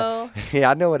going to said, go.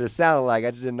 I know what it sounded like.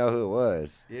 I just didn't know who it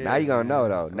was. Yeah, Now you going to know,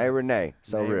 though. it's Nay like Renee.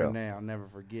 So Nay Real. Renee, I'll never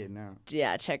forget now.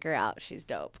 Yeah, check her out. She's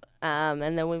dope. And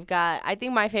then we've got, I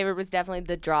think my favorite was definitely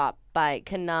The Drop by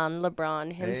Kanon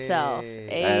Lebron himself.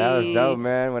 Hey. Man, that was Ayy. dope,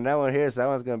 man. When that one hits, that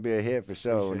one's going to be a hit for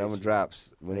sure. When that Appreciate one you.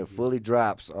 drops. When Thank it you. fully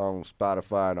drops on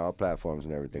Spotify and all platforms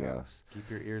and everything Yeah. else. Keep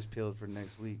your ears peeled for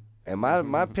next week. And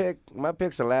my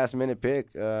pick's a last minute pick.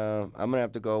 I'm gonna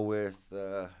have to go with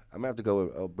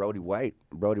Brody White,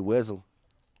 Brody Wizzle.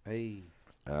 Hey.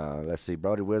 Let's see,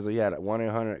 Brody Wizzle. Yeah,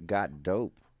 1-800 got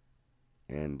dope,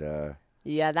 and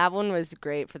Yeah, that one was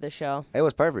great for the show. it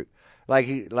was perfect. I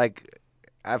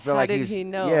feel How like did he's he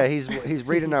know? yeah he's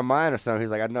reading our mind or something. He's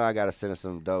like, I know I gotta send him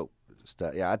some dope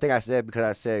stuff. Yeah, I think I said because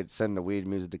I said send the weed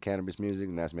music to cannabis music,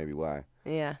 and that's maybe why.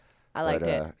 Yeah, I liked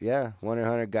it. Yeah,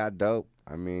 1-800 got dope.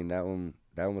 I mean that one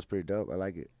was pretty dope. I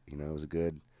like it. You know, it was a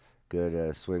good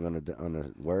swing on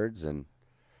the words, and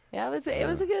Yeah, it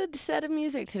was a good set of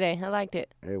music today. I liked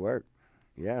it. it worked.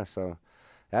 Yeah, so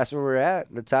that's where we're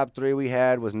at. The top 3 we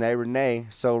had was Nay Renee,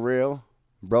 So Real,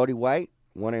 Brody White,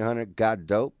 1-800 got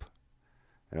dope,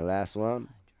 and the last one,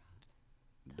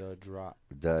 The Drop.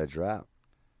 The Drop.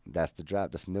 That's the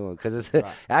drop. That's the new one. Because it's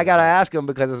Drop. I gotta ask him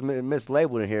because it's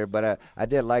mislabeled in here. But I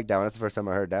did like that one. That's the first time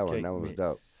I heard that one. Cake That one was mix.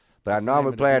 dope. But What's I the know I'm name gonna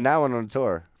of the play beat? that one on the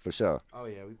tour for sure. Oh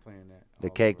yeah, we playing that. The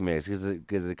all cake over. mix.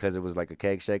 Because it was like a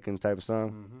cake shaking type of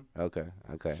song. Okay.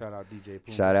 Shout out DJ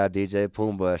Puma. Shout out DJ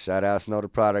Pumbaa. Shout out Snow the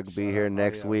Product. Be Shout here out,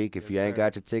 next yeah. week. If Yes, you ain't sir.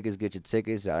 got your tickets, get your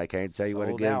tickets. I can't tell you where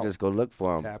to Sold get them. out. Just go look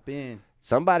for them. Tap in.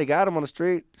 Somebody got them on the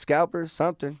street. Scalpers,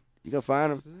 something. You can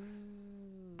find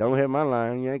them. Don't hit my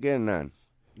line. You ain't getting none.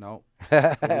 Nope.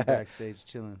 We'll be backstage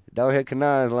chilling. Don't hit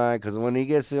Kanan's line, because when he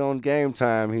gets on game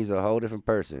time, he's a whole different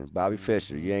person. Bobby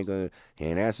Fischer. He ain't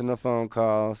answering no phone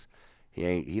calls.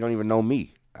 He don't even know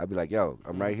me. I'd be like, yo,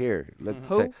 I'm right here. Look,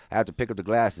 Who? I have to pick up the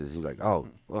glasses. He's like, oh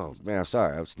man, I'm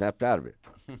sorry. I snapped out of it.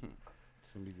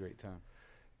 It's gonna be a great time.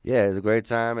 Yeah, it was a great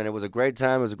time, and it was a great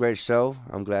time. It was a great show.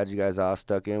 I'm glad you guys all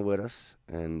stuck in with us.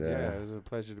 And Yeah, it was a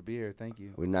pleasure to be here. Thank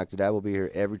you. we knocked it out. We'll be here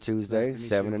every Tuesday, Nice to meet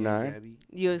 7 you to again, 9. Gabby.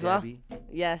 You as Gabby. well?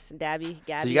 Yes, Gabby.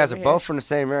 So you guys are over both here. from the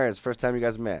same area. It's the first time you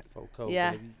guys met. Foco,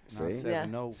 Yeah. baby. See?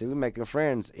 Yeah. See, we're making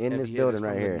friends in Heavy this hitters building from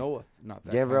right the here. north, not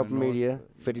that Denver kind of Open north, Media,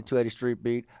 but, 5280 Street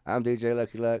Beat. I'm DJ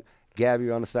Lucky Luck.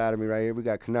 Gabby on the side of me right here. We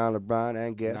got Kanon Lebron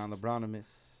and guest. Kanon Lebron.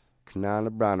 Kanon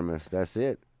Lebron. That's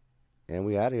it. And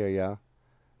we out of here, y'all.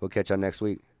 We'll catch y'all next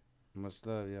week. Much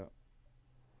love, y'all.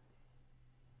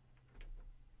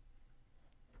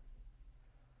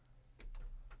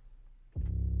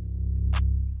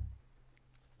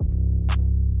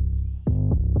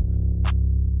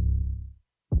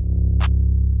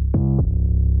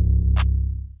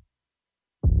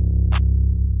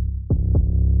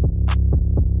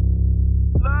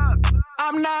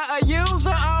 I'm not a user,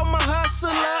 I'm a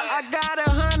hustler. I got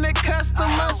 100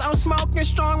 customers. I'm smoking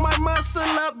strong, my muscle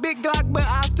up. Big Glock, but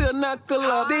I still knuckle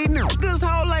up. These niggas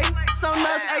hold like so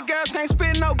nuts. Hey, girl, can't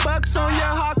spend no bucks on ya.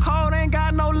 Hard cold, ain't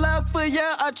got no love for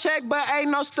ya. A check, but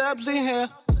ain't no stubs in here.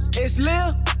 It's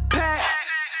Lil Pat,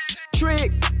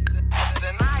 Trick,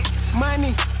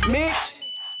 Money Mix,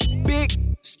 Big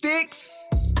Sticks,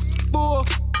 Full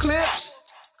Clips,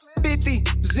 50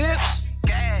 Zips,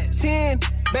 10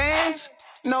 bands,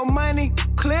 no money,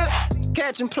 clip,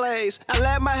 catching plays. I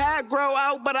let my hair grow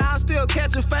out, but I'll still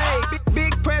catch a fade.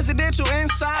 Big presidential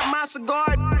inside my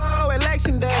cigar,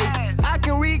 election day. I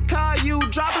can recall you,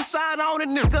 drop a side.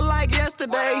 nigga like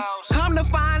yesterday. Come to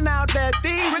find out that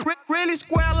these really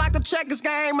square like a checkers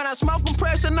game. And I smoke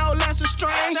compression, no less a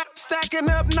strain. Stacking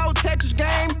up, no Tetris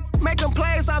game. Making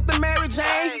plays off the Mary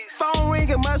Jane. Phone ring,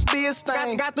 it must be a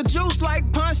stain. Got the juice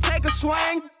like punch, take a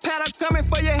swing. Paddock coming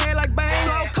for your head like bang.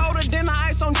 Flow colder than the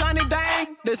ice on Johnny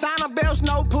Dang. Designer belts,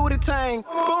 no pootie tang.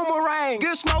 Boomerang,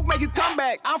 good smoke make you come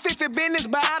back. I'm fit for business,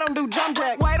 but I don't do jump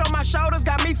jack. Weight on my shoulders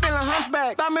got me feeling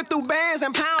hunchback. Thumbing through bands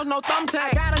and pounds, no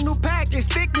thumbtack. Got a new pack, it's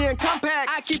sticky and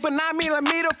compact. I keep a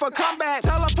 9mm for comeback.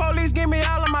 Tell the police, give me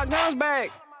all of my guns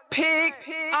back. Pig,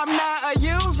 I'm not a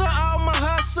user, I'm a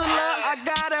hustler. I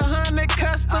got 100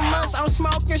 customers. I'm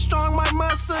smoking strong, my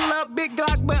muscle up. Big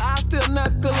Glock, but I still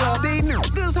knuckle up. These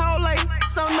niggas whole like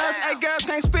so nuts. Hey, girls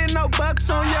can't spend no bucks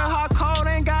on ya. Hard cold,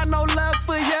 ain't got no love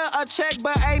for ya. A check,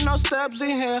 but ain't no stubs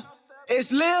in here.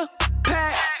 It's Lil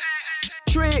Pack,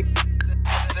 Trick,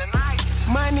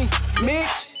 Money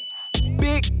Mix,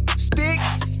 Big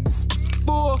Sticks,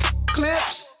 Full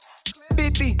Clips,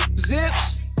 50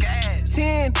 Zips.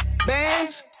 10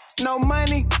 bands, no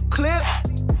money, clip.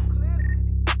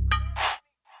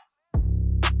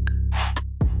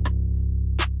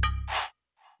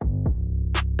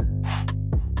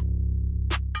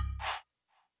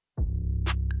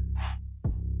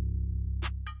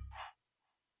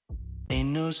 Ain't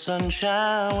no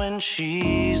sunshine when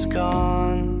she's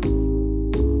gone.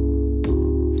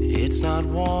 It's not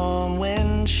warm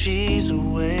when she's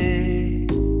away.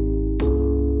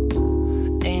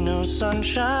 Ain't no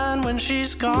sunshine when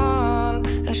she's gone,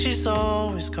 and she's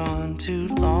always gone too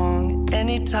long.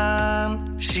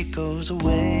 Anytime she goes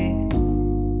away,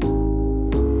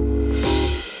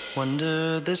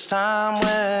 wonder this time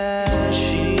where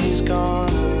she's gone.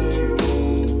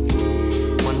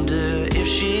 Wonder if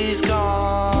she's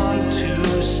gone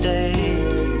to stay.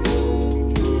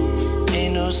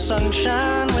 Ain't no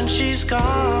sunshine when she's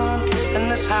gone, and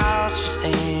this house just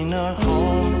ain't a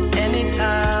home.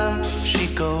 Anytime she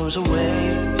goes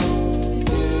away.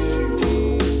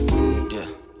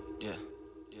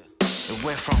 It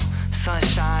went from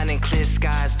sunshine and clear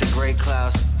skies to gray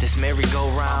clouds. This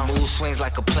merry-go-round, mood swings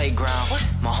like a playground.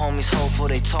 My homies hopeful,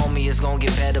 they told me it's gonna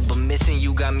get better, but missing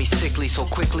you got me sickly so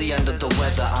quickly under the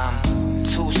weather. I'm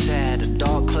too sad, a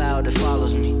dark cloud that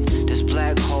follows me. This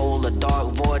black hole, a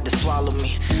dark void to swallow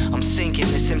me. I'm sinking,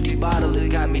 this empty bottle, it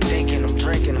got me thinking. I'm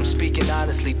drinking, I'm speaking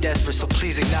honestly, desperate, so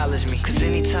please acknowledge me. Cause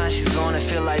anytime she's gone, I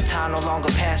feel like time no longer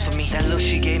passed for me. That look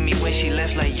she gave me when she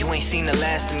left, like you ain't seen the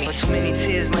last of me. But too many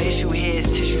tears, my issue here is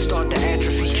tissue start to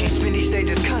atrophy. Can't spend these days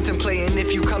just contemplating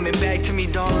if you coming back to me,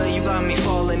 darling. You got me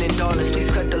falling in darkness, please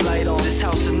cut the light on. This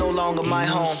house is no longer my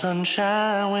home. No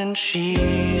sunshine when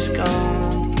she's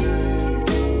gone.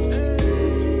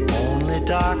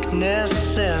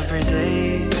 Darkness every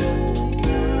day.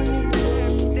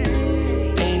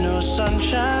 Ain't no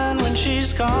sunshine when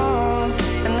she's gone,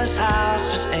 and this house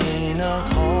just ain't a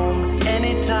home.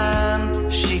 Anytime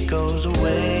she goes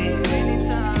away.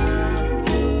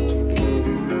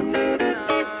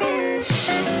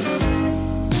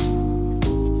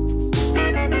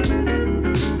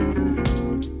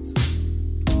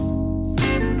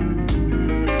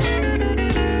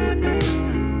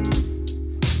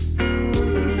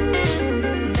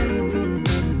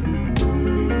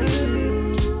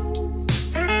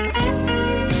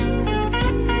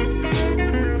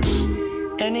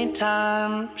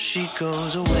 Anytime she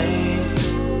goes away.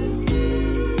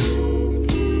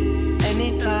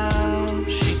 Anytime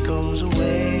she goes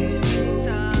away.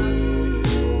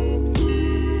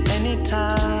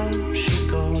 Anytime she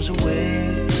goes away.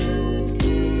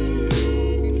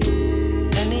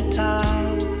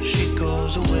 Anytime she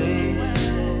goes away.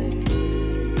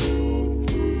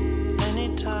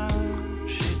 Anytime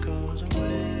she goes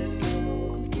away.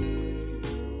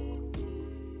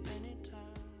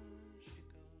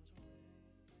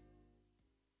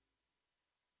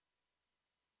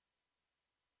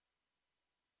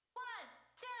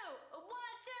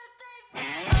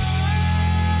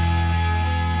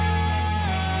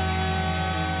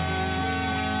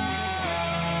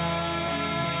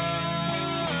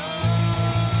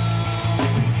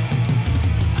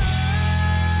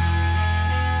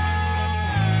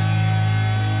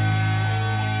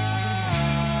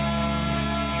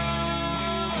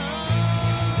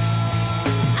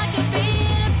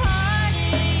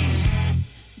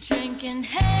 In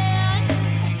hand,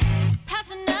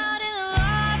 passing out in the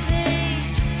lobby,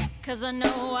 cause I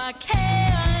know I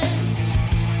can.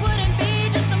 Wouldn't be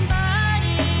just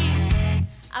somebody,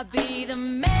 I'd be the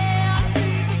man.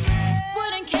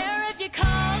 Wouldn't care if you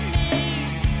called me,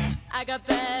 I got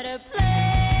better plans.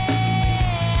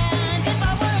 If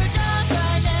I were drunk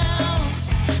right now,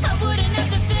 I wouldn't have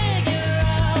to figure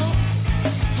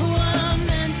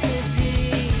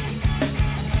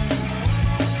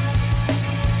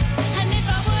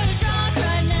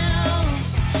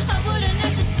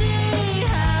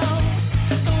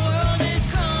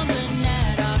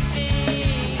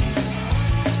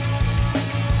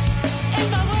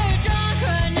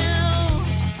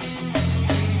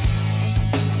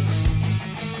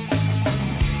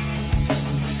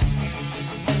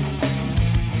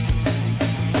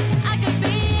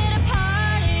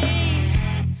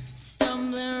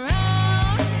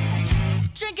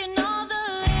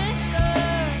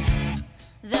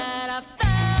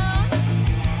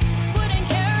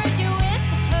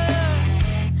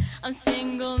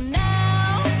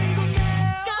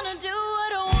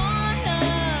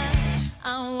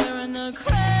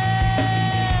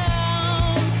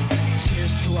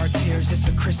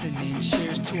glistening.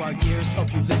 Cheers to our years,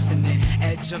 hope you listening.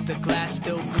 Edge of the glass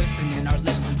still glistening. Our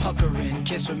lips puckering,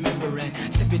 kiss remembering.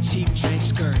 Sip a cheap drink,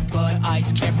 skirt, but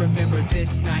ice. Can't remember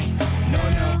this night.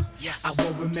 No, yes. I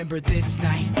won't remember this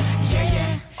night.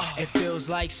 Yeah. It feels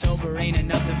like sober ain't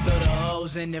enough to fill the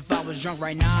holes. And if I was drunk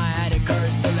right now, I had a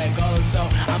courage to let go. So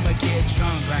I'ma get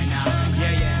drunk right now.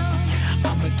 Yeah.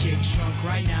 I'ma get drunk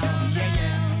right now.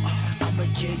 Yeah. I'ma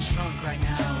get drunk right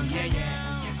now. Yeah.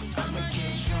 I'ma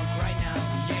get drunk right now.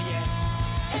 Yeah.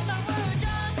 If I were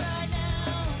drunk right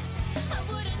now, I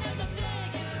wouldn't have to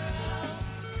figure out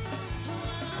who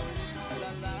I'm into.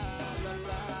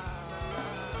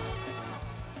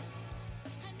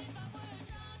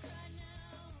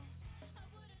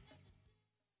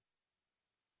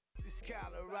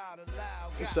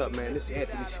 What's up, man? This is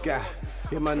Anthony Scott.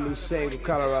 Hear my new single,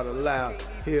 Colorado Loud,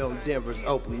 here on Denver's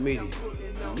Open Media.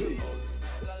 Yeah.